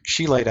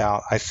laid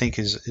out, I think,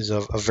 is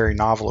a very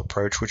novel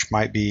approach, which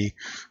might be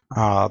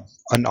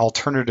an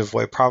alternative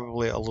way,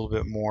 probably a little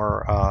bit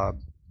more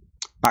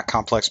not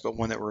complex, but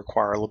one that would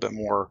require a little bit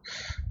more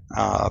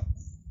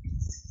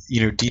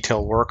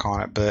detailed work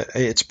on it. But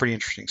it's pretty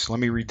interesting. So let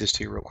me read this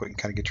to you real quick and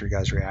kind of get your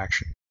guys'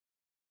 reaction.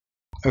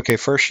 Okay,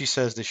 first she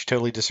says that she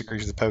totally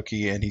disagrees with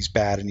Pokey and he's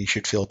bad and he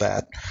should feel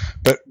bad.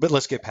 But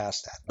let's get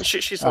past that.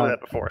 She's told me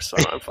that before, so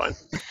I'm fine.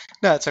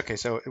 No, it's okay.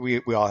 So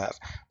we all have.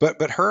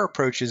 But her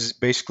approach is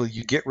basically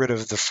you get rid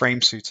of the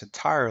frame suits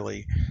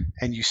entirely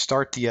and you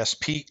start the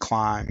SP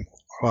climb,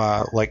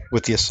 like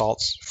with the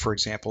assaults, for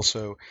example.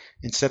 So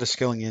instead of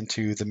skilling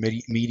into the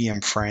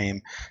medium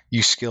frame,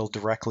 you skill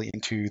directly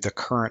into the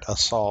current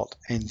assault.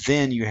 And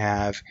then you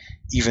have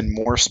even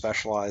more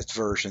specialized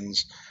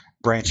versions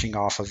branching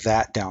off of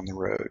that down the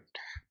road.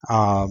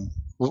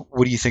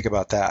 What do you think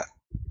about that?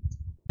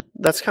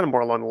 That's kind of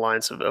more along the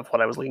lines of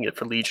what I was looking at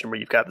for Legion, where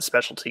you've got the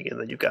specialty and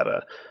then you've got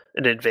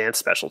an advanced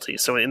specialty.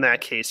 So in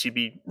that case, you'd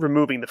be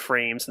removing the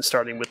frames and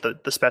starting with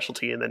the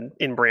specialty and then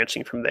in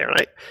branching from there.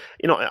 And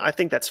I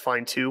think that's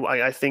fine too.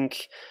 I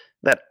think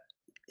that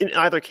in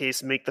either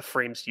case, make the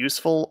frames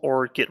useful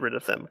or get rid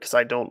of them, because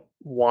I don't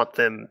want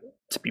them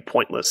to be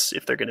pointless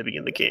if they're going to be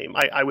in the game.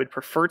 I would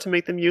prefer to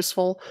make them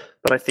useful,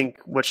 but I think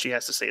what she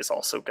has to say has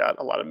also got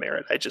a lot of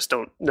merit. I just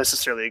don't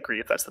necessarily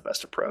agree if that's the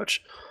best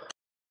approach.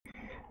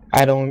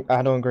 I don't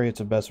agree it's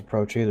the best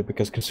approach either,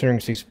 because considering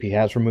CCP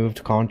has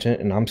removed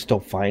content and I'm still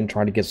fighting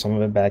trying to get some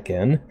of it back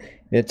in,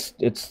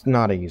 it's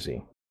not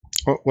easy.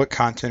 What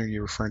content are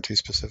you referring to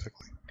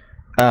specifically?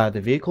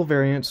 The vehicle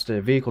variants, the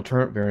vehicle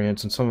turret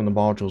variants, and some of the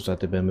modules that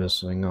they've been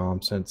missing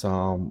since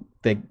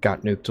they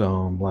got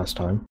nuked last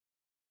time.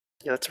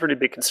 Yeah, that's a pretty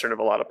big concern of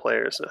a lot of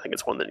players. I think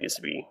it's one that needs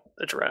to be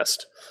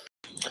addressed.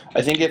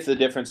 I think if the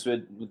difference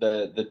with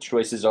the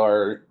choices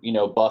are,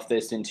 buff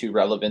this into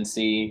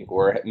relevancy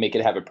or make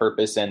it have a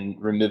purpose and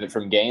remove it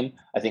from game,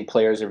 I think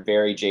players are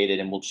very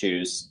jaded and will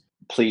choose,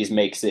 please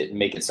make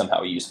it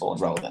somehow useful and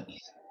relevant.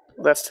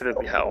 That's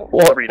typically how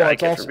the read I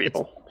get from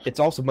people. It's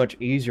also much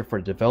easier for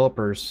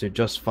developers to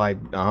justify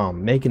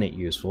making it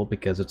useful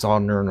because it's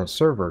on their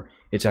server.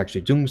 It's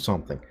actually doing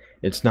something.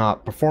 It's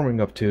not performing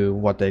up to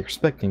what they're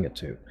expecting it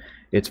to.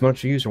 It's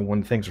much easier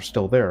when things are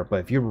still there, but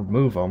if you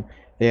remove them,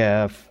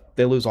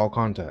 they lose all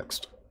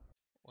context.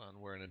 Well, and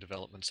we're in a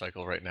development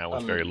cycle right now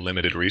with very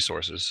limited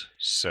resources,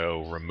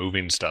 so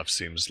removing stuff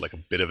seems like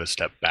a bit of a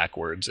step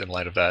backwards in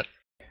light of that.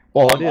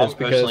 Well, I'm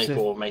personally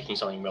for making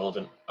something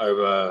relevant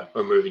over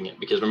removing it,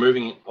 because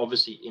removing it,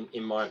 obviously,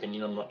 in my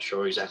opinion, I'm not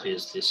sure exactly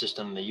as the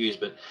system they use,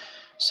 but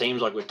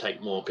seems like it would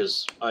take more,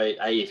 because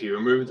if you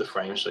remove the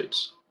frame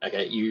suits,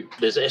 okay,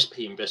 there's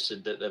SP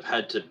invested that they've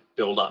had to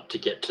build up to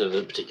get to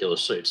the particular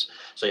suits,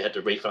 so you had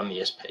to refund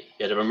the SP.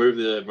 You had to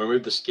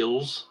remove the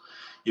skills.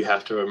 You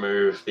have to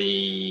remove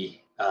the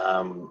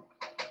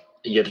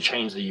you have to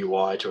change the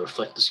UI to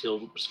reflect the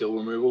skill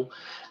removal,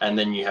 and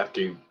then you have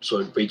to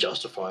sort of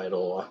re-justify it.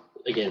 Or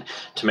again,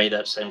 to me,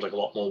 that seems like a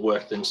lot more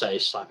work than, say,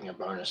 slapping a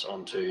bonus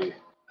onto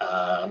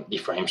the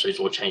frame suits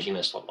or changing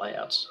their slot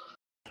layouts.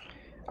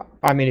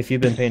 I mean, if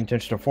you've been paying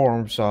attention to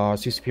forums,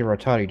 CCP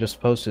Ratati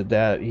just posted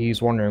that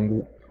he's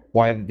wondering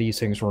why these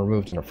things were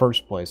removed in the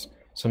first place.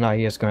 So now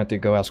he is going to have to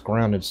go ask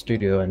around in the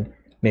studio and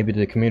maybe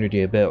the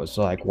community a bit. Was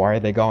like, why are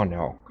they gone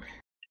now?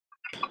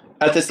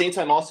 At the same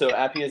time, also,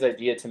 Appia's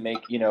idea to make,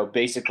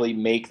 basically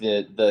make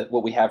the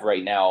what we have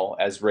right now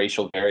as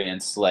racial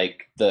variants,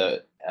 like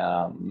the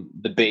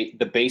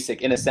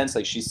basic, in a sense,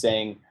 like she's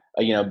saying,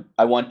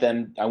 I want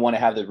to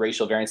have the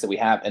racial variants that we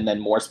have, and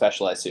then more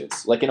specialized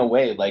suits. Like in a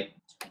way, like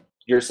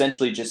you're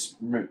essentially just,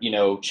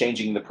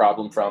 changing the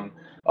problem from,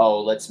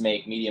 let's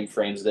make medium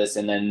frames this,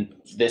 and then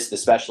the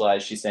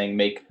specialized. She's saying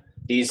make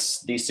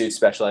these suits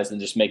specialized and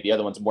just make the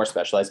other ones more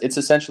specialized. It's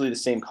essentially the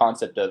same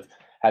concept of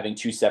having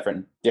two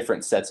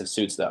different sets of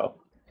suits, though.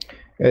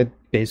 It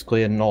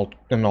basically an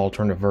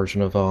alternative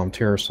version of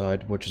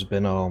Terrorcide, which has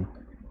been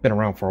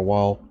around for a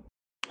while.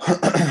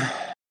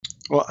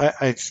 Well,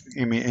 I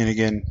mean, and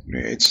again,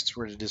 it's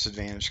sort of a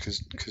disadvantage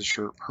because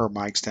her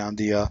mic's down.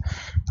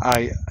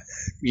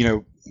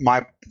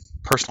 My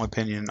personal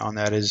opinion on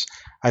that is,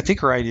 I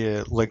think her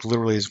idea, like,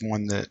 literally is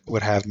one that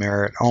would have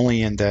merit,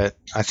 only in that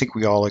I think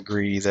we all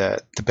agree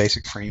that the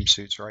basic frame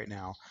suits right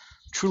now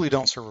truly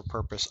don't serve a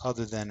purpose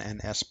other than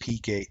an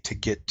SP gate to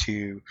get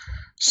to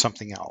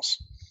something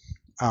else.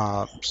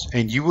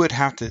 and you would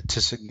have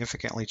to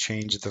significantly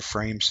change the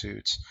frame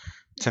suits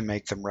to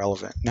make them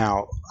relevant.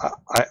 Now,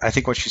 I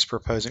think what she's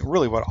proposing,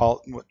 really what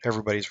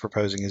everybody's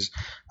proposing, is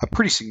a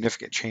pretty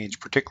significant change,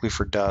 particularly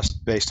for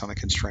dust, based on the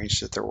constraints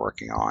that they're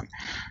working on.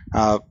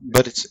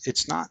 But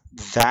it's not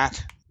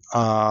that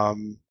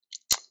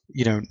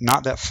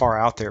not that far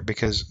out there,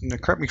 because,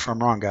 correct me if I'm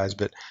wrong, guys,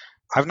 but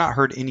I've not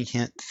heard any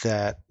hint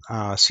that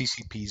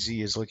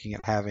CCPZ is looking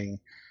at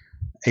having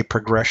a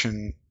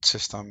progression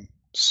system,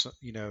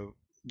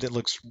 that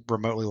looks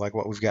remotely like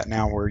what we've got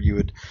now, where you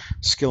would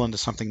skill into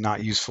something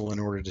not useful in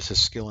order to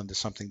skill into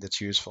something that's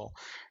useful.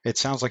 It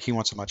sounds like he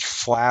wants a much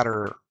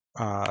flatter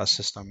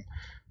system,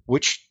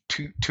 which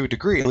to a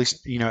degree, at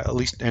least,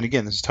 and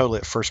again, this is totally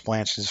at first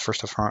glance, this is the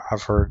first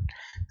I've heard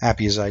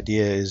Appia's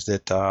idea, is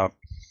that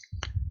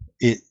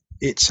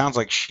it sounds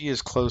like she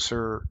is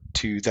closer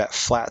to that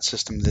flat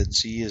system that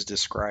Z is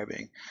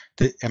describing.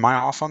 Am I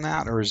off on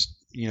that, or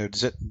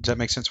does that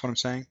make sense what I'm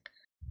saying?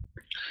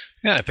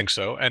 Yeah, I think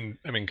so. And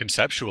I mean,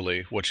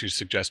 conceptually, what she's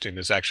suggesting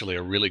is actually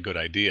a really good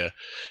idea.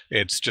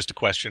 It's just a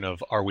question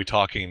of, are we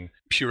talking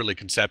purely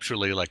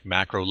conceptually, like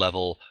macro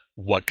level,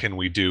 what can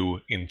we do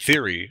in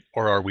theory,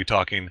 or are we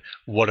talking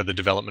what are the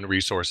development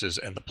resources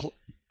and the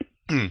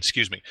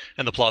excuse me,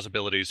 and the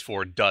plausibilities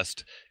for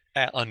dust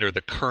under the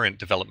current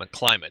development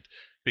climate?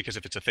 Because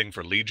if it's a thing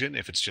for Legion,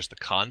 if it's just a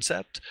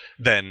concept,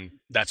 then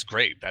that's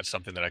great. That's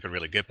something that I could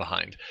really get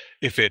behind.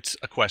 If it's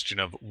a question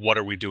of what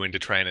are we doing to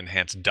try and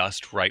enhance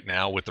dust right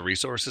now with the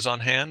resources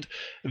on hand,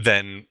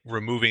 then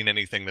removing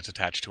anything that's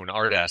attached to an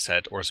art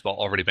asset or has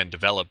already been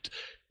developed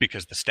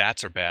because the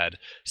stats are bad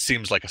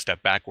seems like a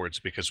step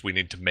backwards, because we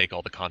need to make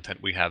all the content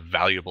we have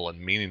valuable and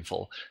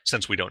meaningful,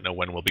 since we don't know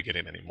when we'll be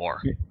getting any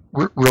more.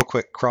 Real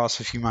quick,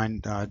 Cross, if you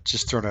mind,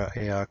 just throwing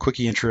a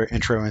quickie intro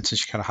in,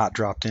 since you kind of hot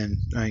dropped in,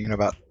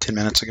 about 10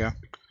 minutes ago.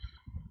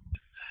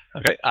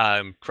 Okay,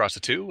 I'm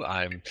Cross2.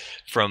 I'm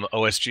from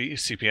OSG,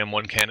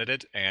 CPM1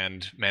 candidate,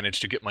 and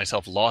managed to get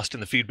myself lost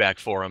in the feedback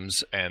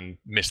forums and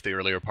missed the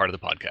earlier part of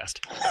the podcast.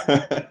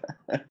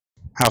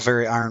 How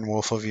very Iron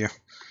Wolf of you.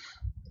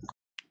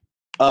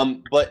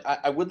 But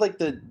I would like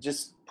to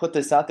just put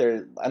this out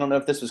there. I don't know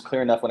if this was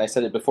clear enough when I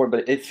said it before,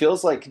 but it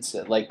feels like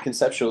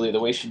conceptually, the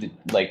way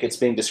it's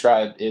being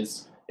described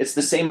is it's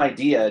the same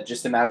idea,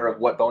 just a matter of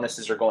what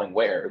bonuses are going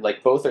where.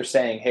 Like, both are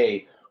saying,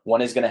 hey,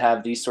 one is going to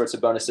have these sorts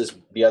of bonuses,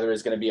 the other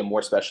is going to be a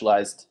more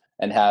specialized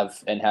and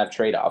have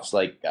trade-offs.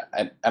 Like,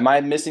 am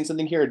I missing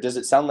something here, or does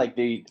it sound like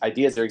the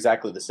ideas are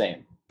exactly the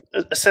same?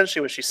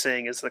 Essentially what she's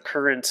saying is the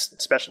current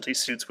specialty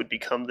suits would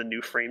become the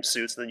new frame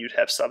suits, and then you'd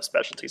have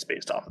subspecialties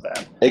based off of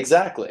that.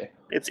 Exactly.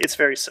 It's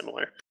very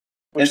similar.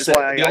 Which is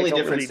why I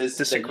don't really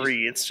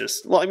disagree. It's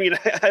just, well, I mean,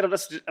 I don't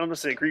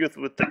necessarily agree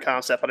with the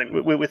concept,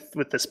 but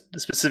with the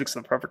specifics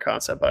of the proper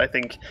concept, but I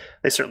think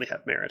they certainly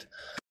have merit.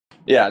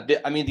 Yeah,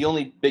 I mean, the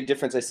only big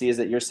difference I see is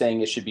that you're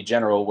saying it should be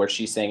general, where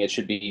she's saying it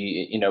should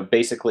be,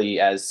 basically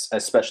as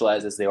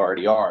specialized as they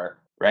already are.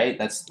 Right.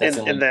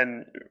 And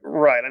then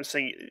right. I'm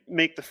saying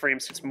make the frame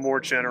suits more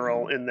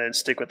general, and then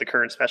stick with the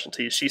current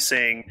specialties. She's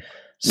saying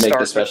start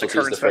with the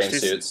current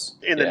specialties suits,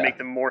 and then make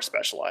them more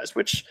specialized.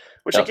 Which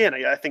again,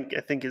 I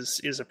think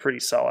is a pretty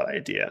solid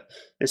idea.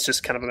 It's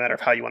just kind of a matter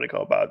of how you want to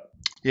go about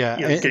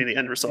getting the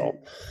end result.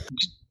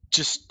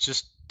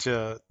 Just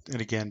to,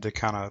 and again, to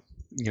kind of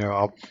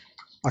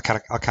I'll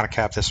kind of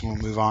cap this and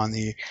we'll move on.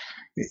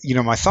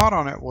 My thought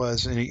on it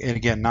was, and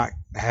again, not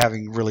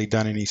having really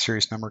done any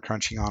serious number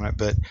crunching on it,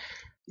 but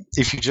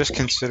if you just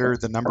consider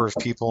the number of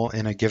people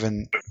in a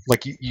given,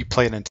 like you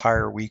play an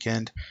entire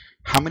weekend,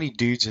 how many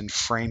dudes in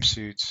frame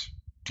suits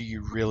do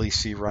you really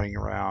see running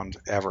around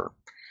ever?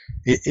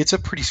 It's a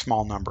pretty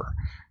small number.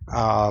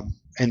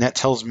 And that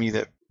tells me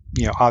that,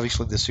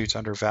 obviously the suit's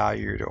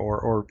undervalued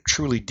or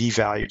truly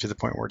devalued to the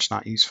point where it's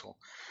not useful.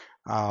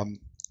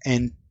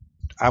 And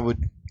I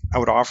would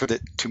offer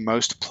that to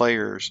most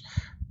players,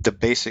 the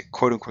basic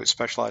quote unquote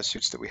specialized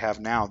suits that we have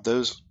now,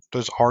 those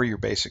are your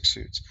basic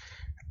suits.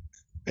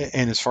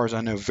 And as far as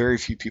I know, very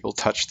few people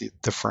touch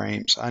the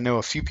frames. I know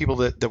a few people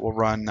that will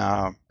run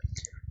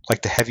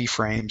like the heavy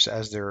frames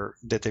as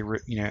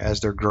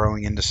they're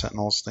growing into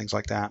Sentinels, things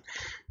like that.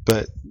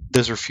 But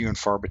those are few and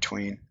far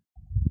between.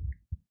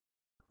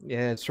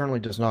 Yeah, it certainly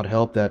does not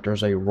help that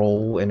there's a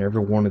role in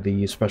every one of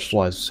the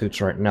specialized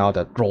suits right now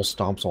that role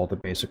stomps all the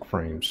basic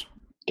frames.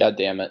 God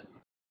damn it.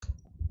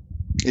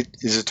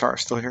 Is Zatara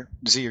still here?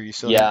 Z, are you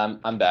still here? Yeah,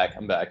 I'm back.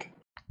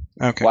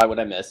 Okay. Why would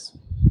I miss?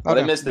 What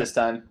did I miss this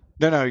time?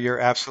 No, you're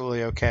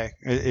absolutely okay.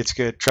 It's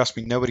good. Trust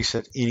me, nobody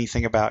said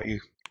anything about you,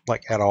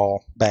 like, at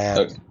all bad.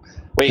 Okay.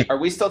 Wait, are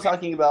we still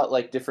talking about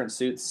like different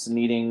suits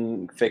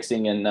needing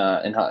fixing in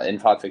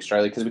Hotfix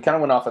Charlie? Because we kind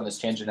of went off on this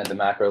tangent at the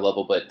macro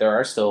level, but there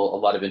are still a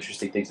lot of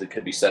interesting things that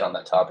could be said on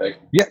that topic.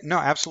 Yeah, no,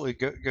 absolutely.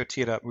 Go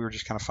tee it up. We were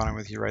just kind of funning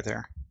with you right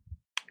there.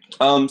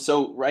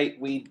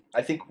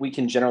 I think we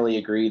can generally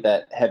agree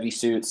that heavy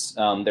suits,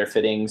 their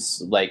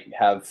fittings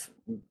have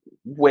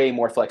way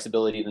more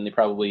flexibility than they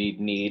probably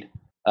need,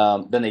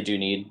 than they do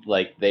need.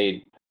 Like,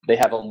 they they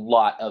have a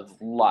lot of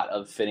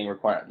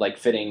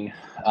fitting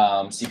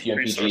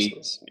CPM PG.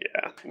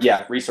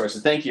 Yeah,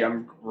 resources. Thank you.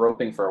 I'm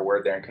groping for a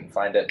word there and couldn't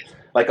find it.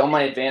 Like on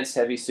my advanced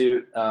heavy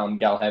suit,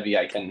 Gal Heavy,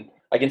 I can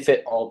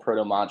fit all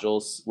proto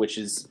modules, which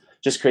is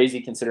just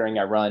crazy considering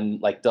I run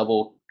like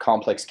double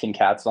complex kin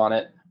cats on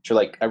it, which are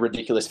like a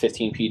ridiculous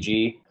 15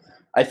 PG.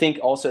 I think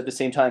also at the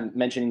same time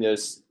mentioning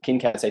those kin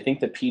cats, I think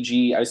the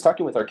PG, I was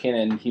talking with our kin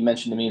and he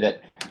mentioned to me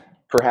that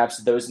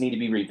perhaps those need to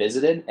be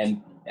revisited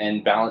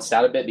and balanced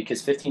out a bit,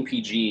 because 15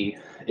 PG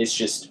is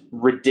just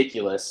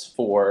ridiculous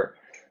for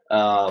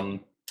the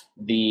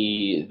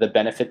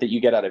benefit that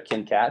you get out of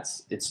kin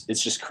cats. It's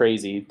just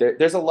crazy.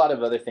 There's a lot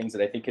of other things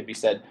that I think could be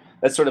said.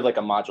 That's sort of like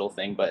a module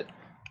thing, but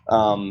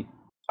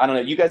I don't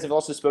know. You guys have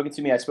also spoken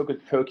to me. I spoke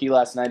with Pokey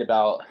last night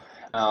about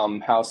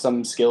how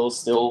some skills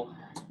still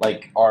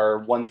like are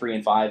 1, 3,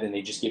 and 5, and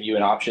they just give you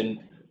an option,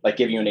 like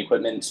give you an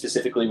equipment.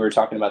 Specifically, we were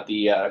talking about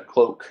the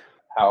cloak,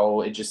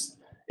 how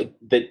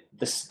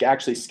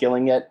actually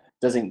skilling it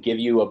doesn't give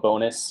you a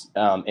bonus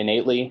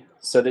innately.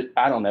 So that,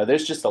 I don't know,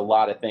 there's just a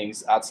lot of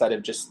things outside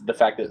of just the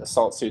fact that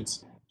assault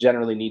suits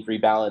generally need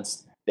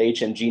rebalanced. The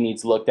HMG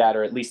needs looked at,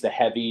 or at least the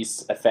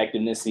heavy's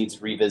effectiveness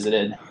needs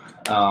revisited.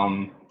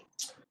 I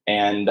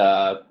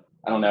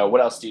don't know,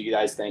 what else do you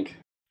guys think?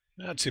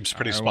 That seems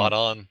pretty spot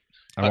on.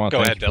 I want to go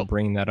thank ahead, you for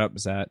bringing that up,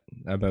 Zat,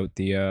 about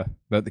the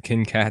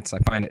kin cats. I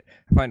find it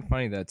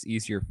funny that it's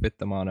easier to fit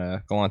them on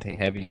a Galante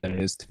Heavy than it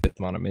is to fit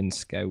them on a Min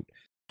Scout.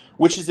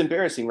 Which is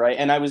embarrassing, right?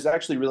 And I was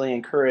actually really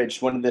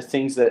encouraged. One of the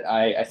things that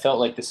I felt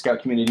like the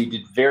Scout community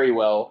did very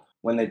well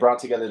when they brought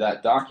together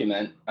that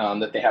document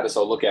that they had us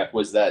all look at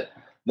was that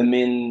the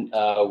Min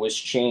was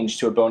changed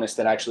to a bonus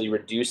that actually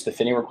reduced the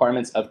fitting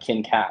requirements of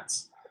kin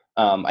cats.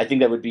 I think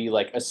that would be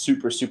like a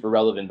super, super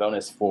relevant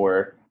bonus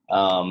for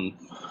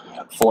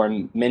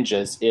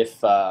ninjas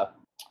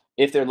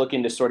if they're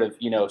looking to sort of,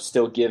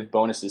 still give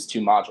bonuses to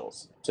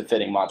modules, to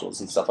fitting modules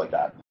and stuff like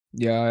that.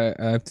 Yeah,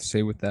 I have to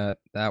say with that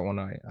one,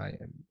 I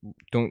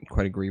don't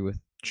quite agree with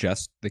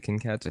just the kin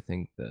cats. I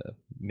think the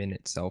Min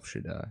itself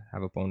should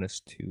have a bonus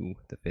to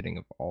the fitting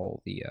of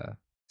all the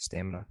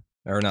stamina.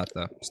 Or not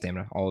the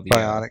stamina, all the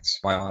biotics.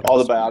 All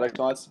the biotic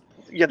mods?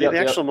 Yeah, the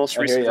actual most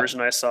recent version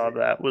I saw of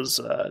that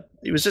was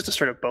it was just a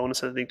sort of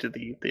bonus, I think, to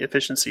the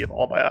efficiency of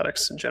all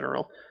biotics in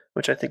general,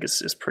 which I think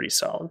is pretty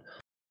solid.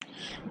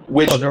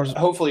 Which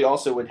hopefully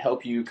also would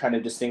help you kind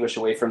of distinguish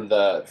away from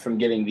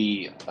giving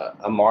the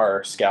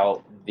Amar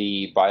Scout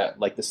the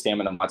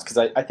stamina mods, because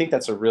I think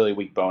that's a really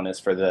weak bonus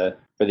for the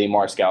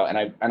Amar Scout,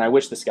 and I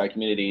wish the Scout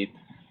community,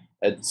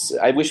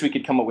 I wish we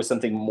could come up with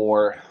something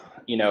more,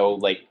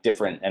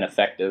 different and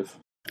effective.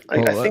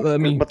 Let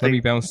me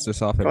bounce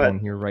this off everyone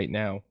here right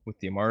now with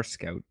the Amar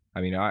Scout.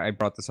 I mean, I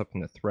brought this up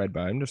in the thread,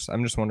 but I'm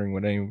just wondering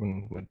what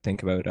anyone would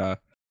think about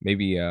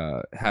maybe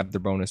have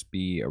their bonus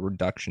be a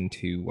reduction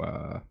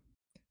to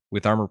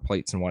with armor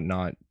plates and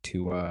whatnot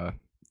to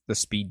the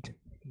speed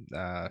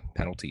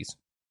penalties.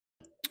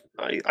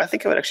 I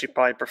think I would actually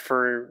probably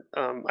prefer.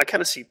 I kind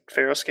of see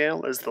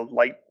Ferroscale as the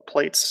light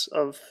plates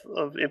of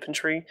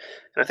infantry,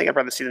 and I think I'd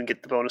rather see them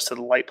get the bonus to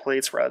the light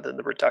plates rather than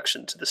the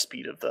reduction to the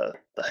speed of the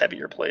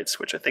heavier plates,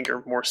 which I think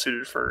are more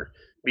suited for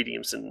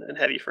mediums and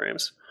heavy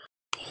frames.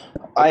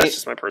 That's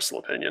just my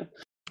personal opinion.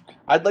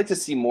 I'd like to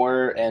see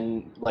more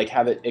and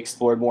have it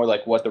explored more,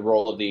 what the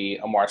role of the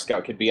Amar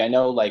Scout could be. I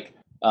know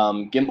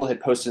Gimbal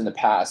had posted in the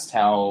past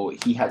how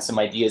he had some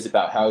ideas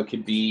about how it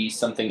could be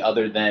something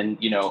other than,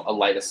 a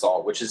light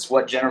assault, which is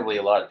what generally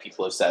a lot of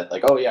people have said.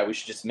 Oh yeah, we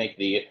should just make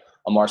the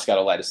Amar Scout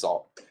a light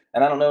assault.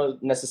 And I don't know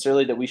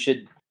necessarily that we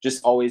should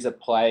just always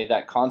apply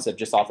that concept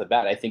just off the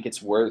bat. I think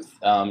it's worth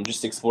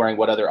just exploring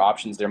what other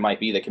options there might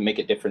be that can make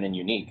it different and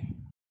unique.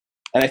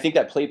 And I think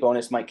that plate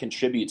bonus might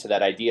contribute to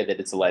that idea that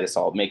it's a light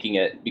assault, making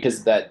it,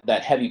 because that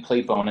heavy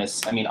plate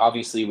bonus, I mean,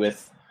 obviously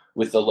with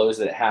the lows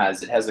that it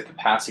has the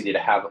capacity to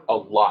have a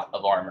lot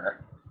of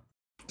armor.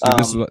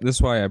 So this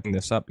is why I bring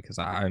this up, because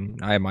I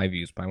have my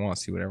views, but I want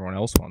to see what everyone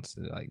else wants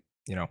to,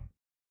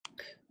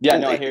 Yeah,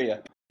 no, I hear you.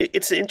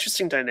 It's an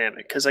interesting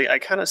dynamic, because I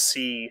kind of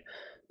see,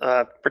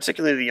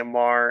 particularly the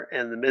Amar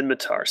and the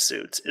Minmatar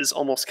suits, is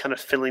almost kind of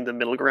filling the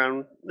middle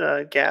ground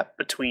gap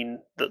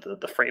between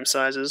the frame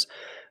sizes.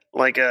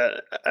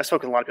 I've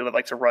spoken to a lot of people that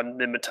like to run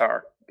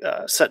Minmatar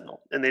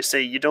Sentinel, and they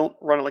say you don't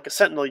run it like a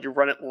Sentinel, you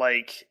run it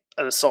like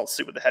an assault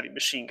suit with a heavy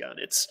machine gun.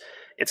 It's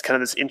kind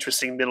of this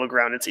interesting middle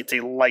ground. It's a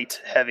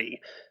light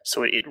heavy,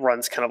 so it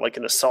runs kind of like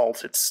an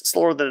assault. It's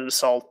slower than an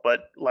assault,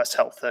 but less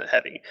health than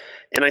heavy.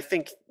 And I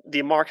think the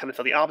Amar kind of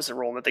fill the opposite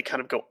role in that they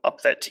kind of go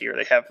up that tier.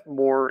 They have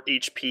more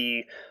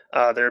HP.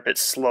 They're a bit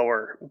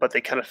slower, but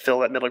they kind of fill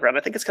that middle ground.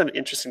 I think it's kind of an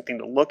interesting thing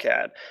to look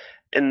at.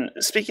 And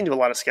speaking to a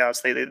lot of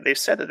scouts, they've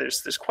said that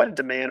there's quite a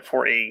demand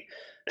for a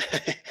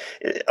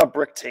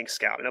brick tank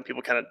scout. I know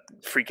people kind of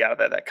freak out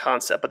about that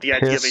concept, but the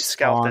idea of a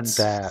scout that's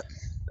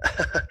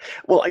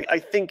well, I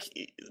think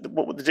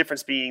what the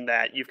difference being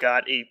that you've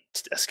got a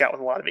scout with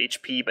a lot of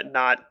HP, but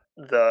not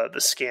the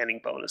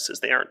scanning bonuses.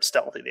 They aren't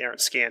stealthy, they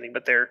aren't scanning,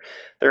 but they're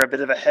a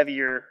bit of a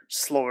heavier,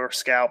 slower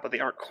scout, but they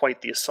aren't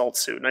quite the assault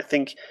suit. And I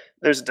think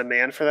there's a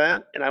demand for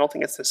that, and I don't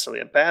think it's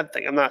necessarily a bad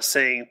thing. I'm not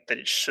saying that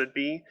it should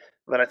be,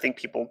 but I think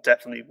people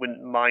definitely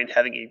wouldn't mind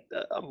having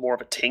a more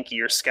of a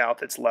tankier scout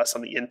that's less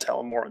on the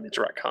intel and more on the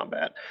direct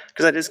combat,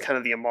 because that is kind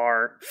of the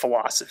Amar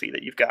philosophy,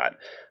 that you've got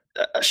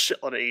a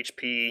shitload of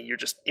HP, you're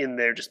just in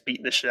there just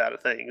beating the shit out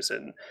of things.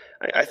 And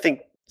I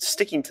think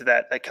sticking to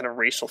that kind of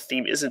racial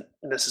theme isn't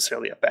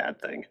necessarily a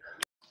bad thing.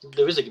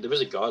 There is a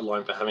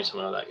guideline for having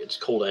something like that. It's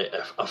called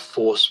a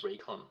force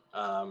recon.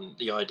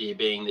 The idea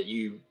being that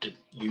you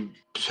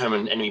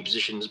determine enemy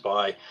positions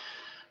by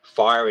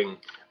firing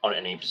on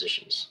enemy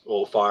positions,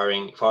 or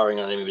firing on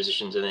enemy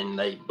positions, and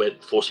then we're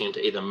forcing them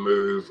to either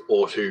move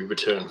or to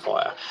return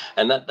fire.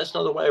 And that's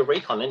not the way of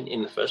recon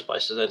in the first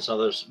place. So that's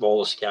another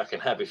role a scout can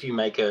have. If you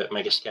make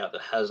a scout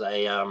that has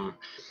a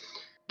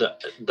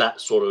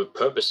that sort of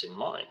purpose in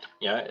mind,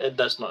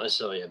 that's not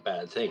necessarily a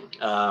bad thing.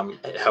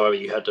 However,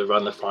 you have to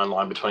run the fine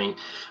line between,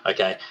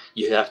 okay,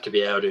 you have to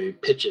be able to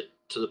pitch it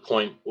to the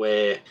point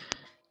where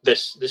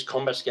this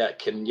combat scout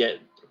can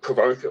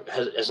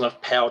has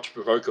enough power to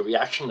provoke a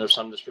reaction of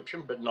some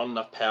description, but not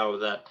enough power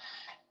that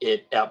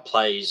it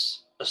outplays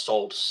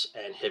assaults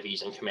and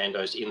heavies and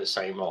commandos in the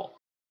same role.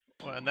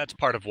 Well, and that's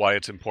part of why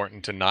it's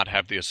important to not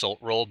have the assault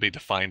role be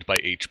defined by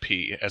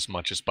HP as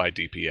much as by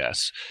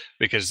DPS.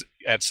 Because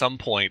at some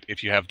point,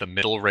 if you have the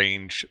middle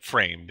range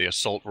frame, the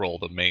assault role,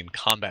 the main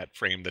combat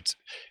frame that's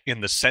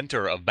in the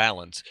center of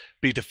balance,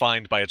 be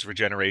defined by its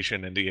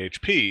regeneration and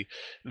HP,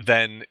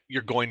 then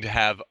you're going to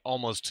have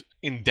almost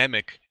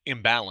endemic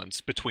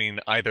imbalance between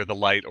either the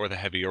light or the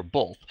heavy or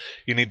both.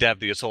 You need to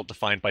have the assault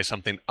defined by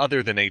something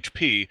other than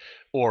HP,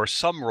 or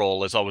some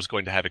role is always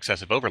going to have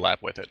excessive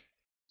overlap with it.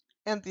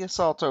 And the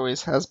assault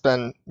always has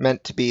been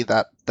meant to be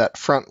that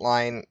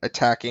frontline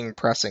attacking,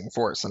 pressing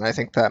force, and I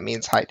think that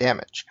means high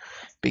damage,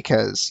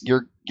 because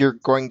you're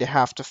going to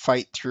have to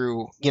fight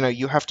through.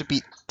 You have to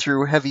beat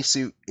through heavy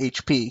suit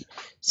HP,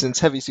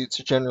 since heavy suits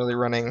are generally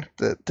running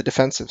the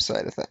defensive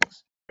side of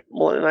things.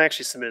 Well, and I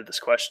actually submitted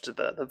this question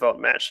to the vote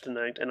match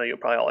tonight. I know you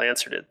probably all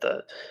answered it.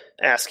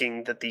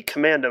 Asking that the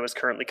commando is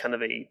currently kind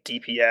of a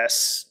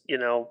DPS,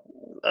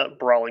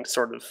 brawling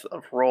sort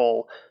of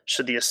role.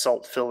 Should the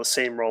assault fill the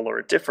same role or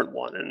a different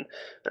one? And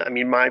I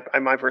mean, my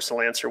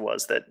personal answer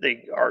was that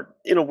they are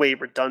in a way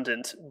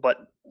redundant, but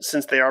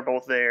since they are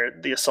both there,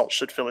 the assault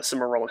should fill a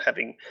similar role of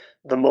having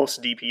the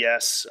most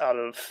DPS out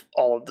of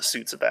all of the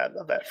suits of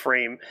that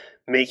frame,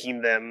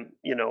 making them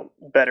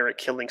better at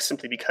killing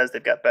simply because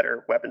they've got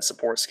better weapon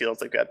support skills,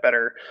 they've got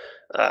better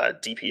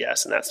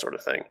DPS and that sort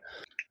of thing.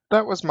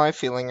 That was my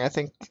feeling. I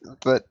think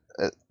that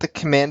the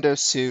commando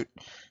suit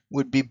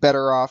would be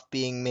better off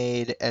being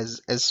made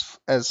as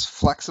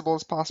flexible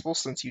as possible,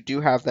 since you do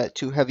have that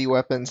two heavy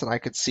weapons, and I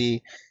could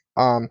see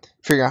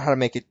figuring out how to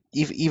make it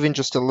even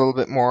just a little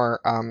bit more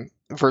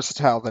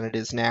versatile than it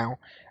is now.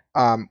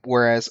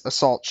 Whereas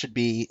assault should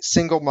be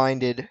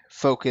single-minded,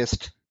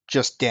 focused,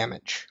 just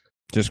damage.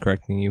 Just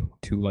correcting you,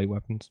 2 light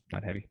weapons,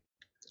 not heavy.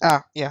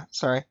 Yeah,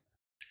 sorry.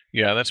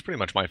 Yeah, that's pretty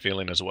much my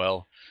feeling as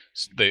well.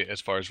 As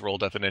far as role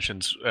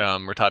definitions,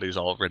 Rattati's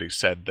already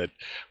said that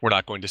we're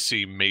not going to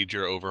see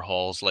major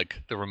overhauls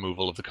like the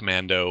removal of the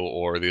commando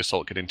or the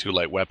assault getting 2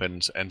 light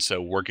weapons, and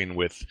so working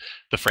with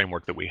the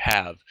framework that we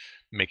have,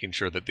 making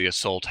sure that the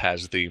assault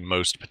has the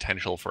most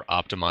potential for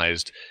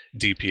optimized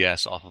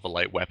DPS off of a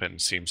light weapon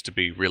seems to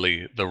be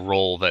really the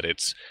role that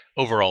its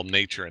overall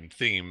nature and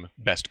theme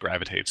best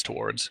gravitates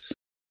towards.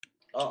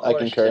 I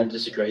concur. Tend to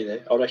disagree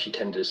there. I would actually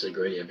tend to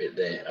disagree a bit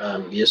there.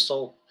 The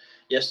assault,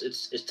 yes,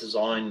 it's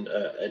designed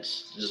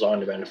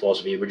around the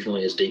philosophy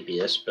originally as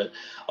DPS, but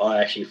I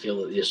actually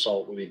feel that the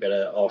assault would be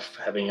better off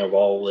having a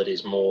role that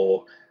is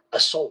more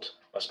assault,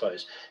 I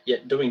suppose.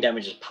 Yet doing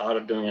damage is part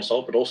of doing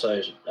assault, but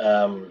also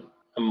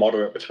a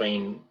moderate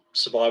between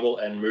survival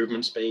and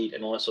movement speed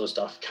and all that sort of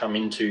stuff come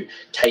into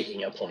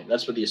taking a point.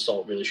 That's where the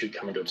assault really should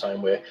come into its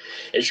own, where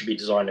it should be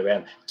designed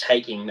around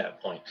taking that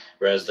point,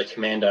 whereas the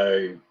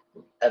commando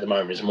at the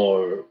moment is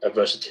more a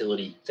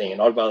versatility thing, and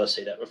I'd rather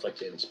see that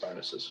reflected in its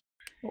bonuses.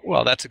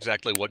 Well, that's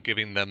exactly what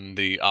giving them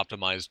the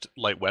optimized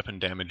light weapon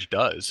damage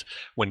does.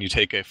 When you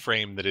take a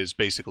frame that is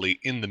basically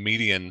in the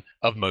median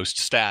of most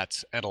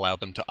stats and allow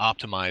them to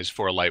optimize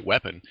for a light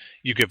weapon,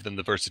 you give them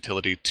the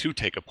versatility to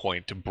take a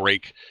point to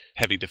break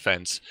heavy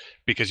defense,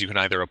 because you can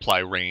either apply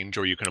range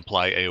or you can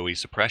apply AoE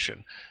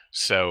suppression.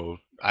 So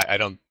I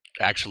don't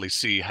actually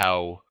see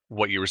how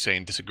what you were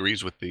saying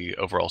disagrees with the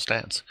overall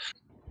stance.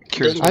 It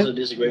doesn't really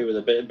disagree with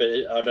it,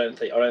 but I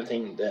don't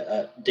think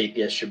that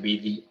DPS should be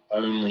the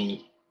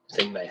only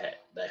thing they have.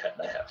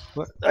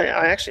 I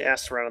actually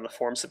asked around on the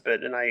forums a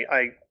bit, and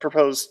I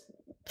proposed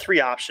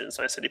 3 options.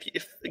 And I said,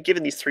 if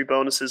given these 3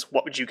 bonuses,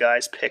 what would you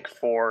guys pick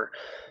for?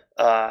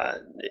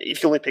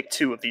 If you only pick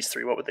 2 of these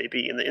 3, what would they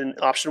be? And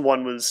option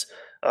 1 was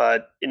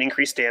an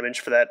increased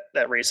damage for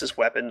that race's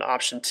weapon.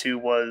 Option 2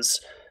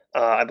 was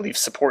I believe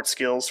support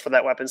skills for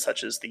that weapon,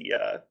 such as the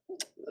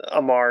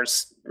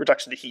Amar's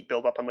reduction to heat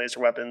buildup on laser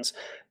weapons,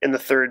 and the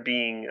third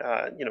being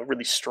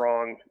really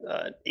strong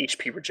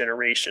HP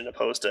regeneration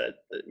opposed to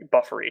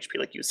buffer HP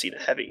like you would see in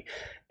a heavy.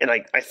 And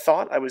I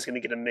thought I was going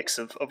to get a mix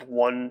of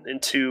 1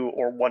 and 2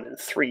 or 1 and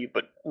 3,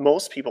 but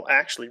most people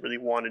actually really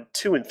wanted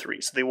 2 and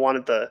 3. So they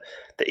wanted the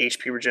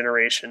HP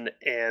regeneration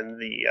and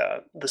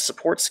the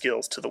support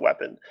skills to the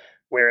weapon,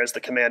 whereas the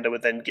commando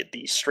would then get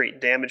the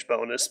straight damage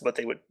bonus, but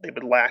they would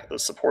lack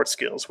those support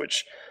skills,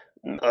 which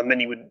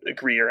many would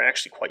agree are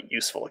actually quite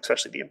useful,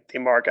 especially the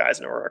Amar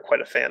guys are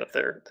quite a fan of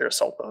their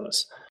assault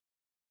bonus.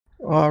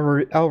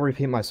 I'll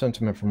repeat my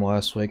sentiment from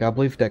last week. I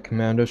believe that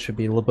Commando should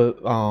be a little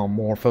bit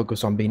more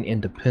focused on being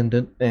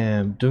independent,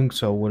 and doing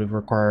so would have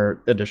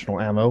required additional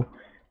ammo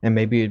and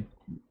maybe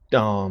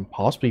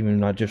possibly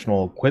even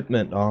additional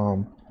equipment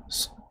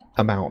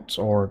amounts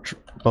or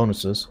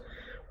bonuses,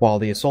 while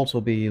the assaults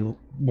will be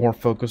more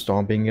focused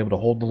on being able to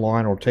hold the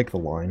line or take the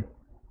line.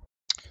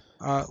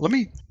 I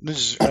kind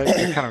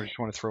of just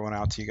want to throw one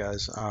out to you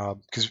guys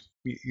because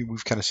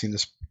we've kind of seen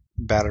this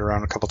batted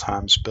around a couple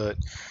times, but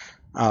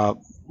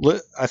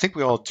I think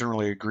we all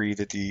generally agree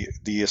that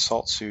the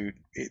assault suit,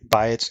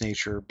 by its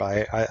nature,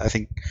 I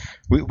think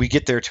we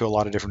get there to a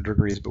lot of different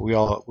degrees, but we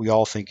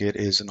all think it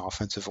is an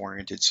offensive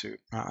oriented suit.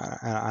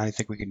 I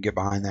think we can get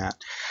behind that.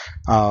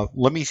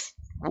 What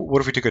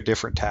if we took a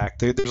different tack?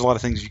 There's a lot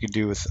of things you can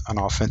do with an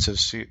offensive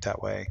suit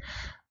that way,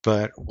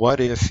 but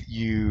what if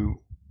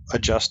you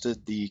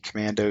adjusted the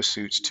commando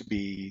suits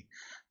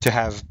to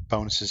have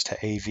bonuses to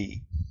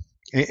AV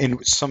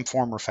in some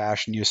form or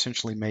fashion? You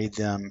essentially made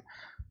them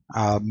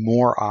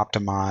more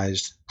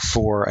optimized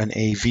for an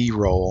AV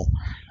role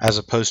as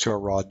opposed to a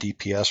raw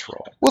DPS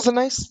role. Well, the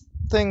nice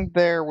thing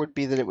there would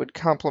be that it would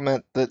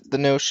complement the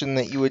notion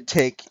that you would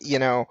take,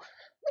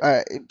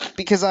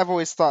 because I've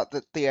always thought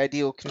that the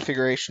ideal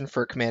configuration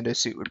for a commando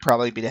suit would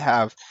probably be to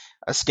have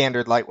a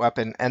standard light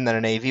weapon and then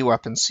an AV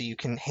weapon so you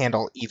can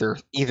handle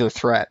either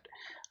threat.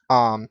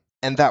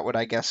 And that would,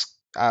 I guess,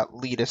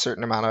 lead a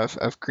certain amount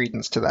of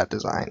credence to that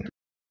design.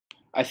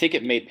 I think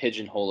it may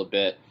pigeonhole a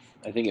bit.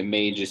 I think it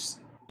may just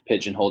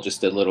pigeonhole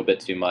just a little bit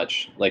too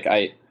much. Like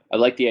I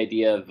like the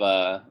idea of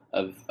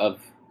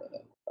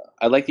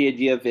I like the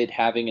idea of it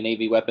having an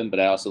AV weapon, but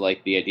I also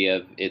like the idea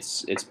of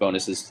its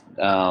bonuses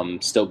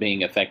still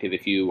being effective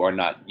if you are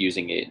not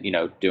using it,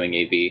 doing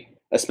AV.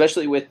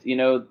 Especially with,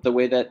 the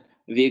way that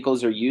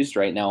vehicles are used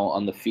right now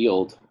on the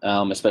field,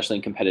 especially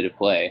in competitive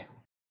play.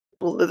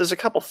 Well, there's a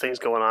couple things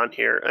going on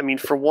here. I mean,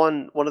 for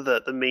one of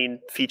the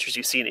main features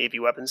you see in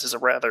AV weapons is a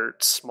rather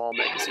small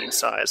magazine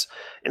size.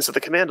 And so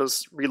the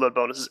Commando's reload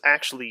bonus is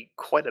actually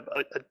quite a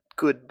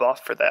good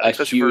buff for that.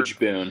 A huge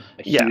boon.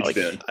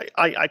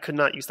 I could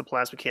not use the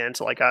plasma cannon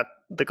until I got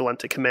the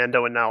Galente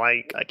Commando, and now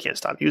I can't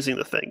stop using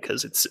the thing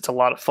because it's a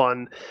lot of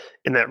fun,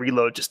 and that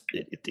reload just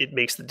it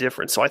makes the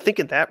difference. So I think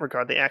in that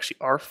regard, they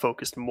actually are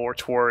focused more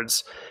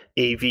towards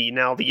AV.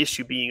 Now, the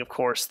issue being, of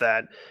course,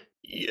 that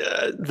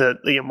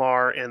the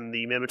Amar and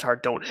the Minotaur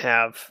don't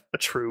have a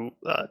true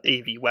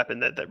AV weapon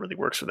that really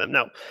works for them.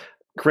 Now,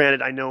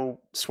 granted, I know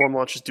swarm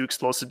launchers do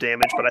explosive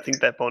damage, but I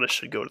think that bonus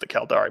should go to the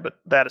Caldari. But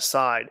that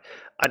aside,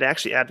 I'd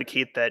actually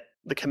advocate that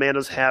the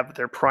Commandos have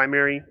their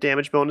primary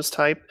damage bonus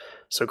type.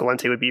 So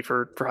Galente would be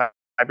for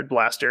Hybrid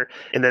Blaster,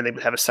 and then they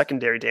would have a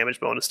secondary damage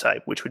bonus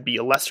type, which would be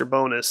a lesser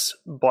bonus,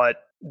 but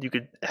you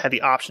could have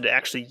the option to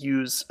actually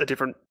use a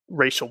different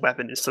racial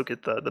weapon and still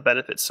get the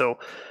benefits. So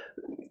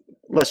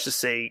let's just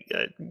say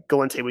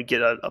Galente would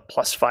get a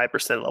plus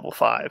 5% level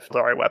 5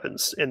 Caldari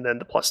weapons, and then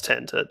the plus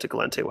 10 to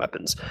Galente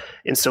weapons.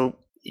 And so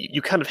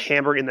you kind of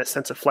hammer in that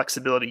sense of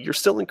flexibility. You're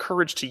still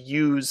encouraged to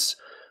use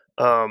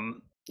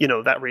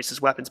that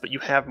race's weapons, but you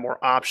have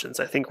more options.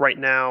 I think right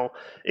now,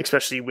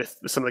 especially with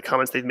some of the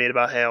comments they've made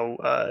about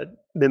how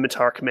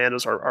Minotaur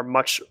commandos are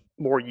much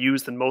more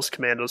used than most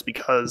commandos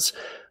because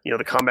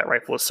the combat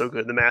rifle is so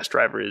good, the mass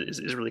driver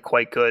is really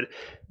quite good,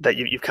 that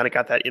you've kind of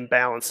got that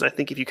imbalance. And I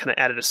think if you kind of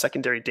added a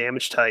secondary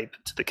damage type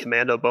to the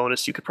commando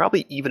bonus, you could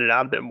probably even it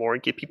out a bit more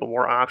and give people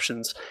more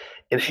options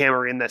and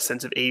hammer in that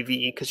sense of AV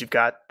because you've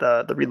got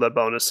the reload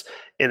bonus,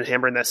 and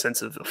hammer in that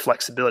sense of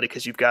flexibility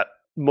because you've got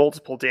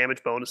multiple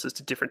damage bonuses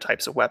to different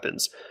types of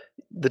weapons.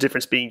 The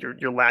difference being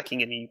you're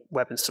lacking any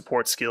weapon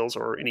support skills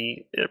or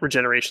any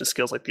regeneration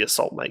skills like the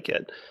assault might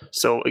get.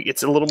 So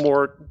it's a little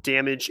more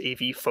damage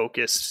AV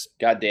focused.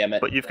 God damn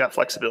it! But you've got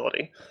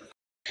flexibility.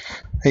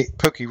 Hey,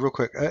 Pokey, real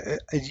quick,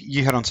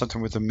 you hit on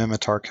something with the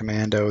Minotaur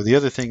Commando. The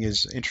other thing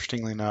is,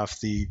 interestingly enough,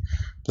 the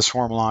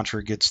swarm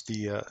launcher gets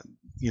the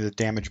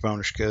damage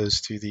bonus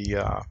goes to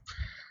the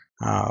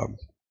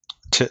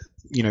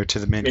to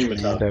the Min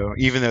Commando,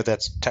 even though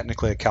that's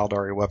technically a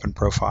Caldari weapon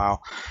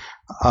profile.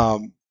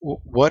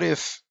 What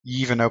if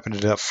you even opened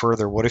it up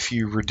further? What if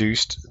you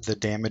reduced the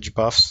damage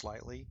buff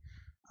slightly,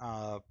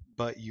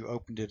 but you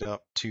opened it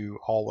up to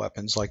all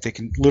weapons? Like they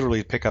can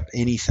literally pick up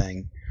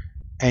anything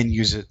and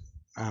use it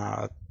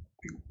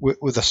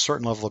with a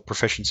certain level of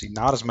proficiency,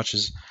 not as much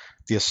as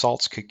the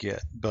assaults could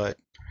get, but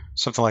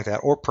something like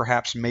that. Or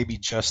perhaps maybe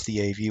just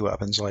the AV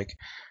weapons, like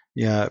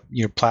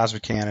plasma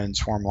cannon,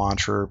 swarm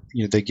launcher,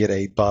 they get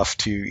a buff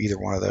to either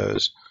one of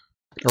those.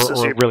 So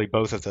or you're, really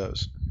both of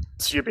those.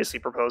 so you're basically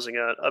proposing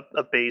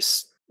a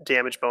base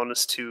damage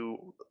bonus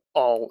to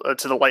all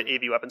to the light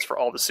AV weapons for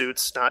all the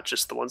suits, not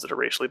just the ones that are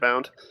racially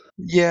bound.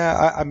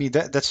 Yeah, I mean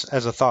that's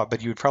as a thought,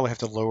 but you would probably have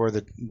to lower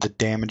the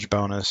damage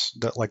bonus,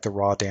 like the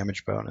raw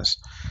damage bonus.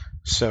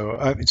 So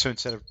so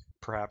instead of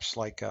perhaps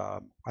like I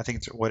think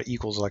it's what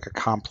equals like a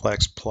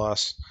complex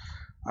plus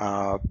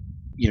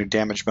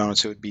damage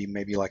bonus, it would be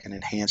maybe like an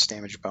enhanced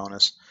damage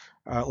bonus,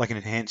 like an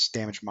enhanced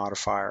damage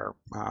modifier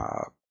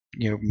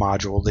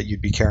module that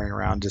you'd be carrying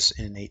around just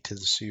innate to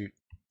the suit.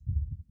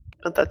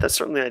 That's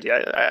certainly the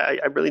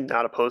idea. I'm really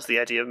not opposed to the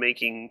idea of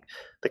making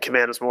the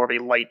commandos more of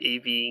a light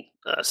AV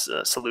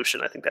solution.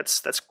 I think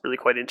that's really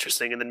quite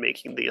interesting, and then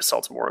making the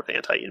assaults more of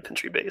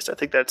anti-infantry based. I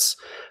think that's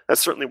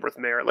certainly worth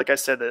merit. Like I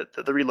said,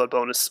 the reload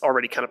bonus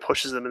already kind of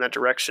pushes them in that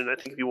direction. I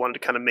think if you wanted to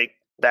kind of make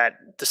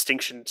that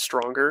distinction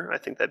stronger, I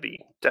think that'd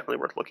be definitely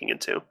worth looking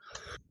into.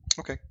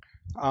 Okay.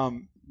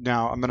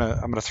 Now I'm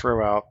gonna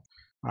throw out.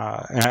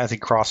 And I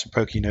think Cross and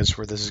Pokey knows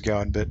where this is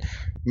going, but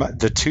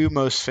the two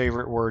most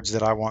favorite words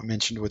that I want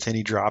mentioned with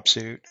any drop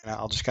suit, and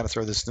I'll just kind of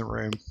throw this in the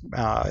room,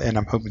 and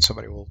I'm hoping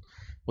somebody will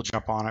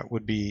jump on it,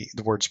 would be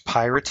the words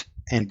pirate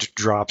and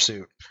drop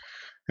suit.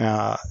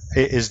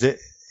 Is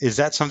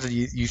that something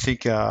you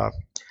think, or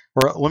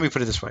let me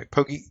put it this way,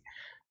 Pokey,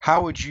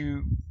 how would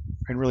you,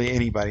 and really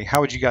anybody, how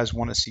would you guys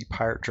want to see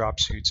pirate drop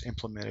suits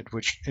implemented,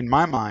 which in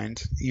my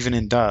mind, even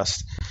in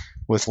Dust,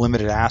 with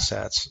limited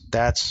assets,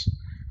 that's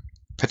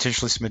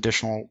potentially some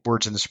additional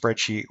words in the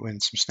spreadsheet when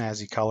some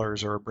snazzy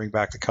colors, or bring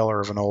back the color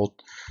of an old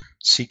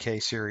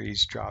CK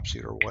series drop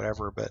suit or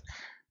whatever. But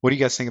what do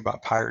you guys think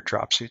about pirate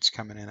drop suits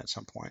coming in at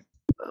some point?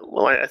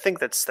 Well, I think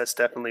that's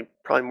definitely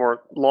probably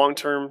more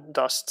long-term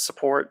Dust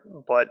support,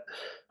 but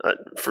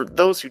for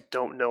those who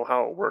don't know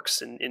how it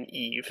works in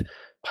EVE,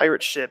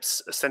 pirate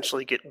ships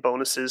essentially get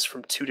bonuses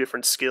from two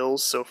different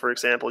skills. So, for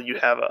example, you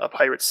have a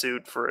pirate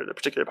suit for a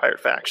particular pirate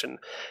faction,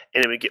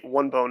 and it would get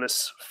one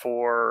bonus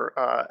for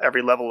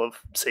every level of,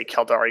 say,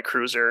 Caldari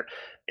cruiser,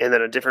 and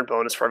then a different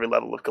bonus for every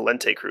level of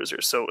Galente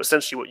cruiser. So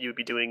essentially what you would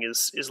be doing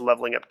is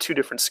leveling up two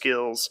different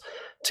skills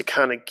to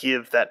kind of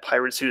give that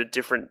pirate suit a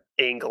different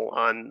angle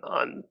on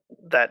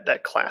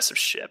that class of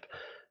ship.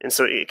 And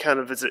so it kind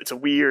of it's a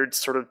weird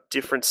sort of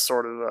different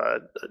sort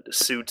of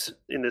suit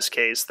in this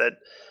case, that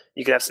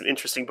you could have some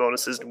interesting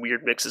bonuses and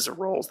weird mixes of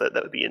roles that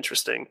would be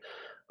interesting.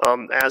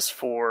 As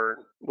for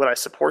would I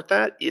support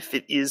that, if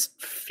it is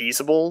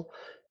feasible,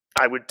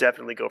 I would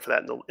definitely go for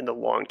that in the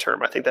long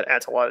term. I think that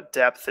adds a lot of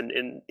depth and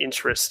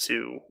interest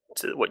to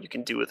what you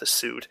can do with a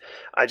suit.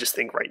 I just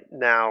think right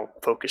now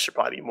focus should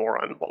probably be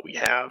more on what we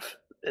have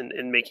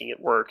and making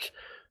it work.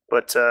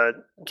 But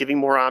giving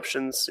more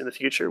options in the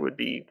future would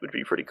be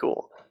pretty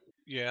cool.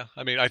 Yeah,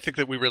 I mean, I think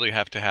that we really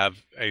have to have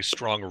a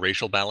strong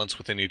racial balance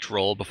within each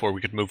role before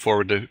we could move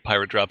forward to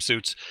pirate drop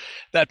suits.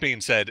 That being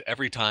said,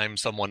 every time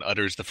someone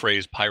utters the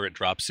phrase pirate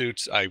drop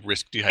suits, I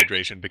risk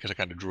dehydration because I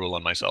kind of drool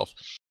on myself.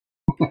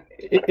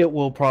 It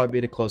will probably be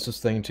the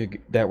closest thing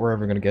that we're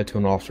ever going to get to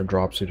an officer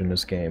drop suit in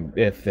this game,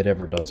 if it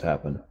ever does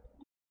happen.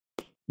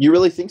 You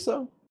really think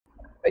so?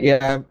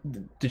 Yeah,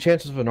 the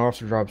chances of an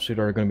officer drop suit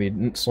are going to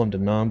be slim to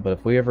none, but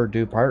if we ever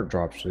do pirate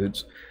drop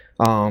suits,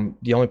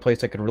 the only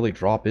place that could really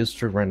drop is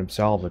through random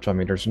salvage. I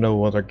mean, there's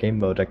no other game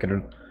mode that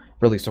could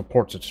really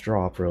support its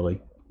drop,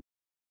 really.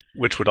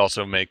 Which would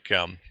also make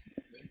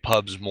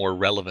pubs more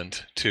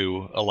relevant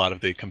to a lot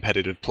of the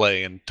competitive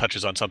play, and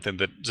touches on something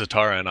that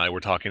Zatara and I were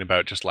talking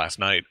about just last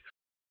night.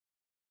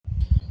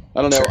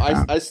 I don't know.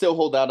 I still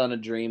hold out on a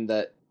dream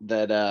that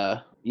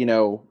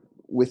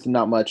with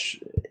not much,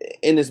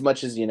 in as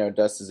much as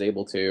Dust is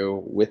able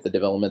to, with the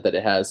development that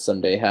it has,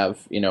 someday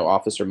have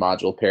officer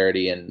module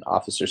parity and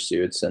officer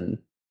suits, and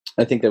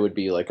I think that would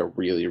be like a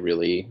really,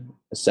 really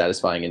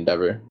satisfying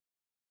endeavor.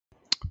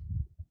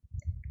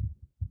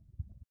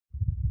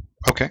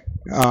 Okay.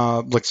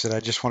 Like I said, I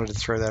just wanted to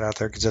throw that out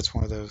there because that's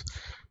one of those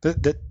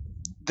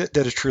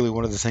that is truly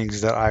one of the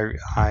things that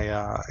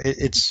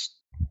it's,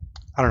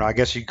 I don't know, I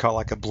guess you could call it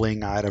like a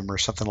bling item or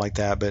something like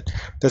that, but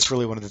that's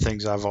really one of the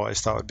things I've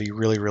always thought would be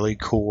really, really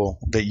cool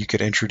that you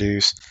could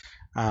introduce.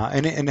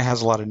 And it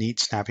has a lot of neat,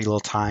 snappy little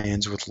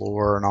tie-ins with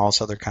lore and all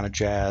this other kind of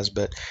jazz,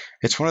 but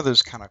it's one of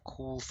those kind of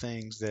cool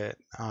things that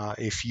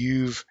if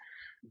you've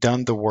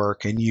done the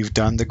work and you've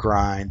done the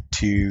grind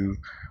to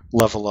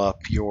level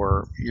up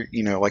your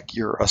like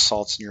your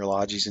assaults and your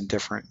lodges in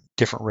different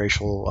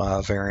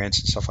racial variants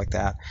and stuff like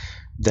that,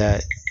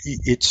 that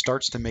it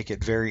starts to make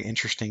it very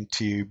interesting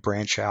to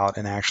branch out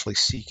and actually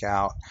seek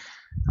out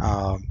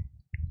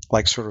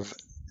like sort of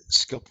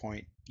skill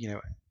point,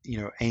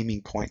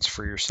 aiming points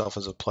for yourself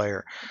as a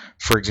player.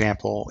 For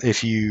example,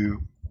 if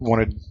you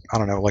wanted, I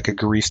don't know, like a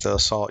Garista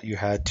assault, you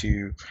had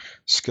to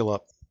skill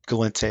up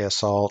Galente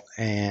assault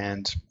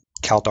and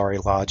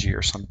Caldari Logi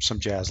or some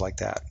jazz like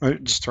that.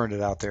 Just throwing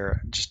it out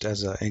there just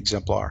as an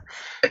exemplar.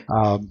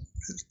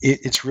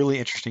 It's really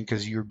interesting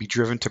because you would be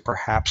driven to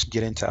perhaps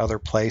get into other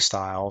play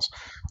styles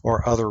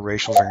or other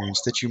racial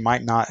variants that you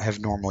might not have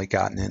normally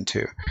gotten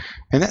into.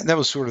 And that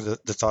was sort of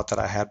the thought that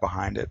I had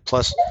behind it.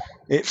 Plus,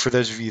 for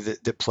those of you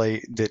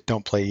that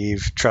don't play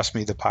Eve, trust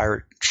me, the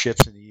pirate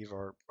ships in Eve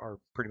are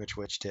pretty much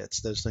witch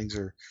tits. Those things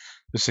are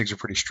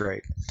pretty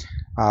straight,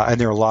 and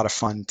they're a lot of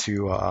fun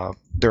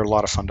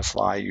to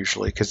fly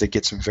usually because they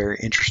get some very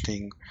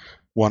interesting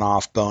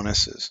one-off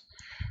bonuses.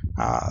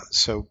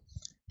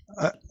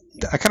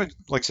 I kind of,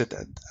 like I said,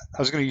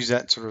 I was going to use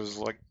that sort of as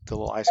like the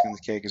little icing on the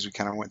cake as we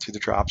kind of went through the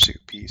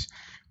dropsuit piece.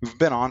 We've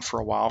been on for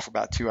a while, for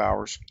about 2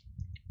 hours,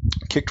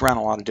 kicked around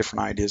a lot of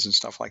different ideas and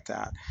stuff like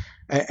that.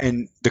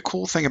 And the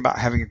cool thing about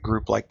having a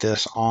group like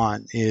this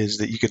on is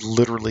that you could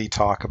literally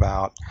talk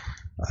about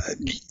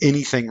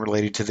anything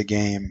related to the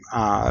game,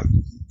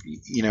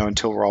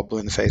 until we're all blue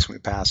in the face when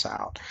we pass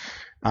out.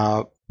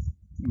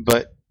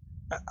 But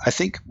I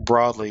think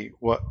broadly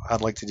what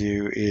I'd like to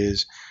do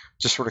is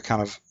just sort of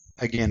kind of,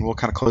 again, we'll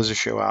kind of close the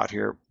show out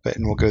here,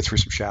 and we'll go through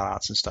some shout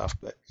outs and stuff.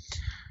 But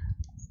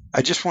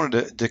I just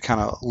wanted to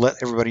kind of let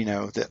everybody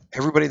know that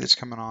everybody that's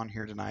coming on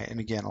here tonight, and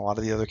again, a lot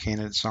of the other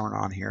candidates aren't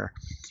on here,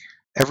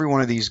 every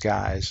one of these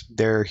guys,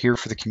 they're here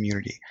for the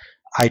community.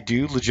 I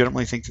do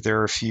legitimately think that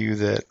there are a few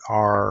that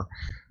are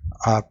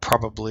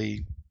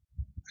probably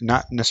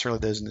not necessarily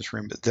those in this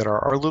room, but that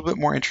are a little bit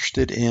more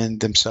interested in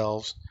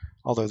themselves,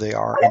 although they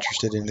are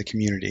interested in the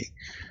community.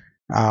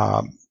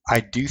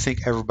 I do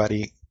think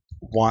everybody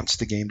wants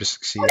the game to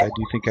succeed. I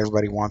do think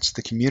everybody wants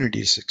the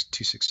community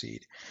to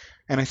succeed.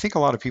 And I think a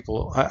lot of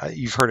people,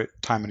 you've heard it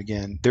time and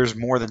again, there's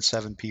more than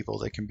 7 people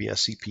that can be a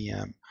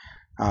CPM,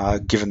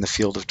 given the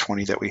field of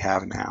 20 that we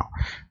have now.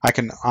 I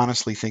can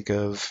honestly think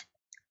of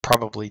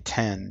probably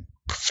 10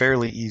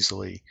 fairly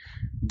easily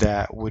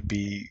that would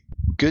be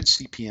good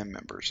CPM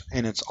members.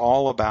 And it's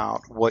all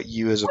about what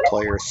you as a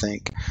player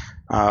think.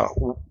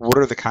 What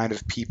are the kind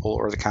of people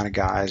or the kind of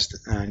guys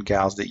and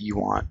gals that you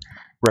want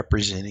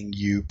representing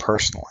you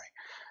personally?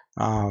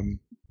 And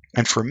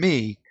for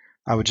me,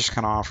 I would just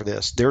kind of offer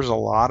this. There's a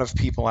lot of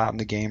people out in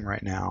the game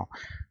right now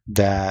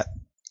that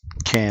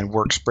can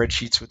work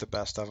spreadsheets with the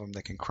best of them.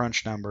 They can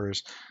crunch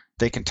numbers.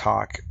 They can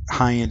talk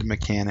high-end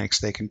mechanics.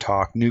 They can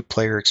talk new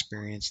player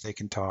experience. They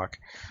can talk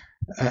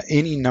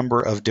any number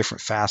of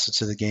different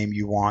facets of the game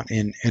you want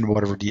in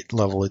whatever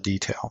level of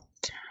detail.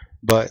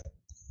 But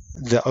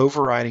the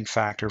overriding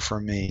factor for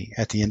me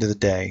at the end of the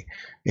day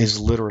is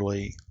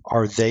literally,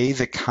 are they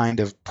the kind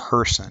of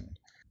person,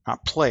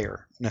 not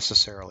player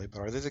necessarily, but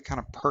are they the kind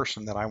of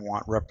person that I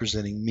want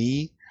representing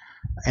me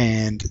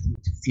and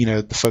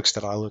the folks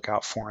that I look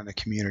out for in the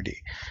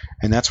community?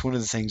 And that's one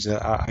of the things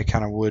that I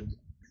kind of would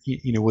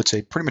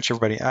say pretty much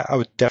everybody, I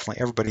would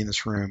definitely, everybody in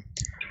this room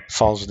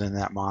falls within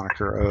that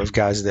moniker of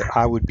guys that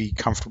I would be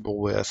comfortable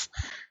with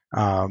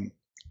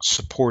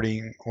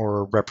supporting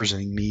or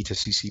representing me to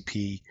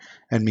CCP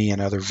and me in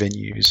other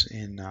venues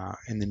in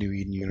the New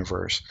Eden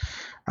universe.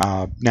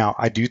 Now,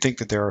 I do think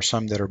that there are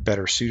some that are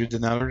better suited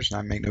than others, and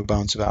I make no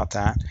bones about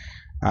that.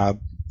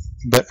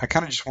 But I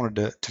kind of just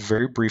wanted to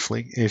very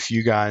briefly, if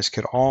you guys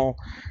could all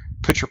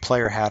put your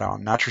player hat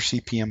on, not your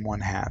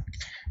CPM1 hat,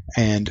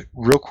 and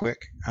real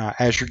quick,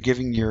 as you're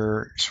giving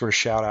your sort of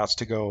shout outs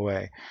to go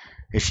away,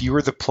 if you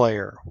were the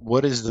player,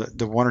 what is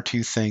the 1 or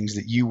 2 things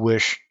that you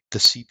wish the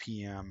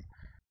CPM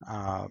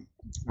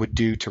would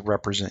do to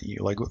represent you?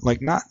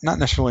 Like not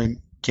necessarily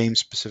game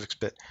specifics,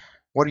 but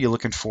what are you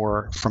looking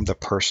for from the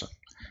person?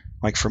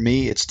 Like for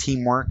me, it's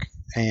teamwork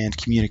and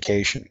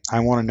communication.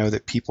 I want to know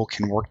that people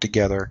can work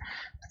together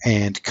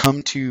and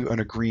come to an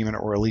agreement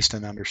or at least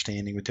an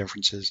understanding with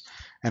differences.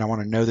 And I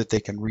want to know that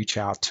they can reach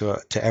out to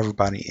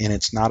everybody. And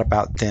it's not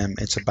about them,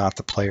 it's about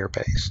the player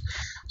base.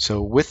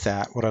 So with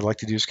that, what I'd like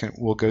to do is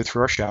we'll go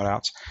through our shout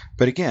outs.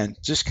 But again,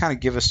 just kind of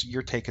give us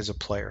your take as a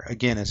player.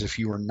 Again, as if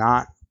you were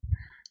not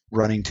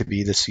running to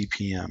be the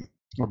CPM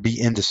or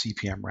be into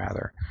CPM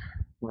rather.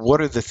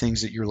 What are the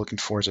things that you're looking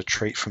for as a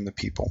trait from the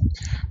people?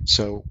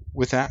 So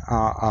with that,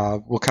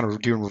 we'll kind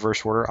of do in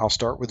reverse order. I'll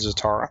start with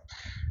Zatara,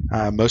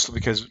 mostly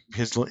because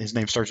his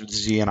name starts with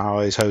Z and I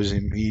always hose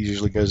him. He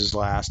usually goes as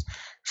last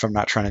if I'm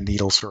not trying to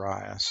needle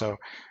Soraya. So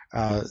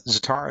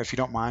Zatara, if you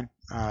don't mind,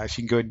 if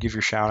you can go ahead and give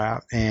your shout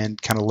out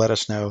and kind of let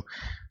us know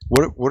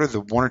what are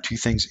the 1 or 2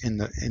 things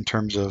in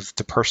terms of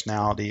the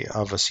personality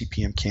of a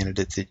CPM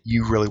candidate that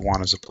you really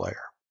want as a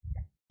player.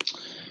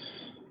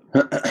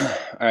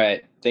 All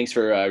right. Thanks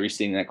for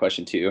restating that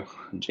question too,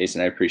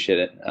 Jason. I appreciate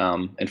it.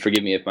 And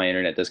forgive me if my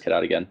internet does cut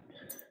out again.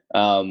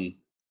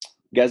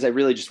 Guys, I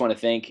really just want to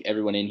thank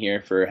everyone in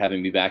here for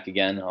having me back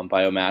again on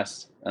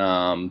Biomassed,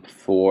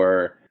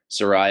 for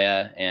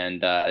Soraya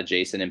and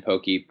Jason and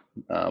Pokey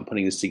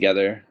putting this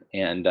together.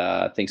 And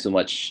thanks so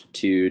much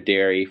to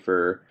Derry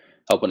for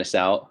helping us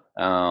out.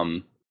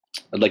 I'd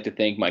like to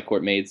thank my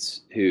court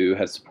mates who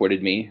have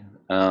supported me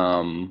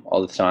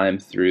all the time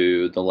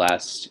through the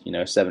last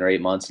 7 or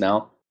 8 months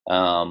now.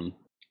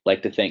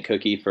 Like to thank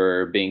Cookie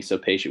for being so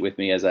patient with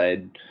me as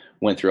I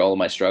went through all of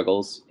my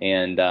struggles.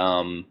 And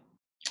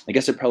I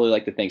guess I'd probably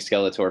like to thank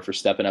Skeletor for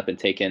stepping up and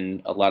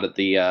taking a lot of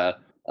the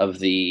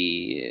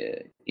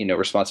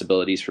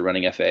responsibilities for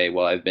running FA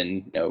while I've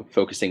been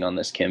focusing on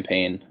this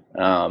campaign.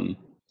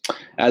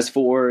 As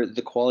for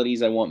the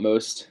qualities I want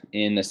most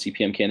in a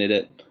CPM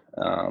candidate,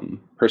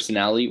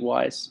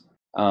 personality-wise,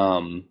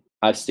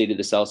 I've stated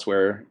this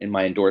elsewhere in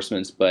my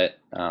endorsements, but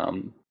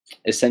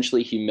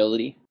essentially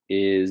humility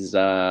is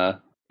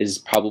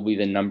probably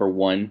the number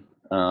one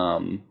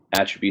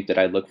attribute that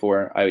I look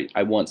for.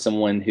 I want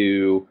someone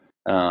who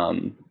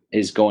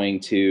is going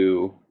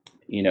to,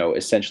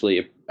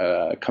 essentially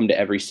come to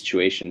every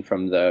situation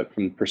from the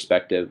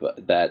perspective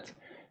that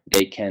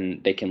they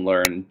can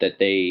learn, that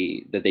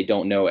they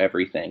don't know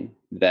everything,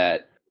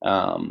 that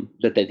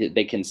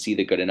they can see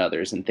the good in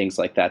others and things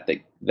like that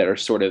are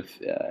sort of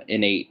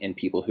innate in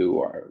people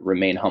who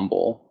remain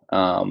humble.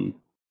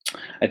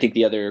 I think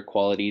the other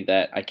quality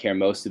that I care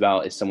most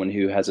about is someone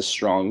who has a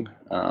strong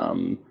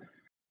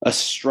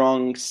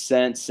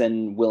sense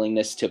and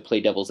willingness to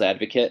play devil's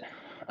advocate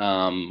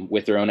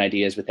with their own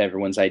ideas, with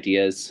everyone's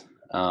ideas,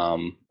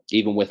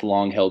 even with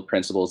long-held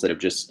principles that have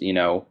just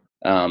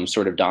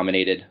sort of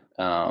dominated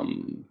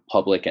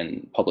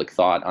public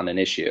thought on an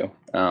issue.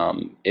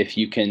 If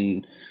you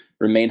can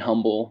remain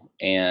humble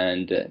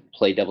and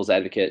play devil's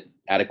advocate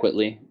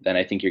adequately, then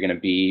I think you're going to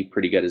be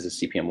pretty good as a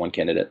CPM1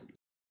 candidate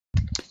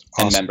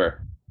and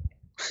member.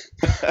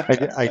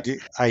 I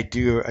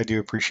do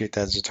appreciate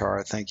that,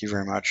 Zatara. Thank you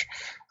very much.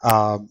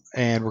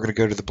 And we're going to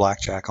go to the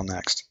Black Jackal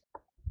next.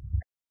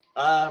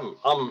 I'm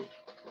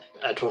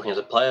talking as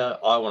a player.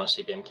 I want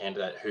a CPM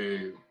candidate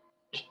who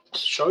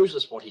shows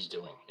us what he's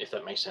doing, if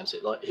that makes sense.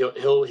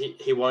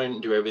 He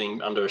won't do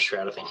everything under a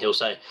shroud of thing. He'll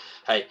say,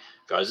 "Hey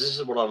guys, this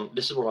is what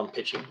I'm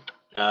pitching."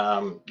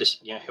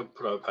 He'll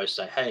put up a post,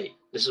 say, "Hey,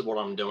 this is what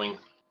I'm doing.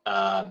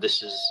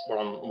 This is what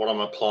I'm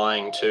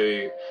applying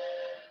to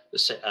the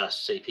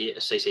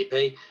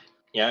CCP."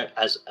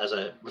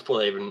 Before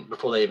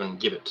they even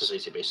give it to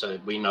CCP, so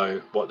we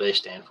know what they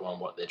stand for and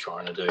what they're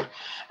trying to do,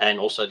 and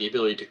also the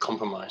ability to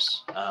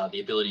compromise, the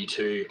ability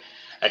to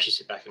actually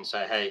sit back and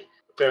say, "Hey,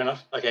 fair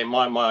enough. Okay,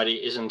 my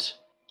idea isn't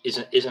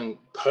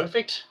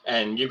perfect,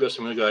 and you've got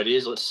some really good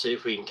ideas. Let's see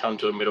if we can come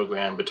to a middle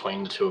ground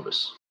between the two of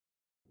us."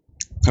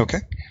 Okay,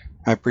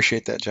 I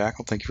appreciate that,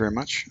 Jackal. Thank you very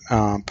much,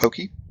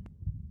 Pokey.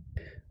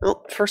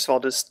 Well, first of all,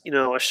 just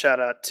a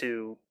shout out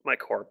to my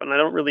corp, and I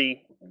don't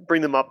really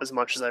bring them up as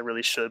much as I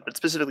really should, but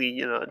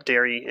specifically,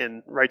 Derry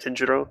and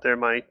Raitenjiro, they're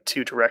my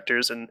two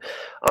directors, and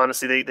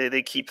honestly,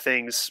 they keep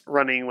things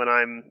running when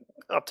I'm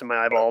up to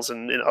my eyeballs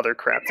and other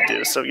crap to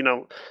do. So,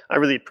 I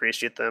really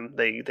appreciate them.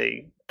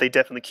 They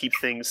definitely keep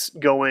things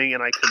going,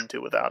 and I couldn't do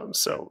it without them.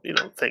 So,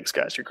 thanks,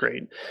 guys. You're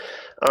great.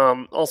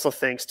 Also,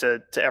 thanks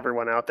to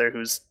everyone out there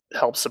who's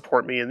helped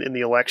support me in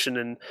the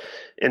election,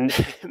 and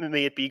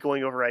may it be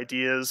going over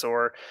ideas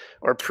or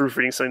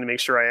proofreading something to make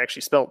sure I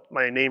actually spelt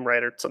my name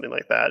right or something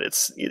like that.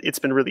 It's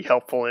been really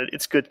helpful, and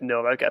it's good to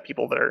know that I've got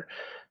people that are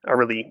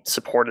really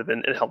supportive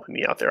and helping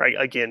me out there.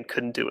 I again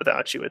couldn't do it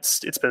without you.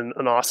 It's been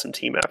an awesome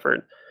team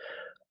effort.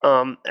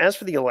 As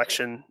for the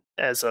election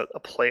as a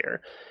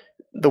player,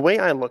 the way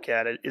I look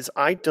at it is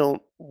I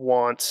don't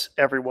want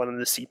everyone in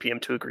the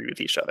CPM to agree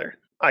with each other.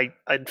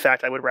 In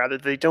fact, I would rather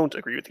they don't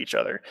agree with each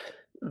other.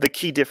 The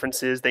key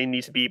difference is they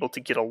need to be able to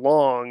get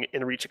along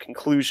and reach a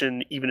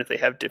conclusion, even if they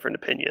have different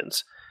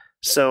opinions.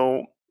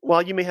 So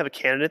while you may have a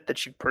candidate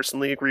that you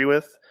personally agree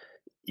with,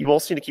 you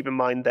also need to keep in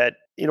mind that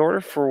in order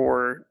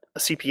for a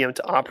CPM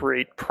to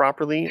operate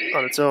properly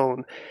on its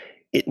own,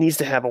 it needs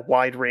to have a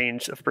wide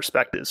range of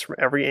perspectives from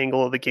every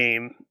angle of the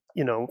game,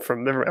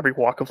 from every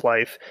walk of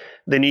life.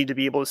 They need to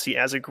be able to see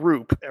as a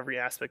group every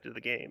aspect of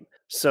the game.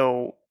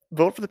 So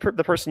vote for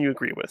the person you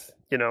agree with.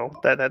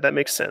 That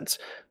makes sense.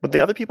 But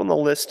the other people on the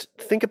list,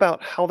 think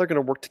about how they're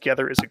going to work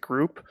together as a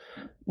group,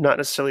 not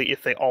necessarily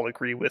if they all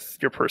agree with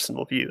your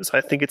personal views. I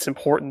think it's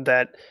important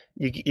that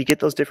you get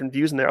those different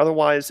views in there.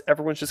 Otherwise,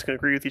 everyone's just going to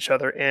agree with each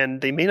other,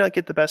 and they may not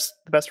get the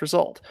best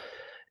result.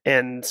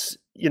 And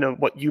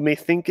what you may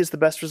think is the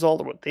best result,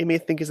 or what they may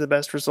think is the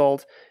best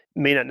result,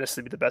 may not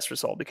necessarily be the best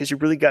result, because you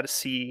really got to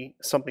see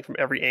something from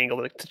every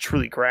angle to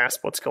truly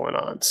grasp what's going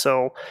on.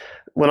 So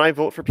when I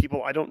vote for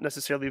people, I don't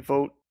necessarily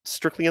vote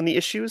strictly on the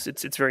issues.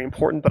 It's very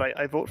important, but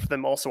I vote for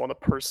them also on the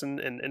person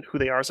and who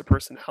they are as a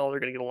person, how they're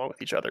going to get along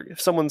with each other. If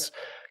someone's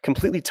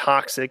completely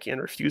toxic and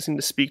refusing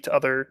to speak to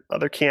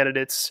other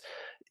candidates,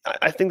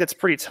 I think that's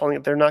pretty telling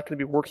that they're not going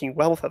to be working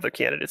well with other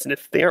candidates. And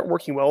if they aren't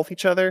working well with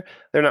each other,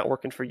 they're not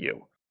working for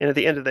you. And at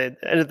the end of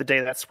the day,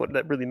 that's what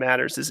that really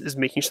matters, is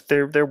making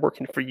sure they're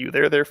working for you.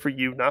 They're there for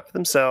you, not for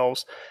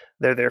themselves.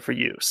 They're there for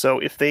you. So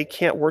if they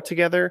can't work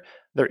together,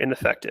 they're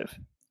ineffective,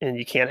 and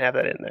you can't have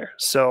that in there.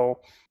 So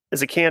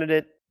as a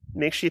candidate,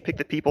 make sure you pick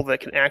the people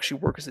that can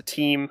actually work as a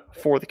team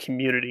for the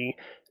community,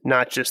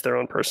 not just their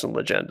own personal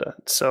agenda.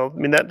 So,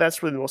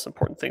 that's really the most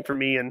important thing for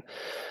me. And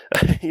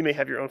you may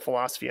have your own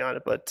philosophy on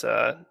it, but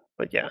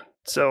yeah,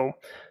 So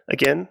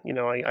again,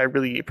 I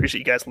really appreciate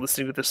you guys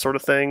listening to this sort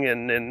of thing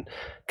and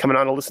coming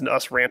on to listen to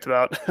us rant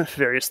about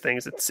various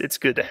things. It's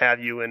good to have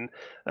you, and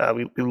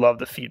we love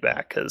the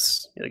feedback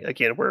because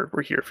again,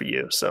 we're here for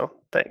you. So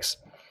thanks.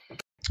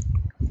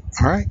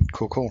 All right,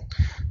 cool.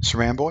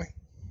 SirManBoy.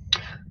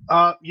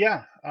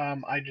 Yeah,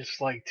 I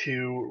just like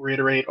to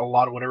reiterate a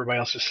lot of what everybody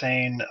else is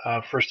saying.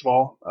 First of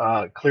all,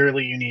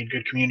 clearly you need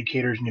good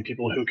communicators, you need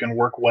people who can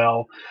work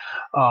well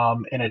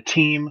in a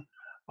team,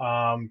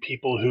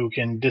 people who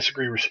can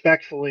disagree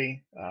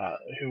respectfully,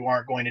 who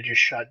aren't going to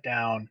just shut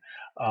down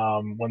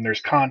when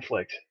there's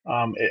conflict.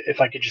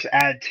 If I could just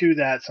add to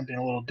that something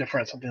a little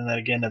different, something that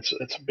again, it's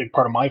a big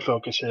part of my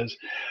focus is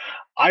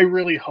I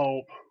really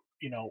hope,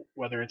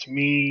 whether it's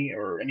me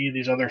or any of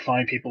these other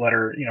fine people that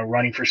are,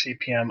 running for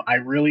CPM, I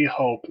really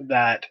hope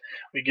that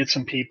we get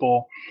some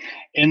people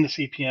in the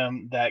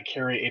CPM that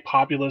carry a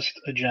populist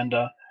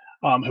agenda,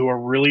 who are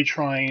really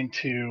trying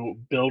to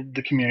build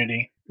the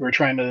community. We're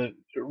trying to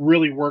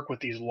really work with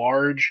these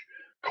large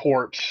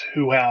corps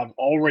who have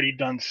already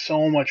done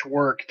so much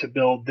work to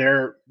build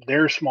their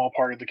small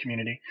part of the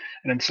community.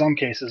 And in some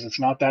cases, it's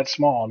not that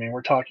small. I mean,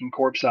 we're talking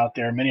corps out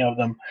there, many of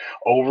them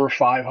over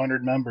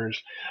 500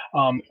 members.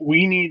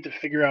 We need to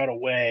figure out a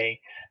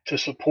way to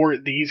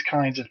support these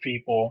kinds of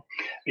people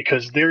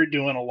because they're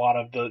doing a lot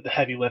of the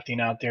heavy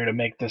lifting out there to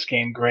make this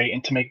game great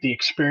and to make the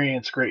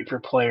experience great for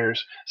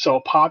players. So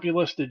a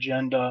populist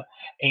agenda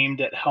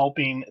aimed at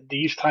helping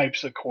these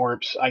types of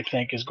corps, I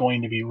think, is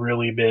going to be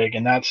really big.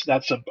 And that's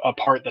a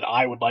part that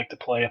I would like to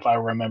play if I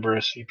were a member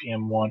of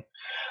CPM1.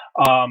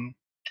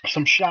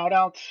 Some shout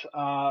outs.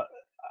 I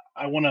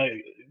want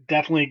to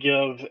definitely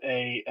give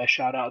a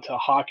shout out to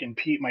Hawk and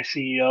Pete, my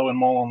CEO in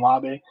Mullen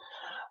Lobby.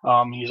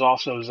 He's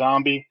also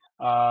Zombie.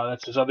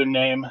 That's his other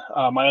name.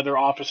 My other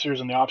officers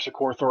in the Officer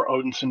Corps, Thor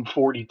Odinson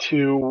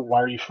 42,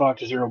 Why Are You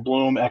Fucked, Zero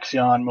Bloom,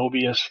 Exion,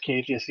 Mobius,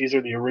 Cathius. These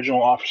are the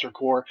original Officer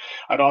Corps.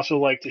 I'd also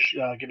like to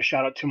give a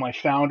shout out to my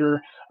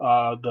founder.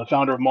 The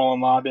founder of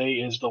Mullen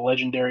Labe is the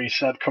legendary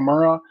Seth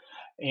Kimura.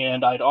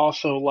 And I'd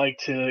also like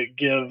to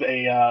give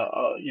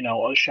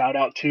a shout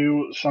out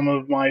to some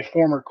of my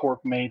former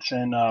corp mates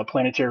in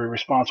Planetary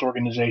Response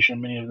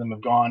Organization. Many of them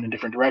have gone in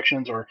different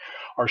directions or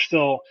are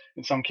still,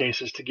 in some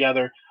cases,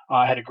 together.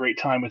 I had a great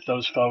time with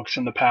those folks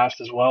in the past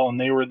as well, and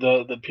they were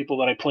the people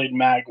that I played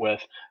MAG with,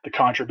 the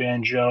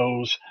Contraband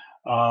Joes,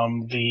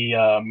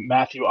 the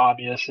Matthew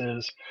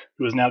Obviouses,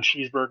 who is now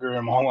Cheeseburger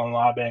and Mullen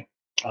Labe.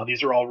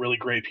 These are all really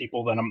great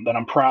people that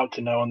I'm proud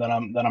to know and that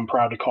I'm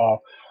proud to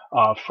call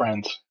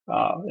friends.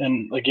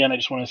 And again, I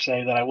just want to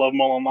say that I love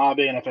Mullen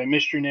Labe, and if I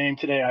missed your name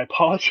today, I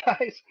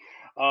apologize.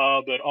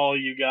 But all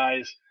of you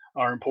guys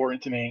are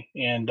important to me,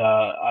 and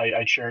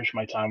I cherish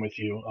my time with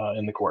you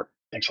in the court.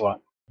 Thanks a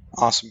lot.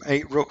 Awesome.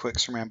 Hey, real quick,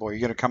 SirManBoy, you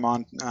going to come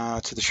on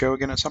to the show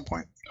again at some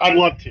point? I'd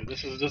love to.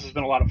 This has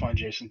been a lot of fun,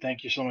 Jaysyn.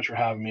 Thank you so much for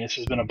having me. This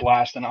has been a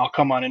blast, and I'll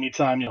come on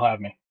anytime you'll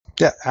have me.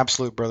 Yeah,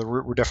 absolute, brother.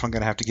 We're definitely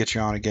going to have to get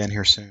you on again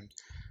here soon.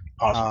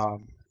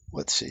 Awesome.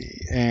 Let's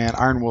see. And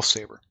Iron Wolf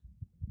Saber.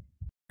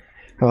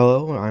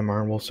 Hello, I'm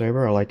Iron Wolf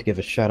Saber. I'd like to give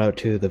a shout out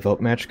to the Vote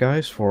Match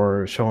guys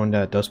for showing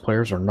that Dust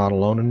players are not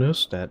alone in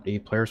this, that E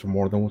players are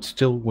more than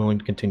still willing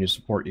to continue to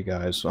support you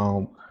guys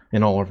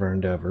in all of our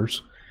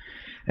endeavors.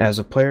 As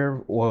a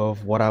player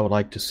of what I would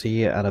like to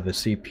see out of a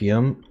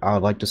CPM, I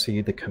would like to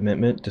see the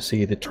commitment to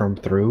see the term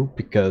through,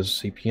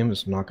 because CPM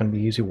is not going to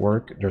be easy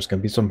work. There's going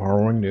to be some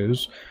harrowing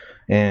news,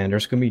 and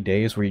there's going to be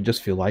days where you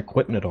just feel like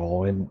quitting it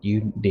all, and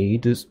you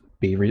need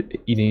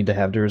to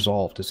have the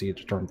resolve to see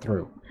it term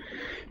through,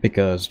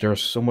 because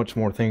there's so much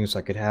more things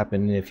that could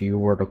happen if you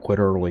were to quit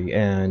early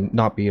and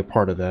not be a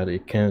part of that.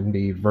 It can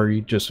be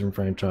very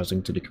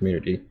disenfranchising to the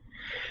community.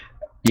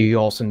 You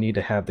also need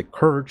to have the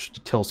courage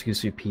to tell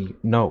CCP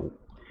no.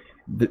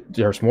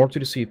 There's more to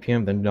the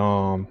CPM than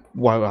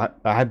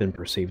I've been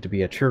perceived to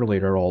be a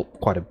cheerleader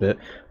quite a bit,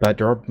 but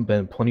there have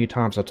been plenty of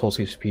times I told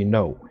CCP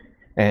no,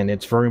 and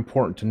it's very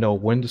important to know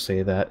when to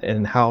say that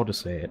and how to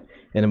say it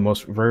in a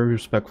most very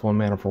respectful and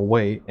mannerful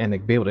way, and to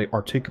be able to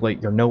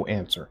articulate your no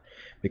answer.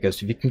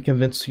 Because if you can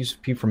convince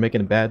CCP for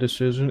making a bad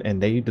decision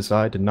and they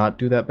decide to not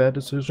do that bad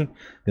decision,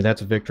 then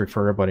that's a victory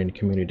for everybody in the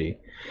community.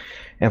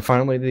 And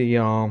finally,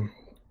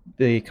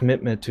 the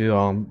commitment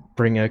to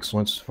bring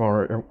excellence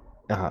for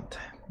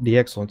the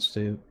excellence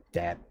to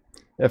that.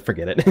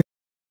 Forget it.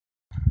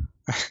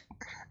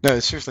 No,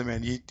 seriously,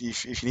 man.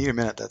 If you need a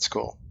minute, that's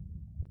cool.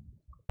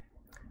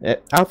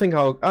 I think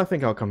I'll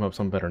come up with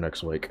something better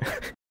next week.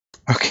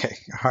 Okay,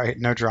 all right,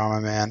 no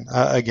drama, man.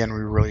 Again, we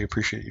really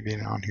appreciate you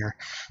being on here.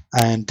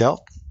 And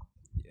Delt?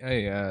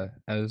 Hey,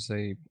 as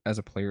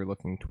a player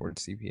looking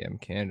towards CPM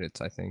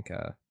candidates, I think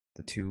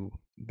the two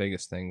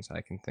biggest things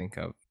I can think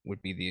of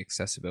would be the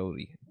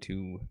accessibility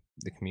to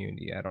the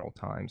community at all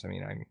times. I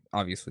mean,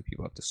 obviously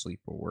people have to sleep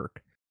or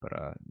work, but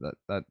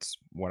that's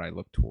what I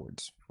look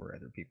towards for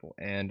other people.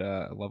 And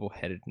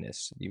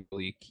level-headedness. You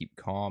really keep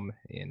calm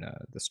in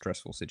the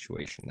stressful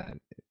situation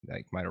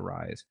that might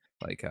arise,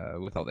 like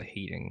with all the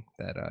hating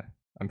that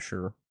I'm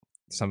sure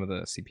some of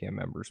the CPM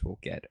members will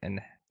get,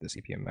 and the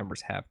CPM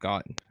members have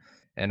gotten.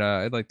 And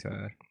I'd like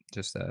to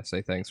just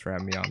say thanks for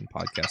having me on the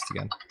podcast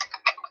again.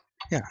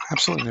 Yeah,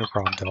 absolutely no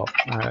problem, Delt.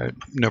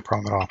 No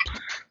problem at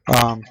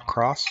all.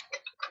 Cross?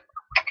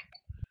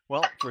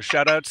 Well, for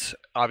shoutouts,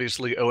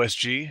 obviously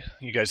OSG.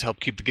 You guys help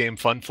keep the game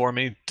fun for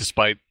me,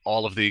 despite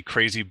all of the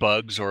crazy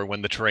bugs or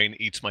when the terrain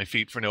eats my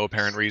feet for no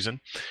apparent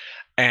reason.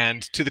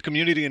 And to the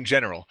community in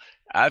general,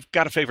 I've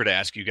got a favor to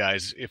ask you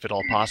guys, if at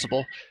all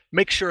possible.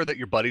 Make sure that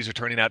your buddies are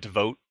turning out to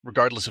vote,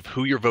 regardless of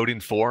who you're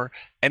voting for.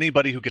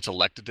 Anybody who gets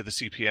elected to the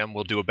CPM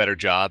will do a better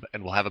job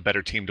and will have a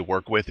better team to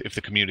work with if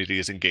the community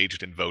is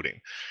engaged in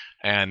voting.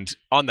 And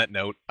on that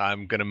note,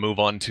 I'm going to move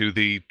on to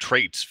the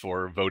traits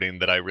for voting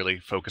that I really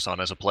focus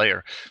on as a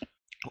player.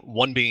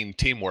 One being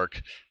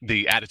teamwork,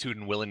 the attitude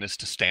and willingness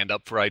to stand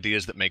up for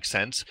ideas that make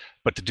sense,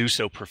 but to do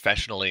so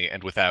professionally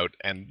and without,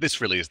 and this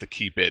really is the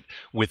key bit,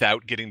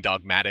 without getting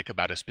dogmatic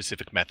about a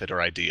specific method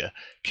or idea.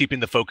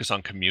 Keeping the focus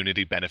on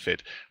community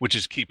benefit, which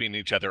is keeping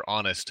each other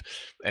honest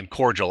and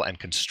cordial and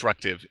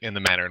constructive in the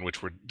manner in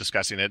which we're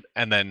discussing it.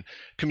 And then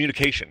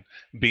communication,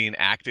 being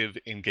active,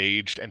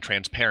 engaged, and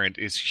transparent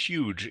is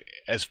huge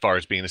as far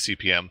as being a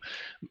CPM.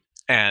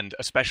 And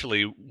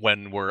especially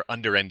when we're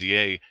under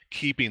NDA,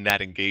 keeping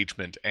that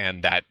engagement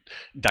and that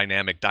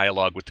dynamic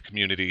dialogue with the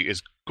community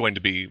is going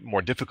to be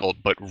more difficult,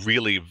 but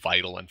really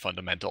vital and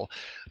fundamental.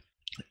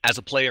 As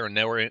a player,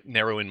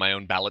 narrowing my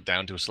own ballot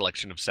down to a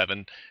selection of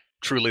 7,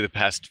 truly the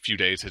past few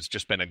days has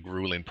just been a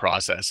grueling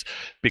process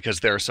because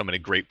there are so many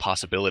great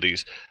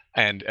possibilities.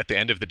 And at the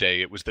end of the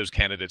day, it was those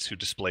candidates who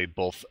displayed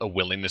both a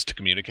willingness to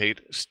communicate,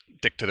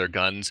 stick to their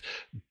guns,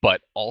 but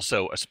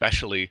also,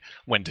 especially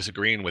when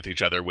disagreeing with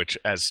each other, which,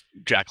 as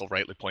Jackal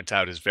rightly points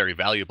out, is very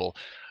valuable,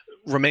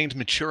 remained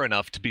mature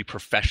enough to be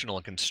professional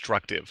and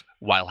constructive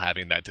while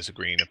having that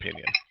disagreeing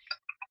opinion.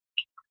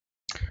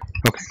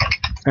 Okay.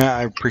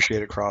 I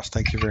appreciate it, Cross.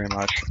 Thank you very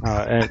much.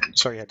 And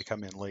sorry you had to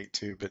come in late,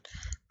 too, but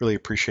really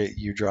appreciate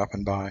you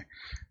dropping by.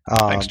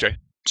 Thanks, Jay.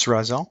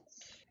 Soraya Xel?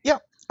 Yeah.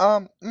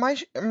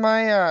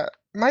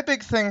 My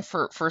big thing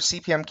for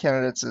CPM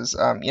candidates is,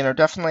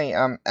 definitely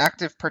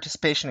active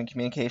participation and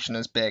communication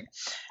is big.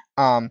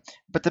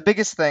 But the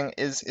biggest thing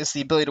is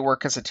the ability to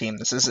work as a team.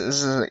 This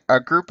is a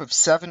group of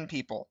 7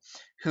 people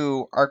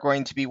who are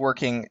going to be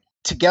working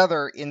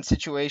together in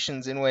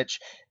situations in which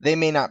they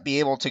may not be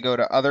able to go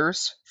to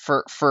others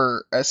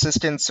for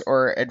assistance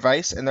or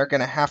advice, and they're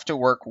going to have to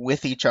work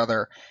with each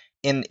other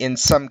in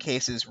some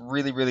cases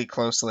really, really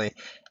closely.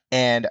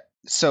 And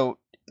so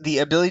the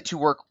ability to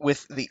work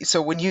with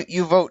so when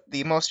you vote,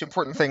 the most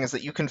important thing is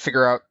that you can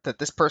figure out that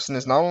this person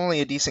is not only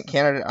a decent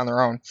candidate on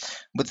their own,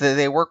 but that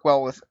they work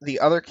well with the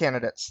other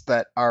candidates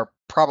that are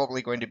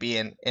probably going to be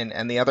in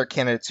and the other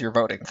candidates you're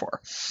voting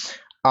for.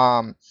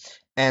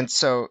 And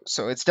so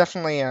it's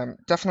definitely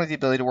the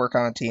ability to work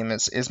on a team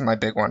is my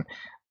big one.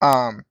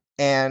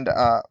 And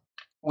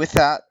with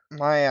that,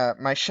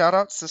 my shout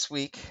outs this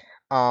week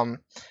are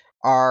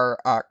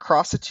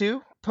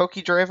Crossatu,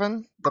 Pokey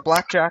Dravon, the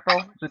Black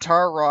Jackal,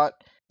 Zatara Rought,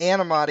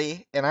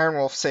 Animati, and Iron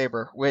Wolf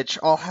Saber, which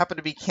all happen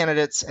to be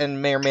candidates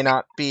and may or may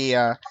not be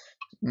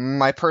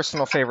my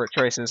personal favorite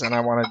choices, and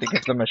I wanted to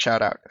give them a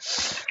shout out.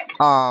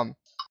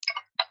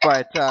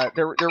 But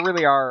there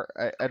really are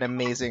an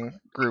amazing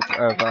group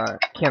of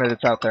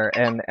candidates out there,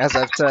 and as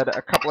I've said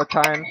a couple of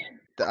times,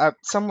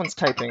 someone's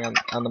typing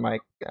on the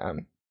mic,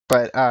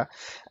 but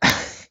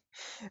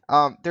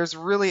there's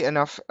really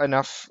enough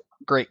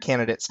great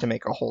candidates to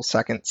make a whole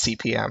second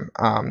CPM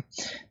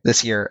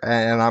this year,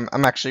 and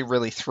I'm actually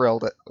really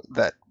thrilled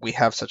that we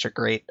have such a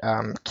great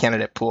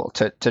candidate pool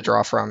to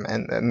draw from,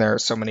 and there are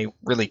so many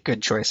really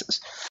good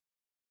choices.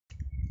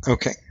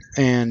 Okay.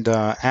 And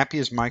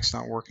Appia's mic's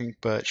not working,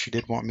 but she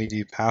did want me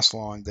to pass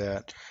along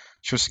that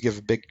she wants to give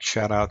a big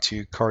shout out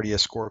to Cardia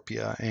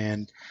Scorpia,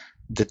 and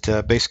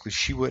that basically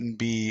she wouldn't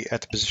be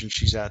at the position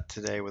she's at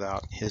today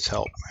without his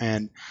help.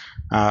 And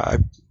I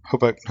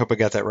hope I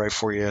got that right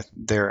for you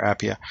there,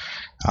 Appia.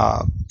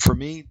 For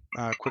me,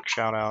 quick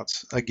shout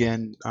outs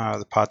again,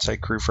 the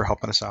Podsite crew for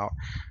helping us out.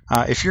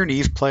 If you're an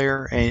Eve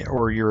player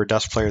or you're a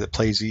Dust player that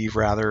plays Eve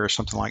rather, or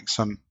something like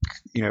some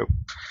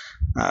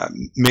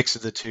mix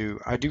of the two,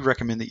 I do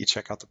recommend that you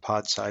check out the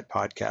Podside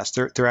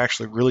podcast. They're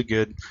actually really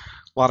good,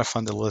 a lot of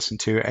fun to listen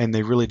to, and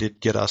they really did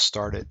get us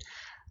started.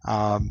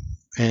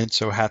 And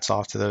so hats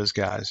off to those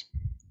guys.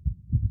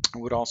 I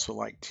would also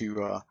like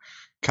to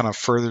kind of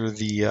further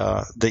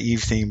the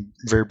Eve theme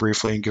very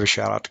briefly and give a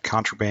shout out to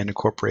Contraband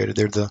Incorporated.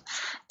 They're the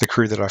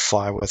crew that I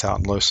fly with out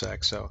in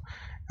LoSec. So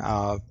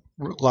a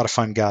lot of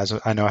fun guys.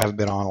 I know I haven't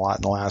been on a lot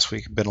in the last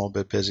week. I've been a little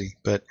bit busy,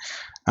 but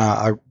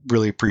I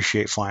really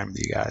appreciate flying with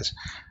you guys.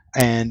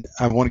 And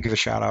I want to give a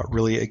shout out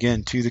really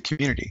again to the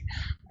community.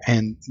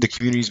 And the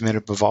community is made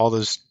up of all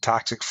those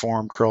toxic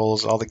forum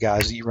trolls, all the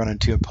guys that you run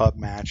into in pub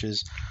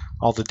matches,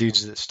 all the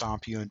dudes that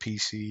stomp you in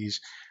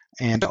PCs,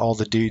 and all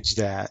the dudes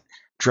that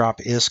drop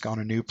ISK on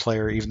a new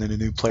player even though the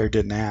new player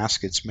didn't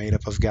ask. It's made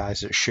up of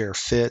guys that share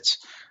fits.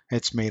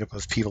 It's made up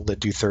of people that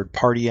do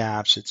third-party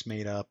apps. It's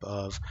made up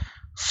of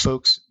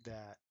folks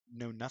that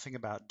know nothing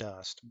about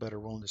Dust, but are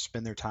willing to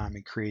spend their time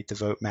and create the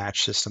vote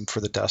match system for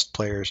the Dust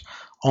players,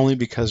 only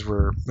because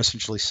we're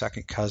essentially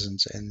second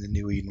cousins in the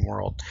New Eden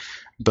world.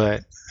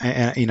 But,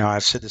 and, you know,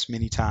 I've said this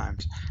many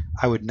times,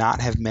 I would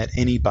not have met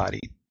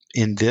anybody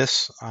in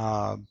this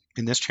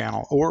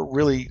channel, or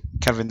really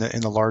kind of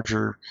in the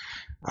larger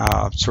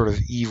sort of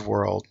Eve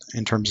world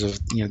in terms of,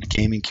 you know, the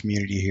gaming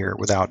community here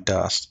without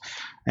Dust.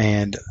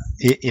 And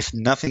if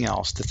nothing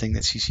else, the thing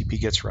that CCP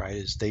gets right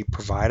is they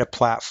provide a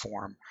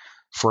platform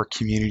for a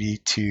community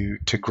to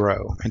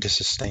grow and to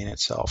sustain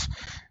itself.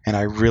 And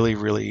I really,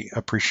 really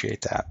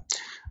appreciate that.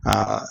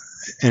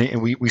 And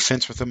we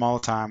fence with them all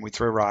the time. We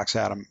throw rocks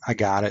at them. I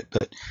got it.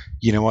 But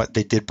you know what?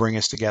 They did bring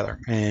us together,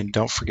 and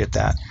don't forget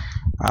that.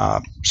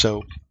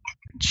 So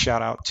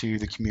shout out to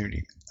the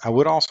community. I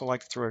would also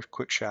like to throw a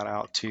quick shout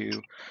out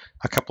to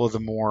a couple of the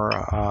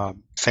more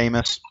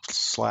famous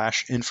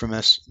 /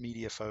 infamous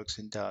media folks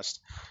in Dust,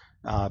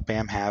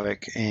 Bam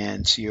Havoc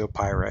and CEO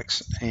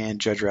Pyrex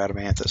and Judge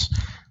Radamanthus.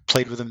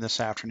 Played with them this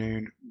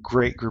afternoon.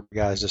 Great group of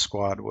guys to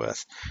squad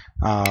with,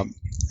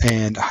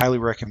 and highly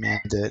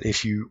recommend that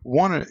if you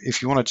want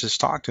to just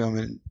talk to them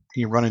and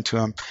you run into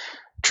them,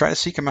 try to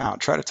seek them out.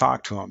 Try to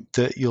talk to them.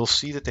 You'll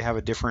see that they have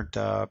a different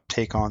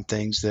take on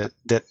things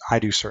that I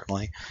do.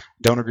 Certainly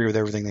don't agree with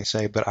everything they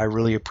say, but I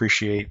really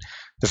appreciate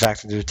the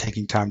fact that they're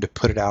taking time to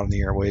put it out in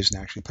the airwaves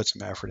and actually put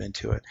some effort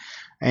into it.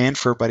 And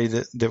for everybody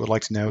that would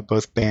like to know,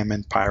 both BAM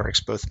and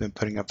Pyrex both have been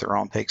putting up their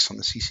own takes on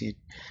the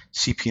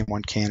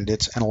CPM1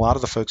 candidates, and a lot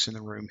of the folks in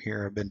the room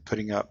here have been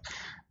putting up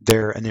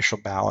their initial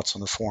ballots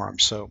on the forum.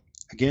 So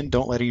again,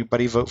 don't let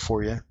anybody vote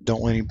for you.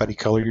 Don't let anybody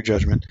color your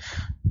judgment,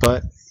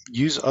 but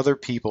use other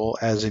people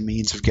as a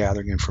means of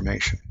gathering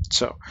information.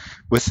 So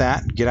with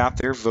that, get out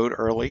there, vote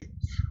early.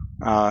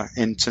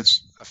 And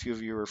since a few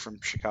of you are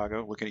from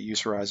Chicago, looking at you,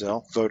 Soraya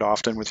Xel, vote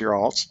often with your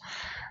alts.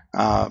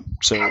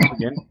 So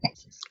again,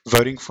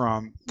 voting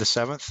from the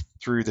 7th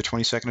through the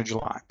 22nd of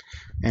July.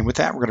 And with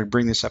that, we're going to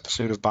bring this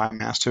episode of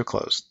Biomassed to a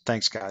close.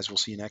 Thanks, guys. We'll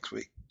see you next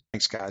week.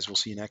 Thanks, guys. We'll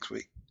see you next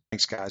week.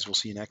 Thanks, guys. We'll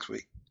see you next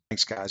week.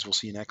 Thanks, guys. We'll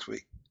see you next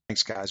week.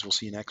 Thanks, guys. We'll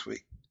see you next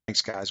week.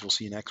 Thanks, guys. We'll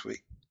see you next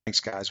week. Thanks,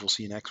 guys. We'll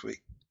see you next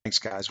week. Thanks,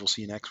 guys. We'll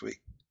see you next week.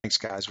 Thanks,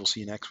 guys. We'll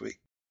see you next week.